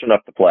been fortunate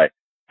enough to play.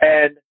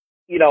 And,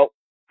 you know,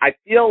 I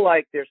feel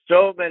like there's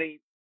so many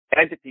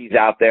entities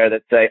out there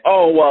that say,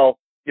 oh, well,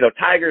 you know,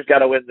 Tiger's got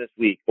to win this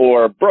week,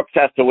 or Brooks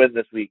has to win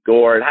this week,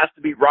 or it has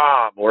to be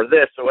Rahm, or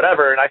this, or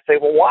whatever. And I say,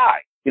 well, why?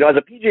 You know, as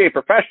a PGA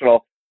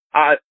professional,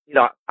 you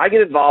know, I get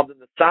involved in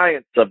the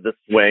science of the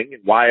swing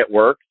and why it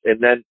works,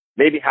 and then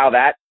maybe how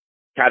that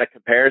kind of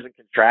compares and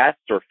contrasts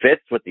or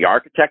fits with the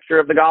architecture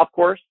of the golf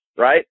course,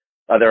 right?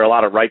 Are there a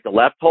lot of right to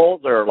left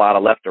holes? Are there a lot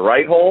of left to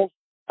right holes?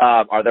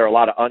 Are there a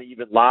lot of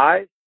uneven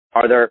lies?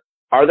 Are there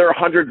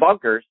 100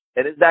 bunkers?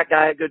 And is that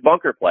guy a good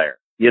bunker player?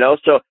 You know,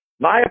 so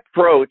my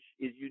approach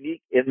is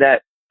unique in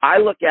that I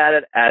look at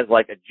it as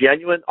like a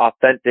genuine,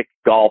 authentic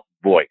golf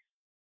voice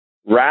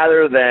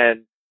rather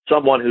than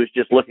someone who's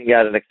just looking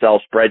at an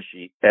Excel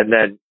spreadsheet and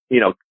then, you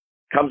know,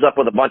 comes up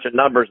with a bunch of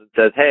numbers and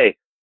says, hey,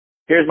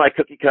 here's my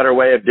cookie cutter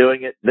way of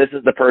doing it. This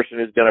is the person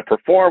who's going to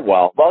perform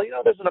well. Well, you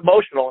know, there's an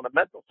emotional and a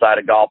mental side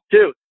of golf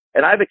too.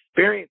 And I've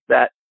experienced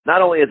that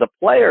not only as a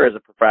player, as a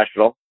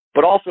professional,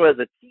 but also as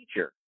a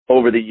teacher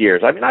over the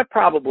years. I mean, I've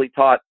probably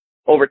taught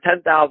over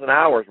 10,000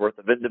 hours worth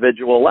of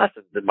individual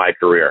lessons in my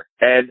career.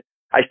 And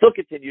I still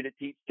continue to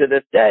teach to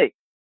this day.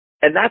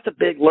 And that's a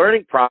big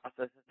learning process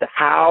as to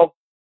how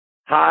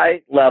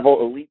high level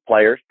elite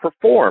players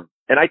perform.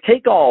 And I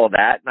take all of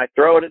that and I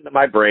throw it into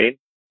my brain,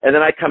 and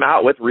then I come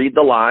out with read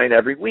the line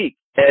every week.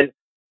 And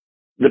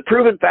the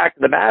proven fact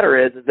of the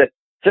matter is that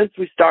since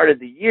we started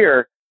the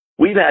year,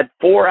 we've had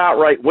 4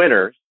 outright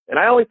winners, and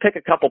I only pick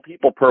a couple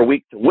people per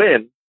week to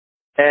win.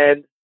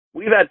 And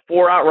we've had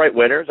 4 outright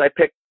winners. I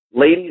pick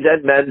ladies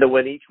and men to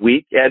win each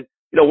week. And,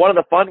 you know, one of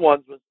the fun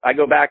ones was I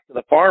go back to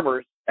the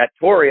Farmers at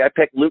Torrey. I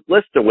picked Luke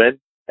List to win,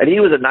 and he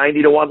was a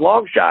 90-1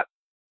 long shot.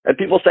 And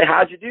people say,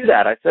 how'd you do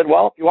that? I said,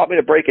 well, if you want me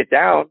to break it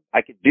down,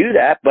 I could do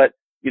that. But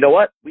you know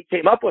what? We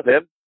came up with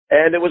him,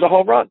 and it was a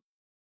home run.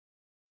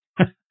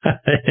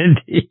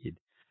 Indeed.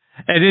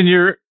 And in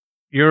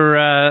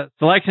your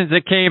selections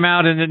that came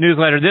out in the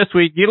newsletter this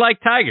week, you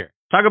like Tiger.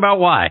 Talk about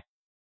why.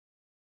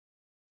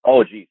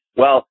 Oh, geez.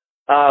 Well,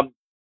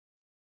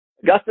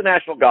 Augusta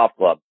National Golf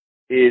Club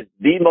is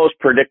the most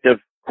predictive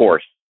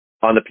course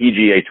on the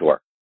PGA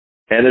Tour.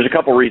 And there's a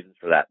couple reasons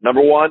for that.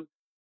 Number one,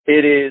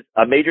 it is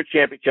a major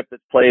championship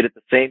that's played at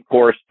the same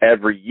course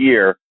every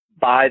year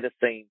by the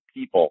same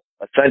people,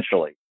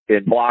 essentially,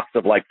 in blocks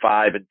of like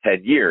 5 and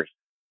 10 years.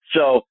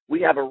 So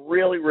we have a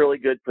really, really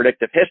good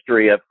predictive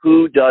history of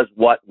who does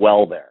what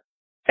well there.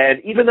 And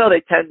even though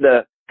they tend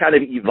to kind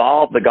of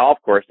evolve the golf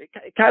course, it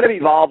kind of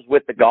evolves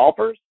with the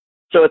golfers.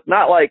 So it's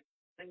not like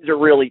things are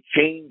really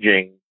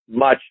changing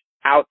much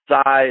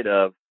outside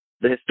of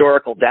the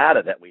historical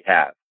data that we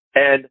have.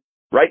 And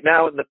right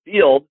now in the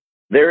field,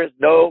 there is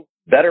no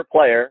better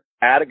player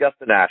at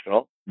Augusta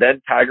National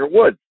than Tiger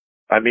Woods.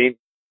 I mean,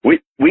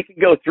 we can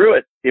go through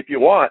it if you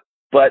want,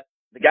 but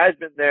the guy's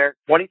been there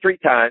 23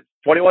 times,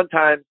 21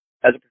 times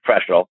as a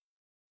professional,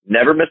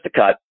 never missed a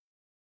cut,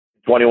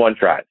 21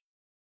 tries.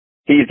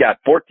 He's got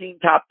 14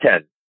 top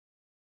 10.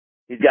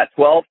 He's got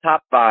 12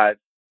 top 5.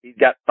 He's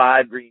got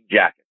 5 green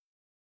jackets.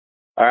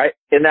 All right.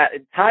 In that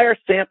entire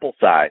sample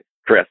size,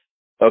 Chris,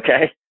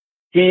 okay,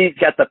 he's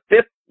got the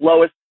 5th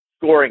lowest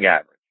scoring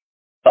average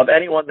of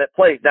anyone that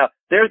plays. Now,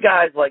 there's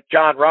guys like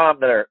John Rahm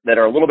that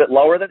are a little bit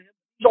lower than him.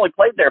 He's only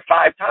played there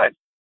 5 times.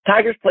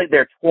 Tiger's played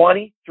there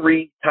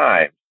 23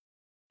 times,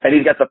 and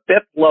he's got the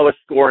 5th lowest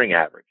scoring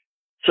average.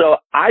 So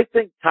I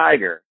think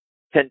Tiger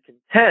can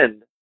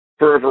contend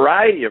for a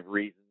variety of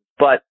reasons,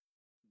 but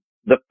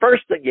the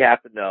first thing you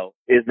have to know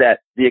is that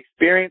the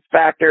experience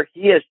factor,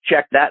 he has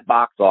checked that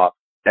box off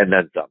and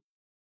then some.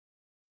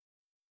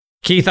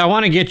 Keith, I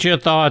want to get your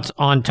thoughts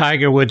on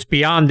Tiger Woods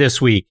beyond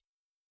this week.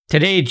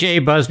 Today, Jay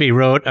Busby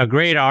wrote a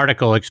great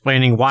article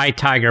explaining why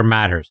Tiger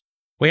matters.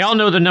 We all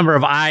know the number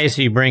of eyes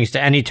he brings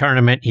to any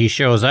tournament he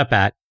shows up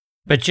at,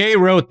 but Jay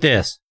wrote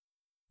this: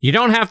 you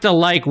don't have to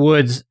like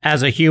Woods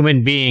as a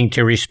human being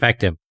to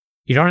respect him.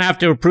 You don't have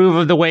to approve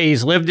of the way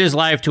he's lived his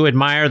life to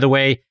admire the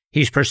way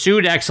he's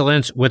pursued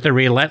excellence with a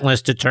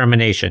relentless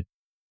determination.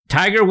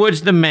 Tiger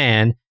Woods the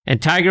man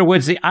and Tiger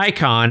Woods the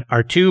icon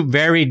are 2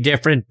 very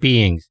different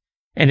beings,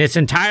 and it's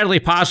entirely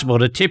possible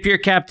to tip your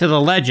cap to the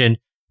legend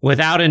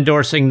without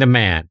endorsing the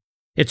man.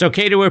 It's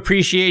okay to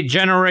appreciate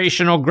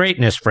generational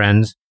greatness,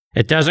 friends.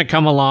 It doesn't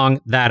come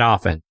along that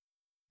often.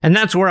 And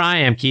that's where I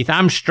am, Keith.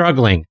 I'm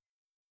struggling.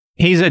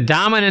 He's a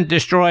dominant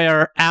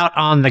destroyer out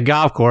on the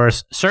golf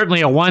course, certainly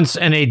a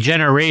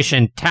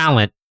once-in-a-generation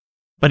talent,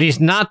 but he's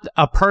not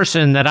a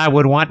person that I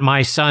would want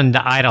my son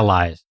to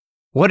idolize.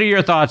 What are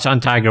your thoughts on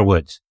Tiger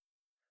Woods?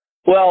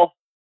 Well,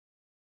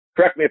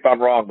 correct me if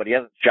I'm wrong, but he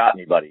hasn't shot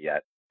anybody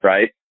yet,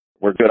 right?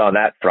 We're good on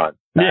that front.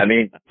 I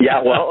mean,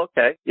 yeah, well,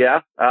 okay, yeah.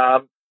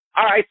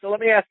 All right, so let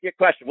me ask you a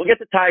question. We'll get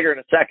to Tiger in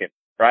a second,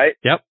 right?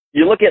 Yep.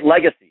 You look at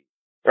legacy,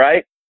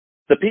 right?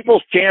 The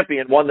People's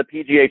Champion won the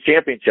PGA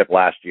Championship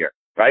last year,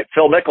 right?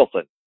 Phil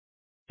Mickelson.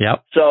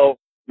 Yep. So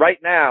right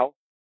now,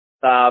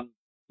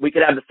 we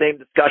could have the same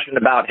discussion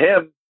about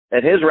him,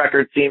 and his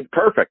record seemed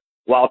perfect,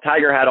 while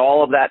Tiger had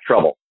all of that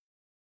trouble.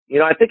 You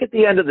know, I think at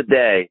the end of the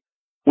day,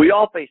 we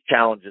all face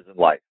challenges in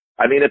life.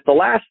 I mean, if the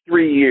last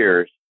 3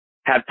 years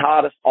have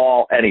taught us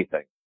all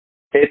anything,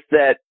 it's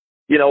that,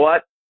 you know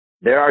what?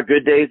 There are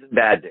good days and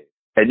bad days,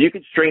 and you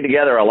can string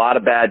together a lot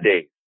of bad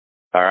days.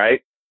 All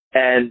right.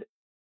 And,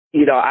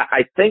 you know,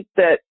 I think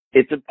that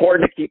it's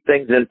important to keep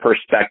things in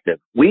perspective.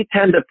 We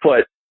tend to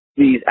put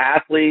these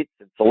athletes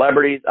and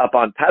celebrities up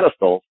on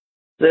pedestals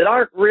that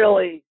aren't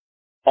really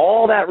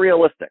all that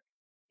realistic.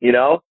 You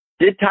know,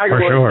 did Tiger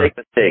Woods make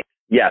mistakes?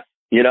 Yes.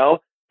 You know,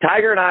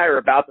 Tiger and I are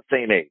about the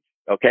same age.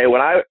 Okay.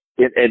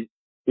 And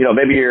you know,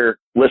 maybe your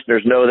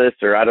listeners know this,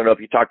 or I don't know if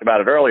you talked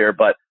about it earlier,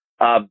 but,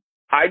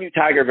 I knew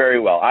Tiger very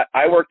well.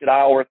 I worked at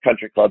Isleworth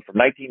Country Club from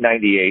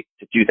 1998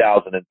 to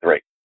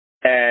 2003.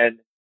 And,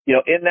 you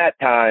know, in that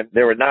time,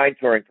 there were 9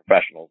 touring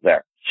professionals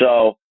there.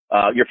 So,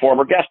 your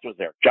former guest was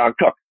there, John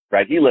Cook,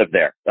 right? He lived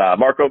there.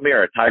 Mark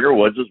O'Meara, Tiger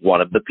Woods was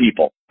one of the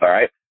people. All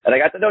right. And I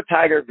got to know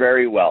Tiger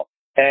very well.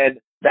 And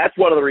that's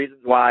one of the reasons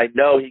why I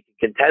know he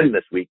can contend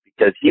this week,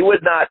 because he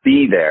would not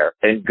be there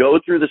and go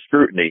through the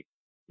scrutiny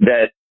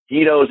that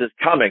he knows is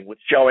coming with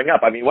showing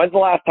up. I mean, when's the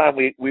last time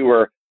we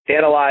were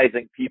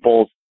analyzing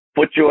people's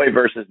FootJoy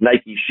versus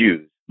Nike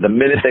shoes the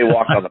minute they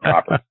walked on the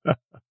property?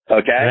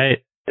 Okay. Right.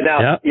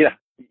 Now, you know,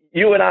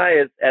 you and I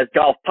as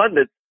golf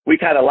pundits, we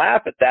kind of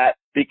laugh at that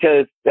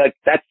because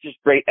that's just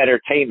great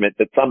entertainment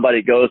that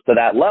somebody goes to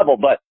that level.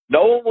 But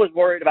no one was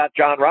worried about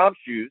John Rahm's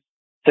shoes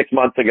 6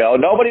 months ago.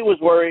 Nobody was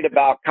worried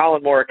about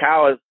Colin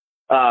Morikawa's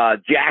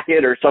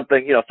jacket or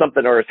something, you know,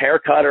 something, or his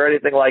haircut or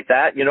anything like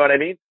that. You know what I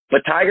mean?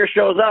 But Tiger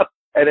shows up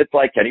and it's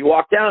like, can he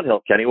walk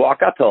downhill? Can he walk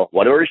uphill?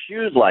 What are his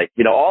shoes like?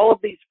 You know, all of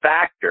these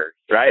factors,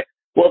 right?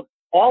 Well,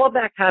 all of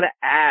that kind of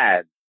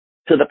adds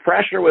to the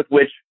pressure with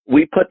which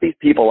we put these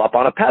people up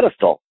on a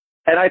pedestal.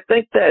 And I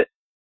think that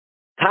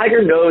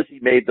Tiger knows he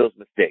made those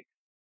mistakes.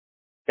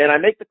 And I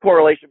make the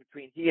correlation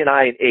between he and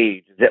I in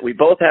age is that we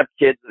both have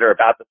kids that are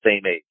about the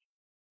same age.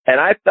 And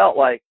I felt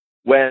like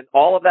when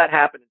all of that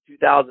happened in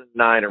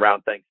 2009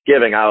 around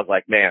Thanksgiving, I was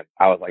like,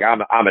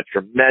 I'm a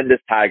tremendous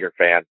Tiger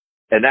fan.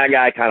 And that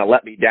guy kind of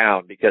let me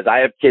down because I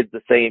have kids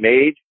the same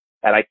age,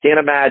 and I can't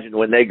imagine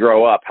when they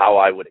grow up how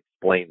I would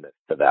explain this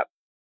to them.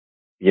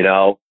 You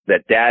know,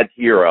 that dad's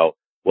hero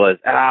was,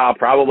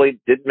 probably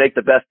didn't make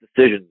the best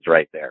decisions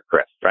right there,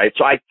 Chris, right?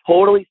 So I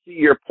totally see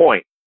your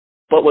point.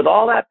 But with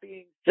all that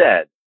being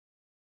said,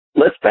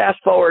 let's fast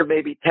forward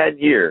maybe 10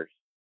 years,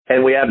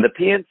 and we have the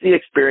PNC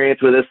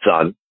experience with his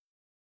son,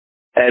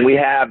 and we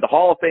have the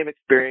Hall of Fame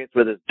experience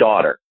with his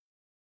daughter.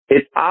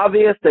 It's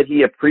obvious that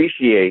he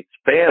appreciates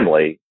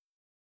family,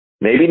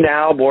 maybe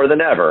now more than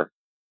ever.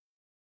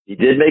 He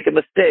did make a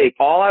mistake.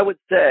 All I would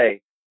say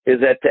is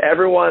that to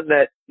everyone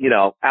that, you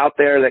know, out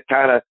there that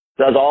kind of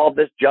does all of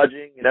this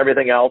judging and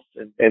everything else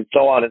and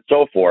so on and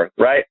so forth,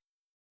 right?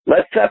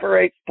 Let's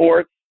separate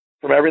sports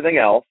from everything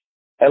else.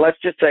 And let's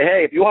just say,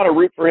 hey, if you want to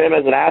root for him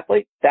as an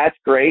athlete, that's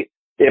great.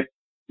 If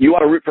you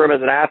want to root for him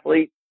as an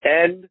athlete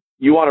and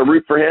you want to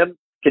root for him,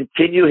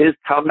 continue his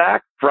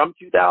comeback from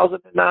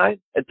 2009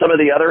 and some of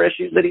the other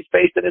issues that he's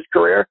faced in his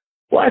career,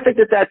 well, I think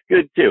that that's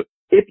good too.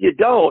 If you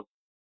don't,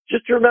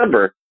 just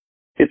remember,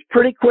 it's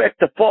pretty quick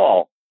to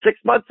fall. 6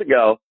 months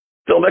ago,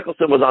 Phil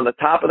Mickelson was on the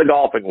top of the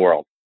golfing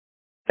world,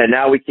 and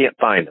now we can't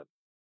find him.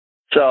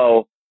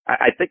 So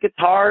I think it's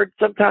hard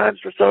sometimes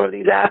for some of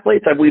these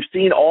athletes. And we've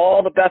seen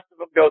all the best of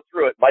them go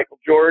through it. Michael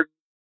Jordan,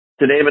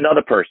 to name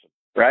another person,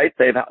 right?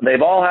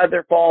 They've all had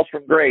their falls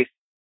from grace,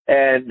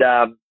 and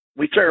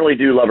we certainly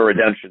do love a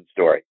redemption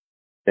story.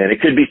 And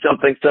it could be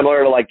something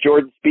similar to like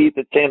Jordan Spieth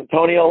at San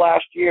Antonio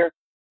last year,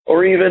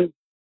 or even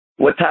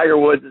what Tiger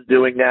Woods is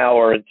doing now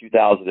or in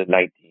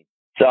 2019.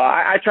 So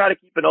I try to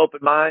keep an open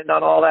mind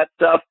on all that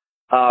stuff.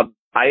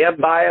 I am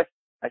biased.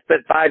 I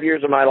spent 5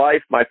 years of my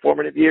life, my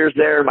formative years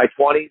there in my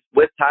 20s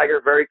with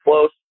Tiger, very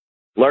close,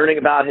 learning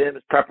about him,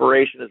 his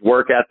preparation, his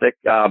work ethic.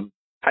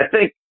 I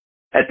think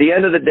at the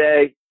end of the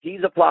day,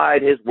 he's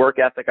applied his work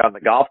ethic on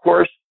the golf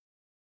course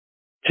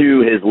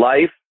to his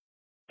life.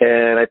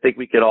 And I think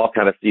we can all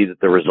kind of see that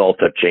the results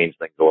have changed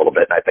things a little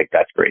bit. And I think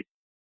that's great.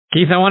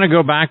 Keith, I want to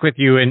go back with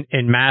you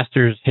in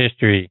Masters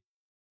history.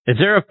 Is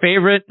there a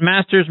favorite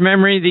Masters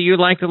memory that you'd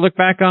like to look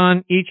back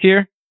on each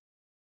year?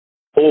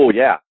 Oh,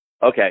 yeah.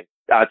 Okay.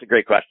 That's a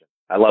great question.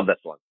 I love this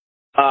one.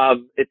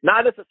 It's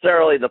not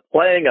necessarily the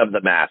playing of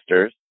the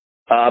Masters,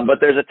 but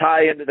there's a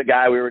tie into the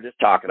guy we were just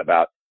talking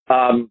about.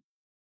 I'm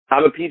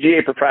a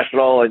PGA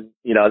professional, and,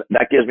 you know,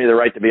 that gives me the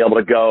right to be able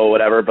to go,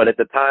 whatever. But at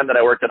the time that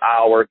I worked at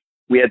Isleworth,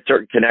 we had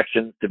certain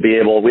connections to be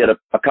able, we had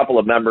a couple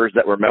of members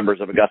that were members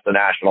of Augusta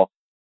National,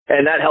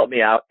 and that helped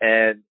me out.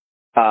 And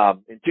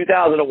in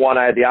 2001,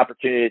 I had the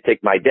opportunity to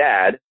take my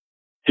dad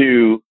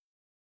to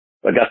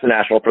Augusta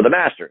National for the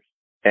Masters.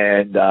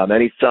 And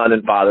any son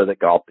and father that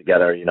golf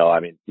together, you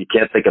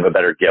can't think of a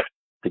better gift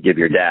to give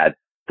your dad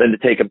than to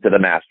take him to the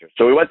Masters.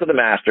 So we went to the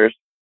Masters,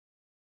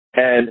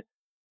 and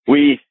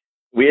we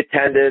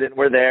attended, and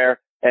we're there,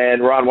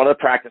 and we're on one of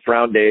the practice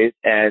round days,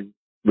 and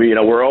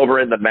we're over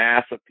in the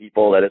mass of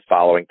people that is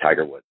following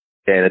Tiger Woods.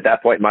 And at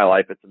that point in my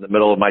life, it's in the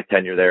middle of my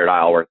tenure there at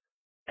Isleworth,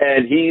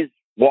 and he's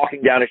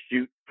walking down a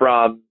chute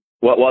from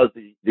what was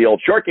the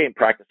old short game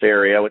practice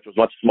area, which was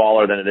much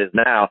smaller than it is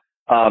now,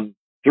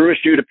 through a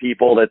chute of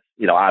people that's,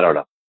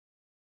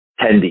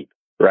 10 deep,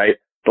 right?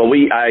 But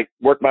I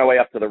worked my way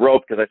up to the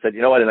rope because I said,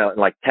 you know what, in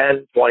like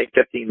 10, 20,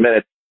 15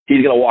 minutes,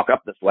 he's going to walk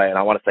up this way, and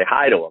I want to say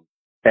hi to him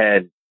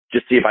and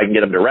just see if I can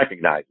get him to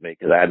recognize me,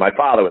 because I had my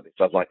father with me.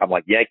 So I'm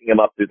like yanking him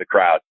up through the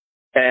crowd.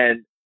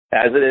 And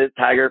as it is,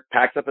 Tiger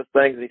packs up his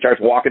things and he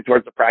starts walking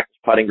towards the practice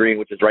putting green,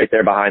 which is right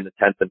there behind the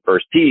 10th and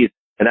first tees.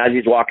 And as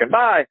he's walking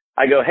by,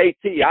 I go, "Hey,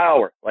 T,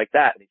 Isleworth," like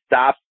that. And he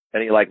stops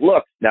and he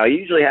looks. Now he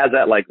usually has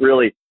that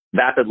really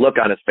vapid look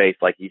on his face,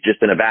 like he's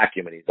just in a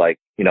vacuum, and he's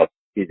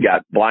he's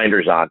got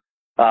blinders on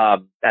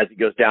as he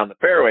goes down the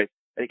fairways.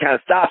 And he kind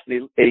of stops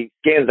and he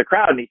scans the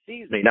crowd and he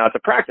sees me. Now it's a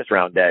practice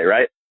round day,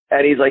 right?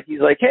 And he's like,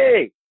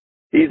 "Hey,"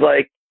 he's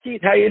like,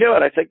 "Keith, how you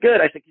doing?" I said,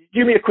 "Good." I said, "Could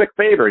you do me a quick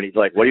favor?" And he's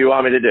like, "What do you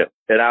want me to do?"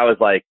 And I was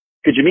like,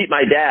 "Could you meet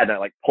my dad?"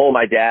 And I pull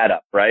my dad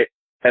up, right?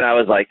 And I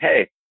was like,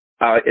 "Hey,"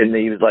 and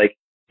he's like,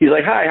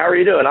 "Hi, how are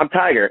you doing? I'm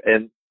Tiger."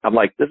 And I'm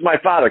like, "This is my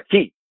father,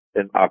 Keith."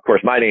 And of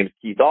course, my name's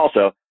Keith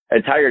also.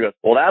 And Tiger goes,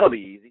 "Well, that'll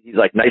be easy." He's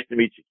like, "Nice to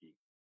meet you, Keith."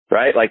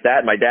 Right? Like that.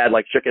 And my dad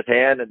shook his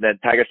hand, and then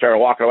Tiger started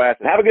walking away. I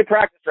said, "Have a good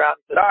practice round."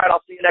 He said, "All right,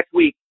 I'll see you next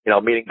week."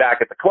 Meeting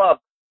back at the club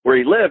where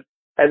he lived.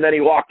 And then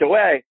he walked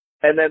away.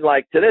 And then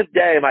to this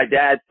day, my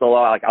dad still,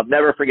 I'll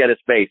never forget his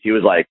face. He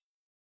was like,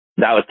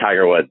 "That was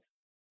Tiger Woods."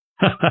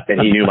 And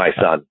he knew my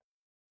son.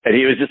 And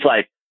he was just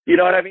like, you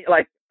know what I mean?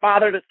 Like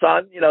father to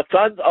son,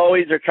 sons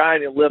always are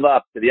trying to live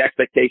up to the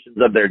expectations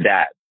of their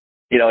dad,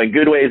 in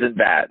good ways and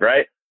bad.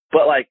 Right.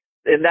 But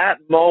in that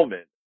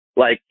moment,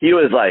 he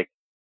was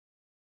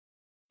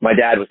my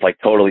dad was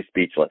totally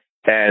speechless.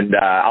 And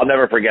I'll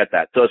never forget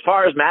that. So as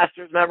far as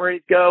Masters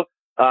memories go,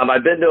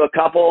 I've been to a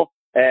couple,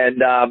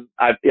 and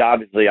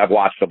I've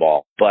watched them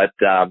all, but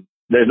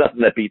there's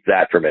nothing that beats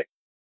that for me.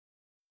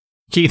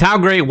 Keith, how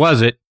great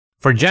was it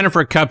for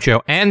Jennifer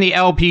Kupcho and the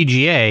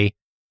LPGA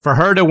for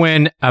her to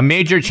win a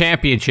major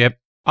championship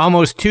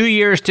almost 2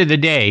 years to the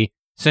day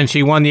since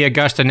she won the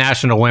Augusta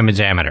National Women's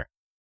Amateur?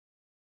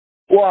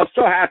 Well, I'm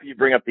so happy you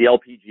bring up the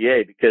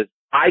LPGA, because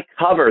I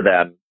cover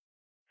them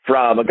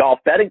from a golf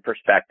betting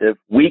perspective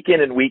week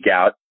in and week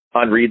out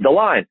on Read the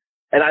Line.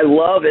 And I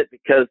love it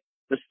because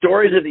the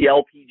stories of the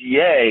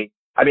LPGA,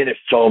 there's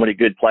so many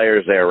good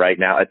players there right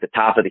now at the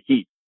top of the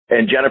heap.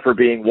 And Jennifer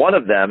being one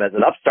of them as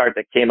an upstart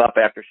that came up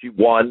after she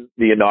won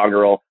the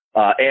inaugural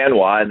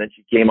ANWA, and then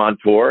she came on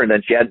tour, and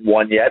then she hadn't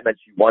won yet, and then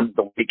she won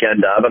the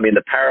weekend of.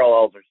 The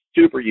parallels are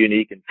super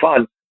unique and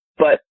fun.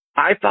 But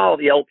I follow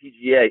the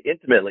LPGA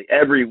intimately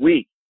every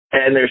week,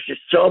 and there's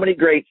just so many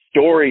great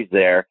stories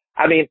there.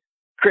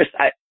 Chris,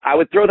 I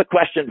would throw the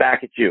question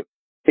back at you.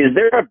 Is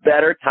there a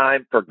better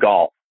time for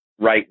golf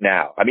right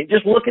now?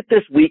 Just look at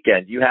this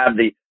weekend. You have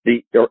the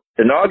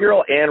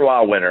inaugural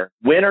ANWA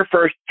winner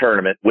first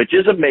tournament, which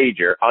is a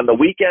major, on the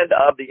weekend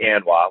of the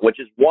ANWA, which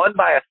is won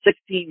by a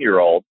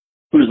 16-year-old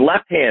who's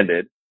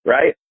left-handed,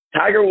 right?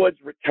 Tiger Woods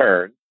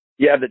returns.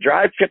 You have the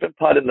drive, chip, and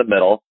putt in the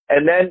middle.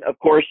 And then, of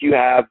course, you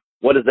have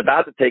what is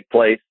about to take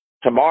place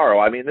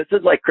tomorrow. This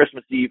is like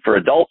Christmas Eve for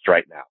adults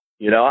right now.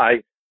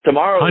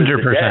 Tomorrow 100%. Is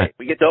the day.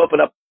 We get to open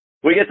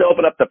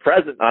up the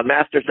present on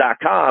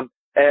Masters.com,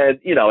 and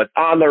it's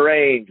on the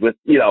range with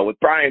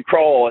Brian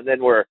Kroll, and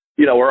then we're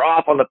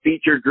off on the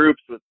featured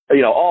groups with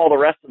all the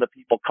rest of the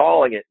people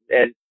calling it.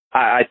 And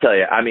I tell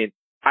you,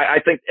 I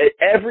think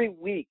every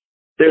week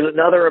there's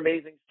another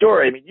amazing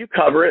story. You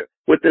cover it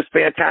with this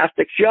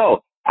fantastic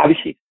show.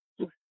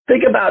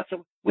 Think about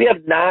we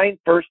have 9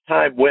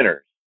 first-time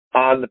winners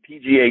on the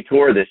PGA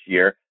Tour this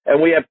year,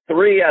 and we have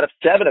 3 out of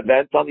 7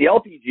 events on the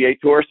LPGA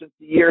Tour since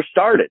the year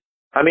started.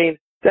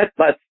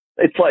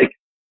 It's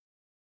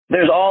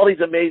there's all these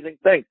amazing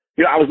things.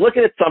 I was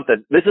looking at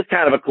something. This is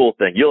kind of a cool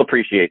thing. You'll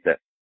appreciate this.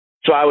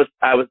 So I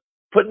was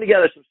putting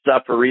together some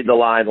stuff for Read the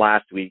Line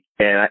last week,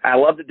 and I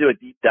love to do a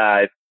deep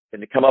dive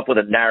and to come up with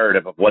a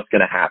narrative of what's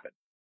going to happen.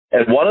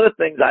 And one of the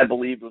things I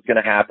believed was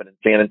going to happen in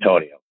San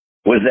Antonio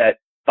was that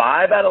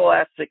 5 out of the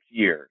last 6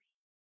 years,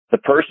 the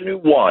person who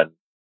won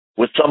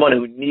was someone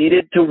who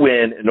needed to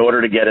win in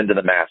order to get into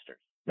the Masters.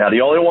 Now,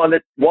 the only one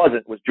that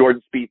wasn't was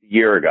Jordan Spieth a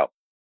year ago.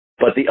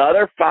 But the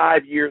other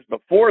 5 years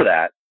before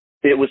that,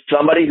 it was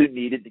somebody who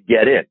needed to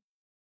get in,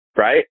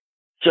 right?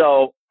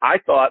 So I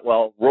thought,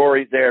 well,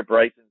 Rory's there,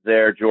 Bryson's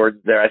there,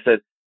 Jordan's there. I said,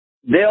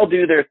 they'll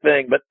do their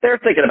thing, but they're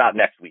thinking about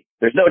next week.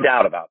 There's no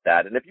doubt about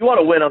that. And if you want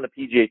to win on the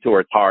PGA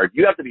Tour, it's hard.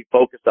 You have to be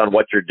focused on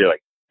what you're doing.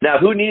 Now,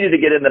 who needed to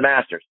get in the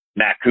Masters?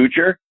 Matt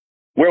Kuchar.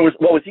 What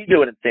was he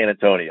doing in San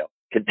Antonio?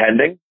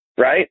 Contending,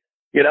 right?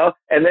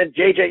 And then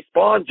JJ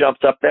Spawn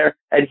jumps up there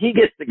and he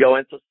gets to go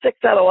in. So 6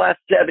 out of the last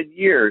 7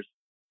 years,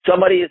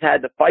 somebody has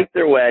had to fight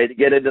their way to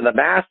get into the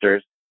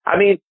Masters.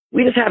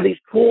 we just have these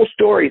cool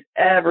stories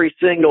every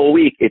single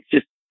week. It's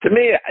just, to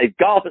me,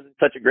 golf is in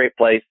such a great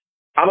place.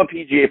 I'm a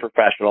PGA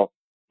professional.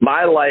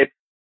 My life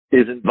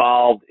is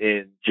involved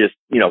in just,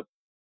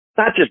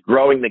 not just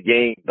growing the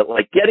game, but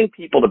like getting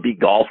people to be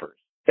golfers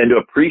and to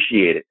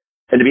appreciate it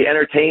and to be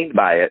entertained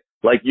by it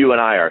like you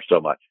and I are so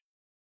much.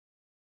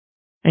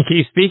 And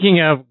Keith,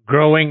 speaking of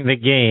growing the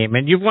game,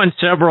 and you've won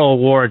several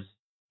awards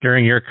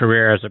during your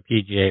career as a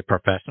PGA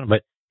professional,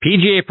 but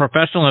PGA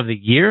Professional of the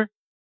Year,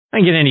 I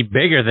don't get any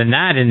bigger than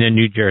that in the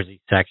New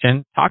Jersey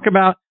section. Talk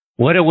about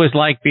what it was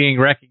like being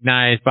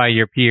recognized by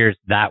your peers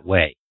that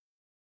way.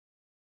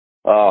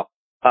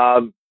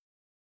 I'm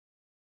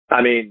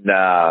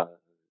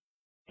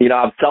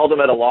seldom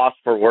at a loss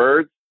for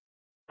words,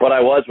 but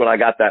I was when I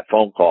got that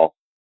phone call,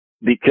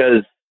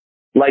 because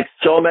like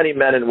so many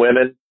men and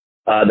women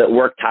that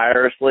work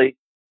tirelessly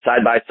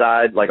side by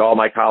side, like all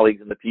my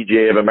colleagues in the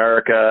PGA of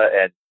America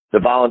and the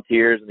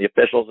volunteers and the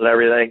officials and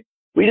everything,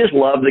 we just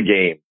love the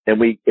game, and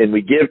we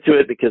give to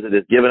it because it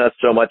has given us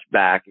so much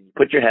back. And you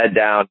put your head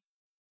down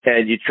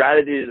and you try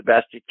to do the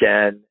best you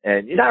can,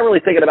 and you're not really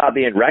thinking about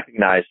being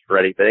recognized for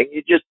anything.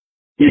 You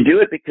do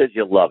it because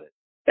you love it.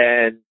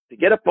 And to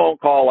get a phone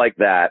call like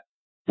that,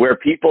 where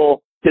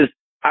people,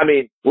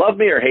 love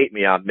me or hate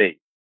me, I'm me.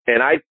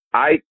 And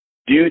I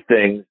do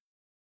things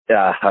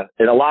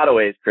in a lot of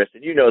ways, Chris,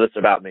 and you know this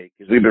about me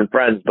because we've been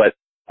friends, but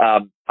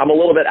I'm a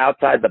little bit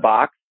outside the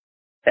box.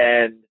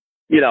 And,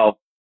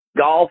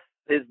 golf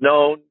is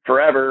known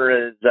forever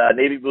as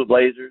navy blue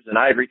blazers and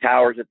ivory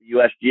towers at the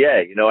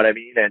USGA, you know what I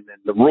mean? And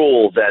the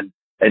rules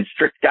and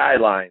strict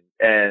guidelines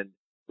and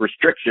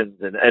restrictions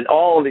and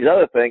all of these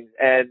other things.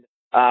 And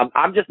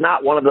I'm just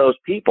not one of those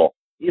people.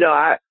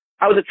 I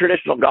was a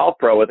traditional golf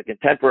pro with a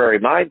contemporary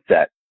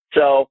mindset.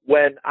 So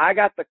when I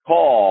got the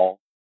call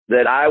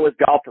that I was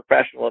Golf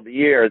Professional of the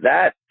Year,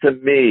 that to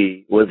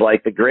me was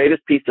like the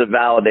greatest piece of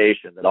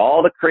validation that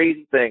all the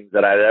crazy things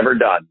that I'd ever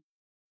done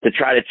to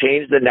try to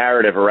change the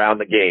narrative around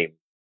the game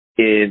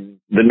in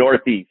the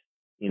Northeast,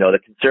 the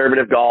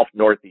conservative golf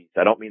Northeast.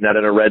 I don't mean that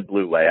in a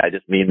red-blue way. I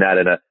just mean that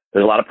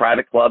there's a lot of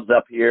private clubs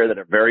up here that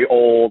are very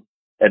old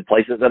and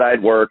places that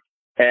I'd worked.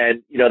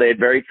 And, they had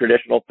very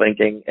traditional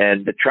thinking,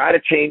 and to try to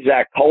change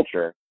that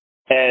culture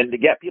and to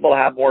get people to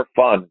have more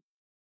fun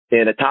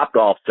in a top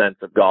golf sense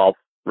of golf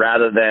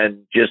rather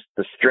than just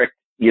the strict,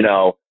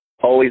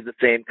 always the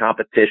same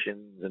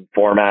competitions and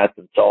formats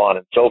and so on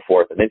and so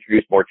forth, and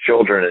introduce more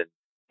children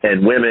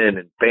and women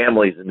and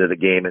families into the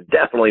game, and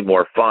definitely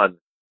more fun.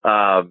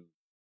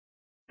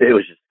 It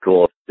was just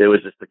cool. It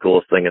was just the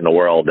coolest thing in the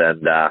world.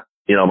 And,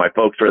 my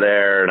folks were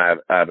there, and I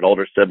have an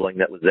older sibling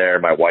that was there.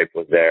 My wife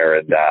was there,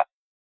 and,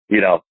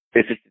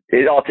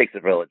 it all takes a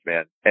village,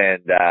 man.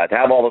 And, to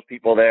have all those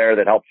people there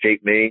that helped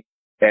shape me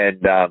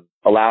and,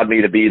 allowed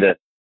me to be the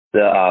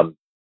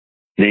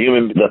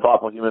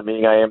thoughtful human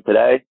being I am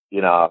today,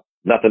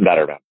 nothing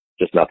better, man.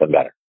 Just nothing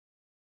better.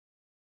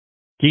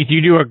 Keith,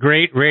 you do a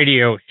great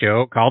radio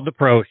show called The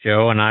Pro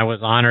Show, and I was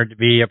honored to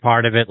be a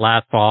part of it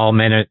last fall.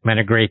 Meant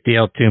a great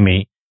deal to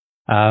me.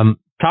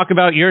 Talk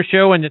about your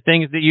show and the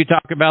things that you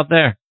talk about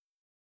there.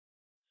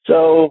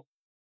 So,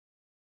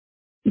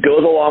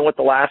 goes along with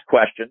the last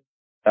question.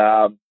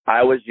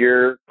 I was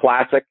your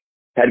classic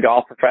head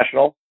golf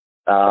professional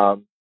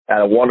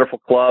at a wonderful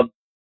club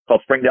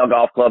called Springdale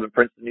Golf Club in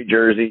Princeton, New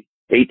Jersey,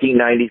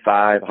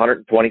 1895,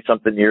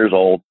 120-something years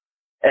old.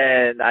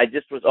 And I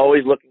just was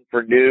always looking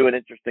for new and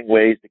interesting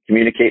ways to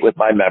communicate with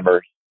my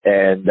members.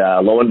 And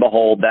lo and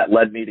behold, that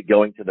led me to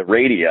going to the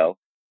radio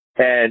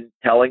and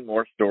telling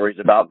more stories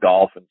about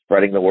golf and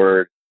spreading the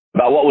word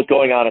about what was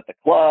going on at the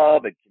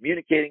club and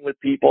communicating with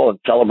people and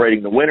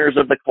celebrating the winners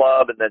of the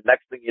club. And then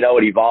next thing you know,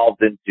 it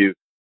evolved into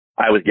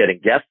I was getting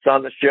guests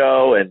on the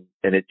show, and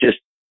it just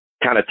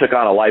kind of took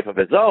on a life of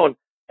its own.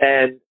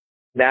 And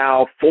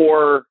now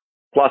 4+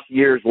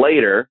 years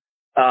later,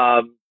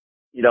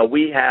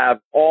 we have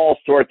all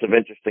sorts of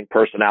interesting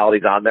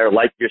personalities on there,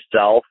 like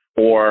yourself,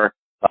 or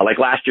like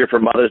last year for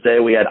Mother's Day,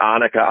 we had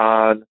Annika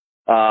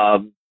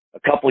on. A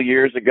couple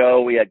years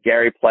ago, we had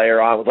Gary Player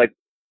on. It was like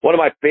one of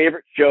my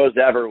favorite shows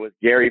ever was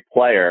Gary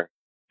Player,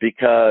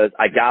 because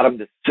I got him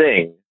to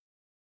sing.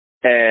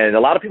 And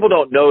a lot of people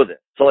don't know this.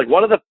 So like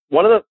one of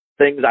the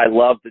things I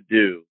love to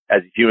do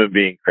as a human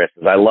being, Chris,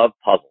 is I love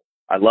puzzles.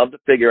 I love to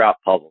figure out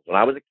puzzles. When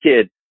I was a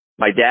kid,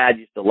 my dad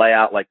used to lay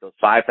out like those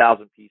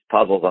 5,000-piece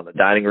puzzles on the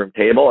dining room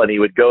table, and he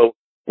would go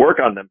work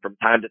on them from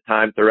time to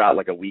time throughout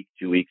like a week,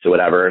 2 weeks or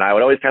whatever. And I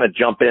would always kind of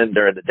jump in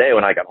during the day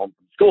when I got home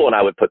from school, and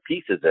I would put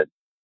pieces in.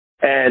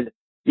 And,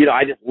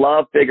 I just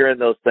love figuring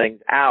those things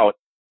out.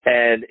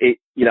 And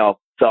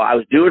so I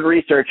was doing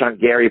research on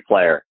Gary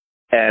Player,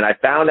 and I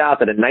found out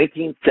that in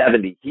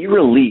 1970, he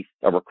released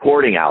a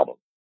recording album,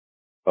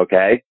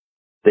 okay,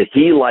 that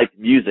he liked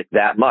music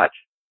that much.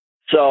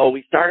 So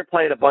we started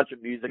playing a bunch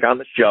of music on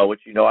the show,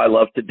 which I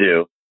love to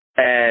do.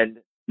 And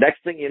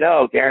next thing you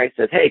know, Gary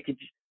says, "Hey, could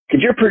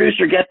your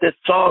producer get this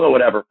song or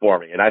whatever for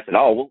me?" And I said,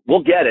 "Oh,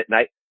 we'll get it."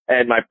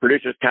 And my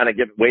producer's kind of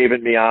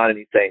waving me on, and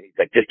he's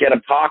like, "Just get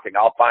him talking.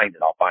 I'll find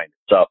it.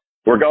 So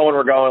we're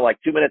going. Like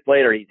 2 minutes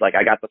later, he's like,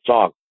 "I got the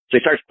song." So he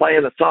starts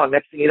playing the song.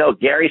 Next thing you know,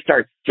 Gary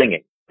starts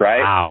singing,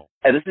 right? Wow.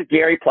 And this is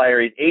Gary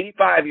Player. He's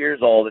 85 years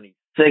old and he's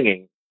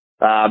singing.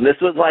 This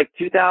was like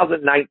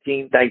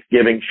 2019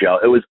 Thanksgiving show.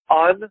 It was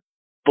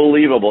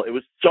unbelievable. It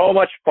was so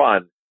much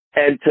fun.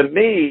 And to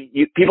me,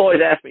 people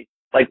always ask me,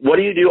 like, what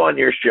do you do on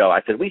your show?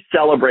 I said, we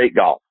celebrate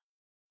golf.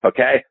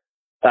 Okay.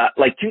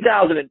 Like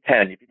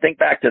 2010, if you think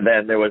back to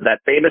then, there was that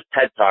famous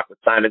TED Talk with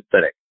Simon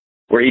Sinek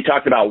where he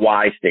talked about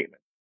why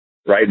statements,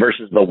 right?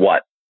 Versus the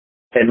what.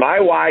 And my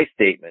why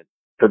statement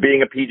for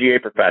being a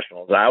PGA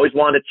professional is I always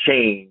want to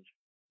change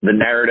the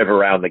narrative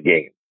around the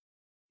game.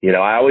 You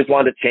know, I always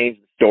wanted to change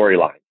the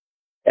storyline.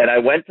 And I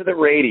went to the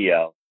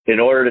radio in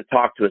order to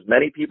talk to as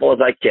many people as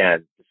I can,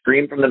 to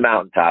scream from the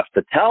mountaintops,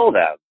 to tell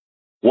them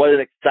what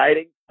an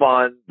exciting,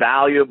 fun,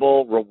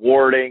 valuable,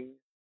 rewarding,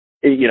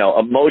 you know,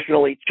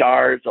 emotionally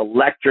charged,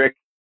 electric,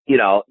 you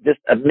know, just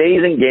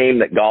amazing game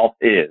that golf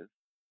is.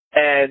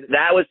 And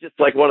that was just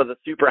like one of the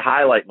super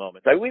highlight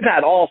moments. Like, we've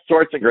had all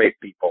sorts of great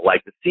people,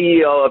 like the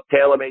CEO of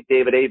TaylorMade,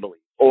 David Abley,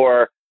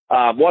 or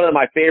one of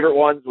my favorite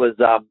ones was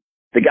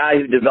the guy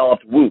who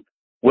developed Whoop,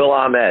 Will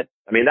Ahmed.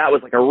 I mean, that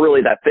was like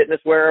that fitness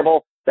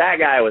wearable. That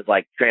guy was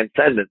like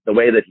transcendent, the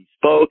way that he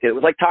spoke. It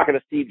was like talking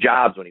to Steve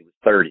Jobs when he was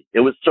 30. It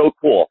was so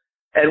cool.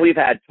 And we've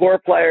had tour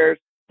players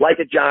like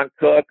a John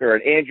Cook or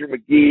an Andrew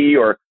McGee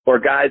or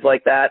guys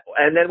like that.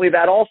 And then we've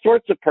had all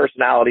sorts of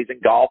personalities in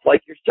golf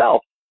like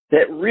yourself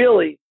that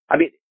really, I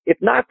mean, if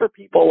not for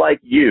people like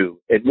you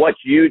and what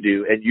you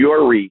do and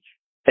your reach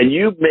and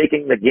you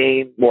making the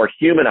game more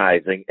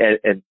humanizing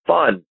and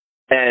fun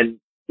and,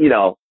 you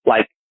know,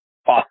 like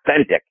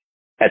authentic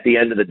at the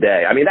end of the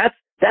day. I mean,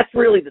 that's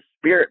really the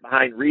spirit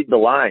behind Read the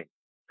Line,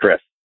 Chris,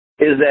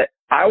 is that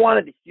I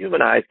wanted to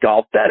humanize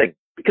golf betting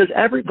because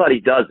everybody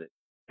does it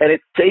and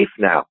it's safe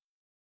now.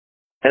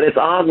 And it's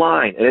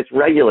online and it's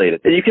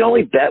regulated. And you can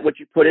only bet what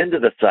you put into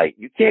the site.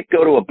 You can't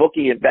go to a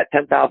bookie and bet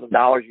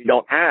 $10,000 you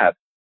don't have.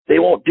 They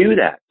won't do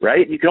that,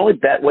 right? You can only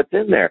bet what's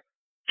in there.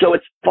 So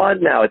it's fun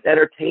now. It's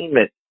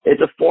entertainment.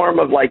 It's a form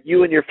of like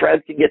you and your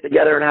friends can get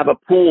together and have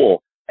a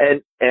pool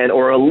and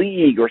or a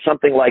league or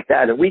something like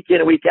that. And week in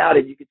and week out,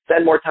 and you can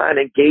spend more time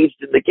engaged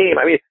in the game.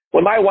 I mean,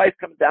 when my wife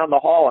comes down the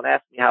hall and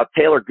asks me how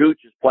Taylor Gooch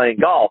is playing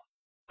golf,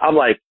 I'm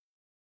like,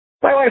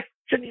 my wife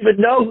shouldn't even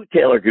know who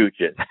Taylor Gooch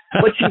is,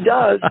 but she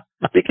does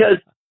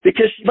because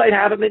she might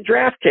have him in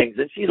DraftKings,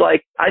 and she's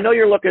like, I know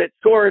you're looking at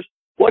scores.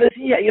 What is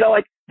he at? You know,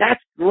 like, that's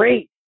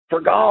great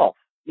for golf,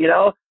 you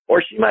know.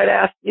 Or she might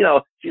ask, you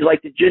know, she's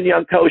like, did Jin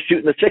Young Ko shoot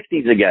in the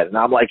 60s again? And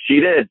I'm like, she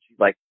did. She's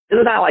like,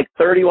 isn't that like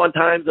 31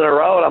 times in a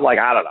row? And I'm like,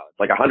 I don't know, it's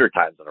like 100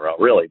 times in a row,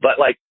 really. But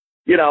like,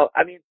 you know,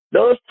 I mean,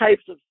 those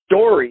types of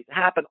stories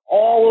happen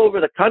all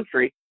over the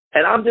country,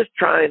 and I'm just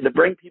trying to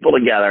bring people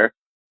together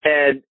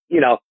and,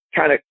 you know,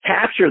 kind of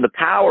capture the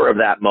power of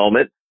that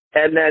moment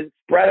and then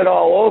spread it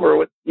all over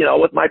with, you know,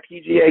 with my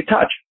PGA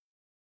touch.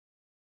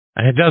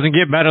 And it doesn't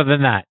get better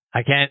than that.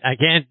 I can't,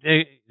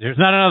 there's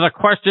not another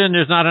question.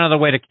 There's not another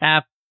way to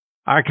cap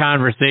our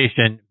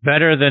conversation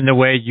better than the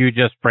way you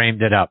just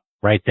framed it up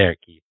right there,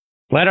 Keith.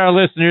 Let our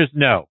listeners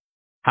know,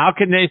 how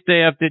can they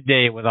stay up to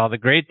date with all the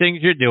great things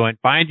you're doing,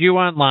 find you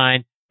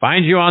online,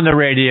 find you on the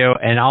radio,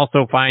 and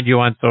also find you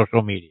on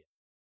social media?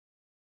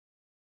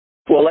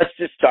 Well, let's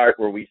just start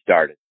where we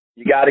started.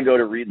 You got to go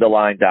to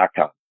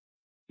readtheline.com.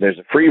 There's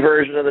a free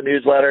version of the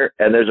newsletter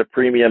and there's a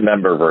premium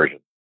member version.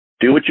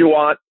 Do what you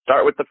want.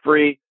 Start with the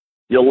free.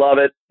 You'll love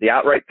it. The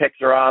outright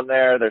picks are on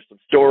there. There's some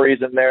stories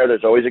in there.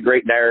 There's always a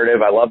great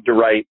narrative. I love to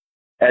write.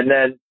 And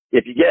then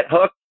if you get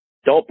hooked,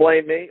 don't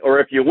blame me. Or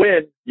if you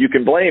win, you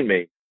can blame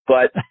me.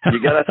 But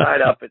you're going to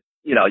sign up.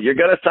 You're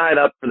going to sign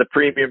up for the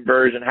premium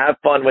version. Have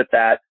fun with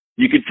that.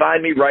 You can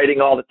find me writing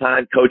all the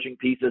time, coaching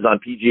pieces on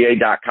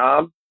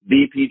PGA.com.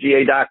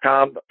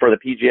 thepga.com for the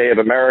PGA of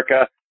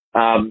America.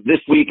 This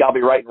week I'll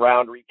be writing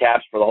round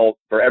recaps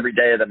for every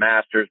day of the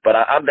Masters, but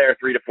I'm there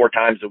 3 to 4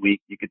 times a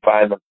week. You can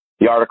find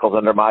the articles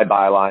under my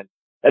byline.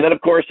 And then,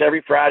 of course,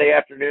 every Friday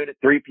afternoon at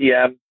 3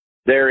 p.m.,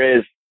 there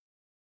is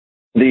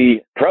the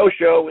Pro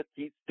Show with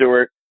Keith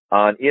Stewart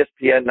on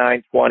ESPN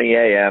 920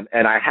 AM.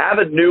 And I have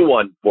a new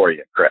one for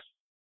you, Chris.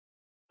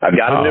 I've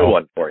got a new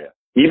one for you.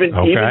 Even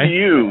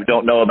you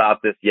don't know about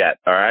this yet,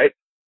 all right?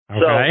 Okay.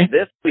 So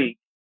this week,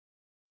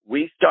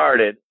 we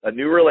started a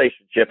new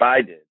relationship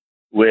I did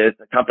with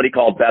a company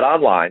called Bet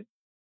Online,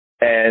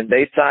 and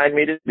they signed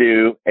me to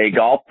do a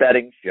golf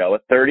betting show,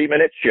 a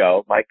 30-minute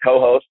show. My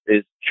co-host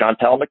is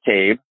Chantel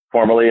McCabe,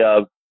 formerly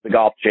of the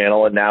Golf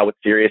Channel and now with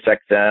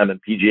SiriusXM and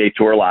PGA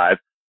Tour Live.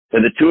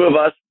 And the two of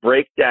us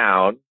break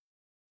down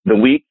the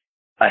week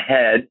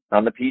ahead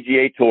on the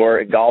PGA Tour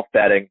and golf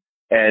betting.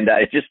 And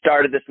it just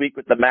started this week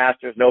with the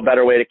Masters. No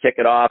better way to kick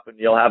it off. And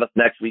you'll have us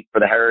next week for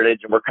the Heritage.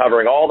 And we're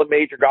covering all the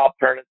major golf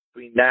tournaments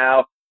between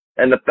now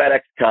and the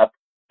FedEx Cup.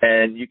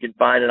 And you can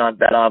find it on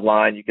Bet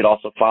Online. You can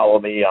also follow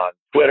me on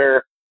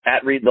Twitter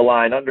at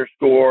 @readtheline_,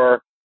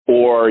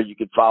 or you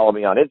can follow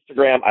me on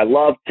Instagram. I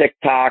love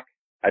TikTok.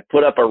 I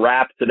put up a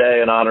rap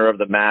today in honor of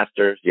the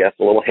Masters. Yes,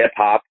 a little hip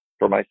hop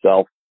for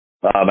myself.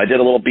 I did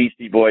a little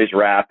Beastie Boys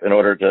rap in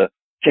order to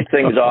kick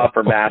things off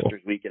for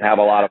Masters Week and have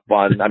a lot of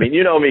fun. I mean,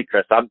 you know me,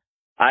 Chris. I'm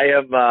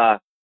a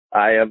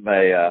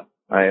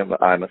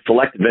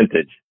select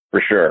vintage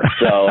for sure.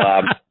 So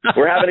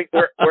we're having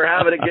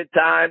a good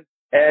time,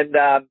 and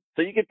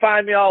so you can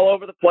find me all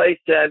over the place.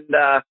 And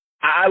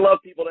I love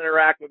people to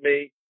interact with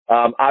me.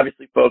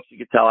 Obviously, folks, you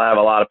can tell I have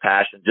a lot of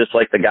passion, just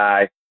like the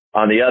guy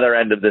on the other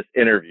end of this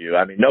interview.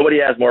 I mean, nobody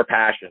has more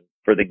passion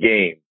for the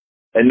game,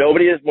 and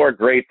nobody is more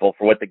grateful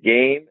for what the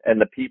game and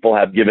the people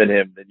have given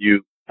him than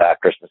you,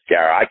 Chris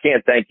Mascara. I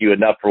can't thank you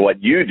enough for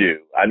what you do.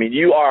 I mean,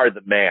 you are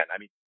the man. I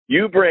mean,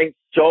 you bring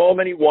so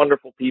many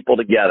wonderful people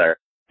together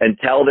and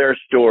tell their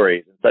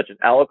stories in such an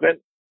eloquent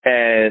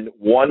and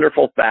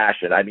wonderful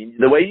fashion. I mean,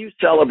 the way you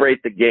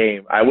celebrate the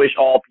game, I wish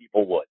all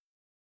people would.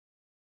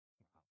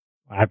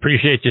 I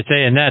appreciate you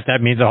saying that.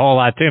 That means a whole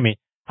lot to me.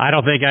 I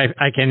don't think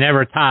I can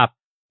ever top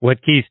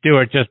what Keith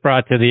Stewart just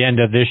brought to the end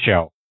of this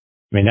show.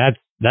 I mean,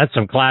 that's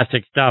some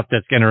classic stuff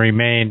that's going to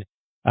remain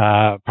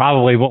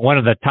probably one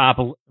of the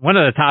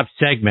top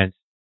segments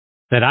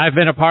that I've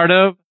been a part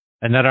of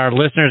and that our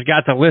listeners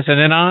got to listen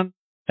in on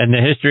in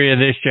the history of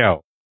this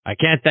show. I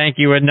can't thank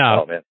you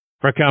enough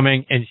for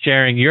coming and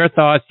sharing your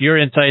thoughts, your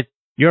insights,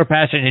 your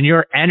passion, and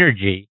your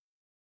energy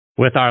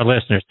with our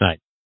listeners tonight.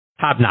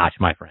 Top notch,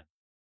 my friend.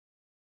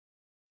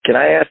 Can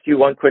I ask you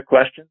one quick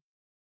question?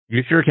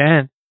 You sure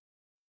can.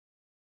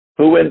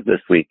 Who wins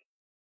this week?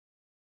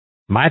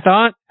 My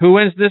thought? Who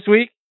wins this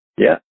week?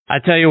 Yeah. I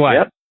tell you what.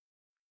 Yep.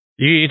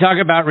 You talk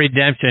about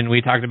redemption.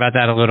 We talked about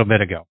that a little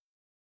bit ago.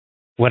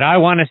 What I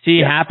want to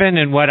see happen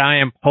and what I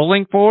am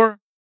pulling for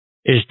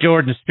is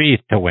Jordan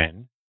Spieth to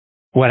win.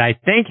 What I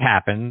think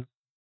happens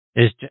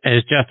is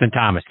Justin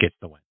Thomas gets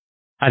the win.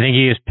 I think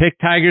he has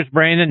picked Tiger's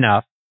brain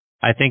enough.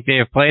 I think they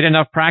have played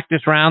enough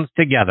practice rounds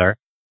together.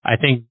 I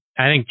think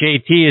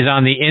JT is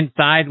on the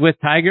inside with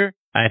Tiger.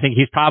 I think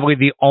he's probably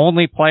the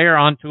only player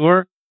on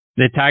tour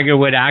that Tiger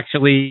would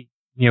actually,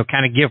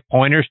 kind of give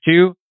pointers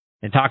to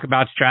and talk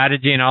about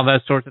strategy and all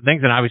those sorts of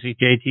things. And obviously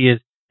JT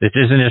this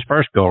isn't his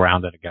first go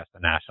around at Augusta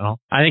National.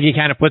 I think he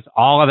kind of puts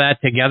all of that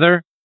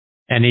together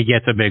and he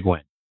gets a big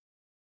win.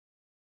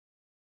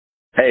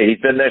 Hey, he's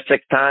been there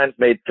 6 times,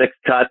 made 6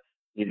 cuts.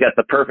 He's got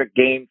the perfect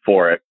game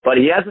for it, but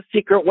he has a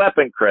secret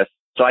weapon, Chris.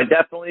 So I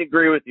definitely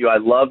agree with you. I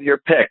love your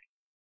pick.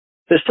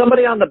 There's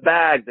somebody on the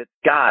bag that's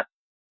got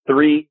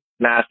 3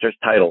 Masters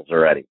titles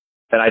already.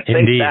 And I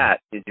think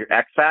that is your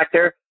X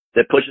factor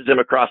that pushes him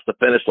across the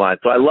finish line.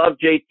 So I love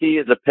JT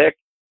as a pick,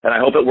 and I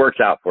hope it works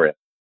out for you.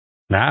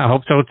 I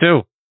hope so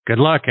too. Good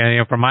luck.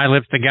 And from my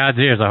lips to God's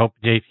ears, I hope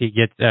JT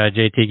gets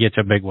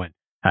a big win.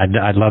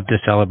 I'd love to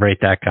celebrate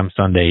that come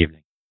Sunday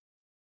evening.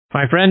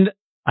 My friend,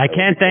 I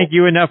can't thank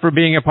you enough for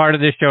being a part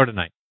of this show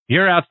tonight.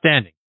 You're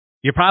outstanding.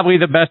 You're probably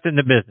the best in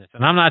the business.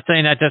 And I'm not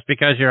saying that just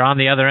because you're on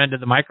the other end of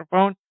the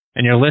microphone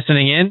and you're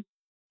listening in,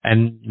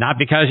 and not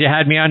because you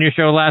had me on your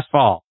show last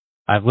fall.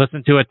 I've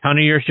listened to a ton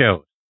of your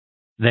shows.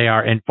 They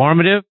are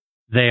informative,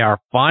 they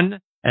are fun,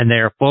 and they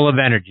are full of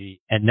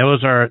energy. And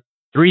those are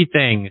 3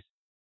 things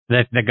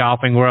that the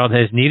golfing world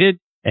has needed,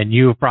 and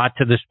you've brought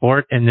to the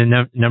sport in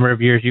the number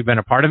of years you've been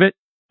a part of it.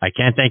 I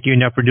can't thank you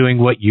enough for doing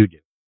what you do.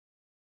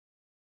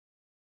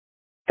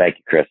 Thank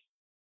you, Chris.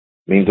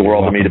 It means the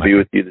world to me to be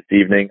with you this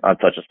evening on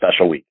such a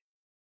special week.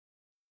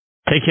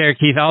 Take care,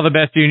 Keith. All the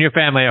best to you and your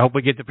family. I hope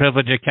we get the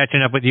privilege of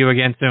catching up with you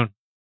again soon.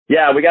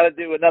 Yeah, we got to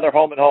do another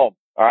home and home.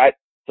 All right.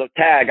 So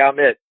tag, I'm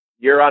it.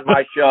 You're on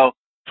my show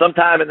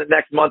sometime in the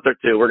next month or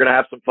 2. We're going to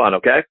have some fun.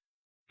 Okay.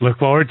 Look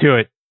forward to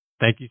it.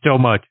 Thank you so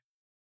much.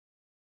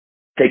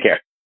 Take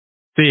care.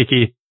 See you,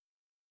 Keith.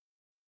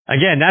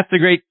 Again, that's the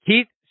great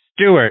Keith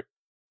Stewart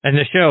and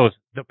the shows,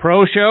 The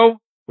Pro Show,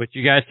 which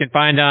you guys can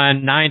find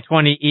on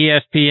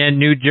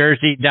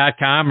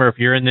 920ESPNNewJersey.com, or if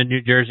you're in the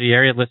New Jersey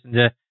area, listen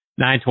to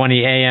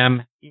 920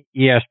 AM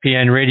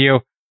ESPN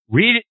radio.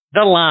 Read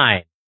the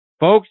line.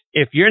 Folks,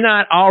 if you're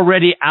not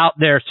already out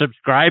there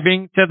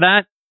subscribing to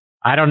that,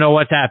 I don't know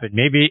what's happened.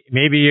 Maybe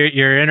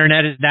your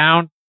internet is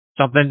down,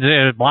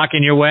 something's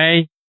blocking your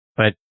way,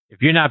 but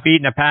if you're not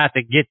beating a path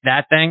to get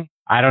that thing,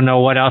 I don't know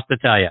what else to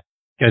tell you,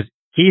 because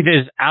Keith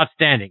is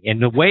outstanding.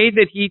 And the way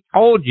that he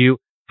told you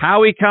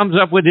how he comes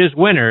up with his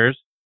winners,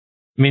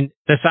 I mean,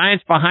 the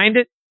science behind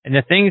it and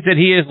the things that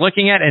he is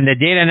looking at and the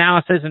data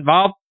analysis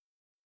involved,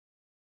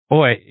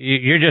 boy,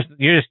 you're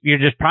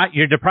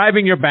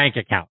depriving your bank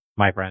account,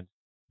 my friends,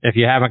 if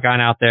you haven't gone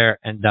out there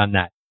and done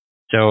that.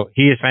 So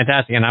he is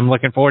fantastic, and I'm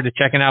looking forward to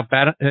checking out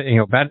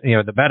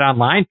the Bet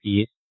Online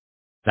piece.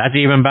 That's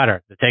even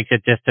better. It takes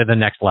it just to the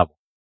next level.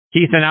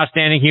 Keith's an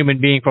outstanding human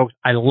being, folks.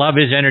 I love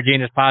his energy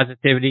and his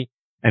positivity,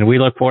 and we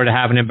look forward to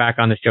having him back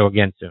on the show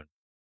again soon.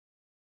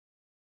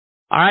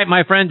 All right,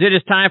 my friends, it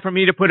is time for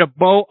me to put a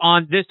bow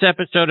on this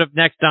episode of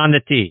Next on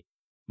the Tee.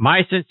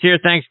 My sincere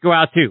thanks go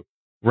out to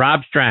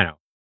Rob Strano,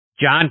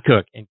 John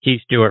Cook, and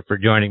Keith Stewart for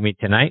joining me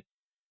tonight.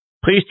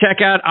 Please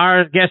check out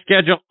our guest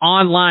schedule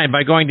online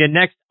by going to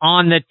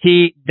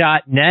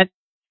nextonthetee.net.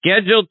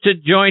 Scheduled to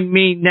join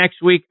me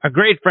next week, a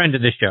great friend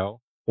of the show,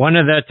 one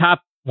of the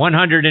top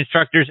 100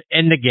 instructors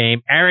in the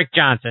game, Eric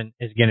Johnson,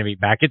 is going to be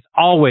back. It's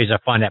always a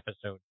fun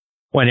episode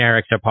when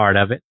Eric's a part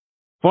of it.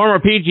 Former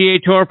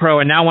PGA Tour pro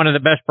and now one of the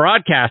best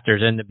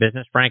broadcasters in the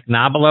business, Frank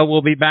Nobilo,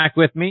 will be back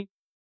with me.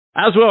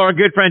 As well, our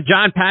good friend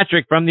John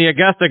Patrick from the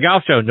Augusta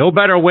Golf Show. No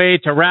better way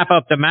to wrap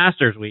up the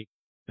Masters week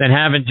than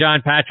having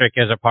John Patrick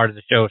as a part of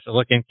the show. So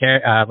looking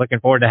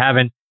forward to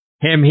having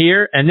him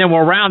here. And then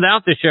we'll round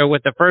out the show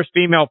with the first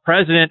female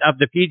president of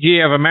the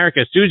PGA of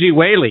America, Susie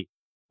Whaley,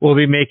 will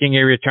be making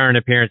a return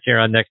appearance here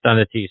on Next on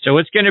the Tee. So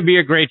it's going to be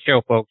a great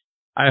show, folks.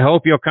 I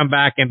hope you'll come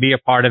back and be a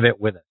part of it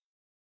with us.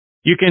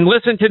 You can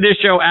listen to this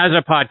show as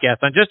a podcast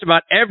on just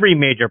about every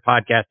major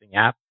podcasting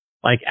app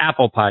like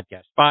Apple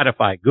Podcasts,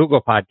 Spotify,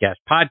 Google Podcasts,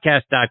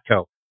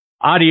 Podcast.co,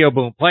 Audio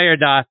Boom,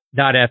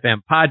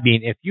 Player.fm, Podbean.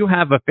 If you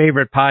have a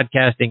favorite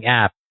podcasting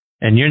app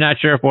and you're not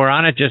sure if we're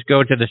on it, just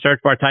go to the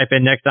search bar, type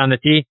in Next on the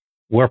Tee.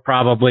 We're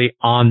probably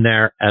on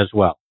there as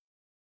well.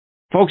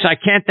 Folks, I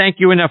can't thank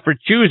you enough for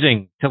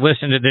choosing to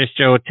listen to this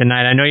show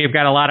tonight. I know you've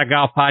got a lot of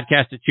golf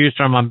podcasts to choose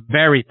from. I'm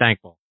very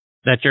thankful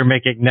that you're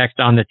making Next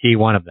on the Tee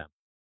one of them.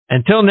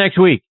 Until next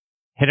week,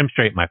 hit 'em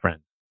straight, my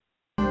friends.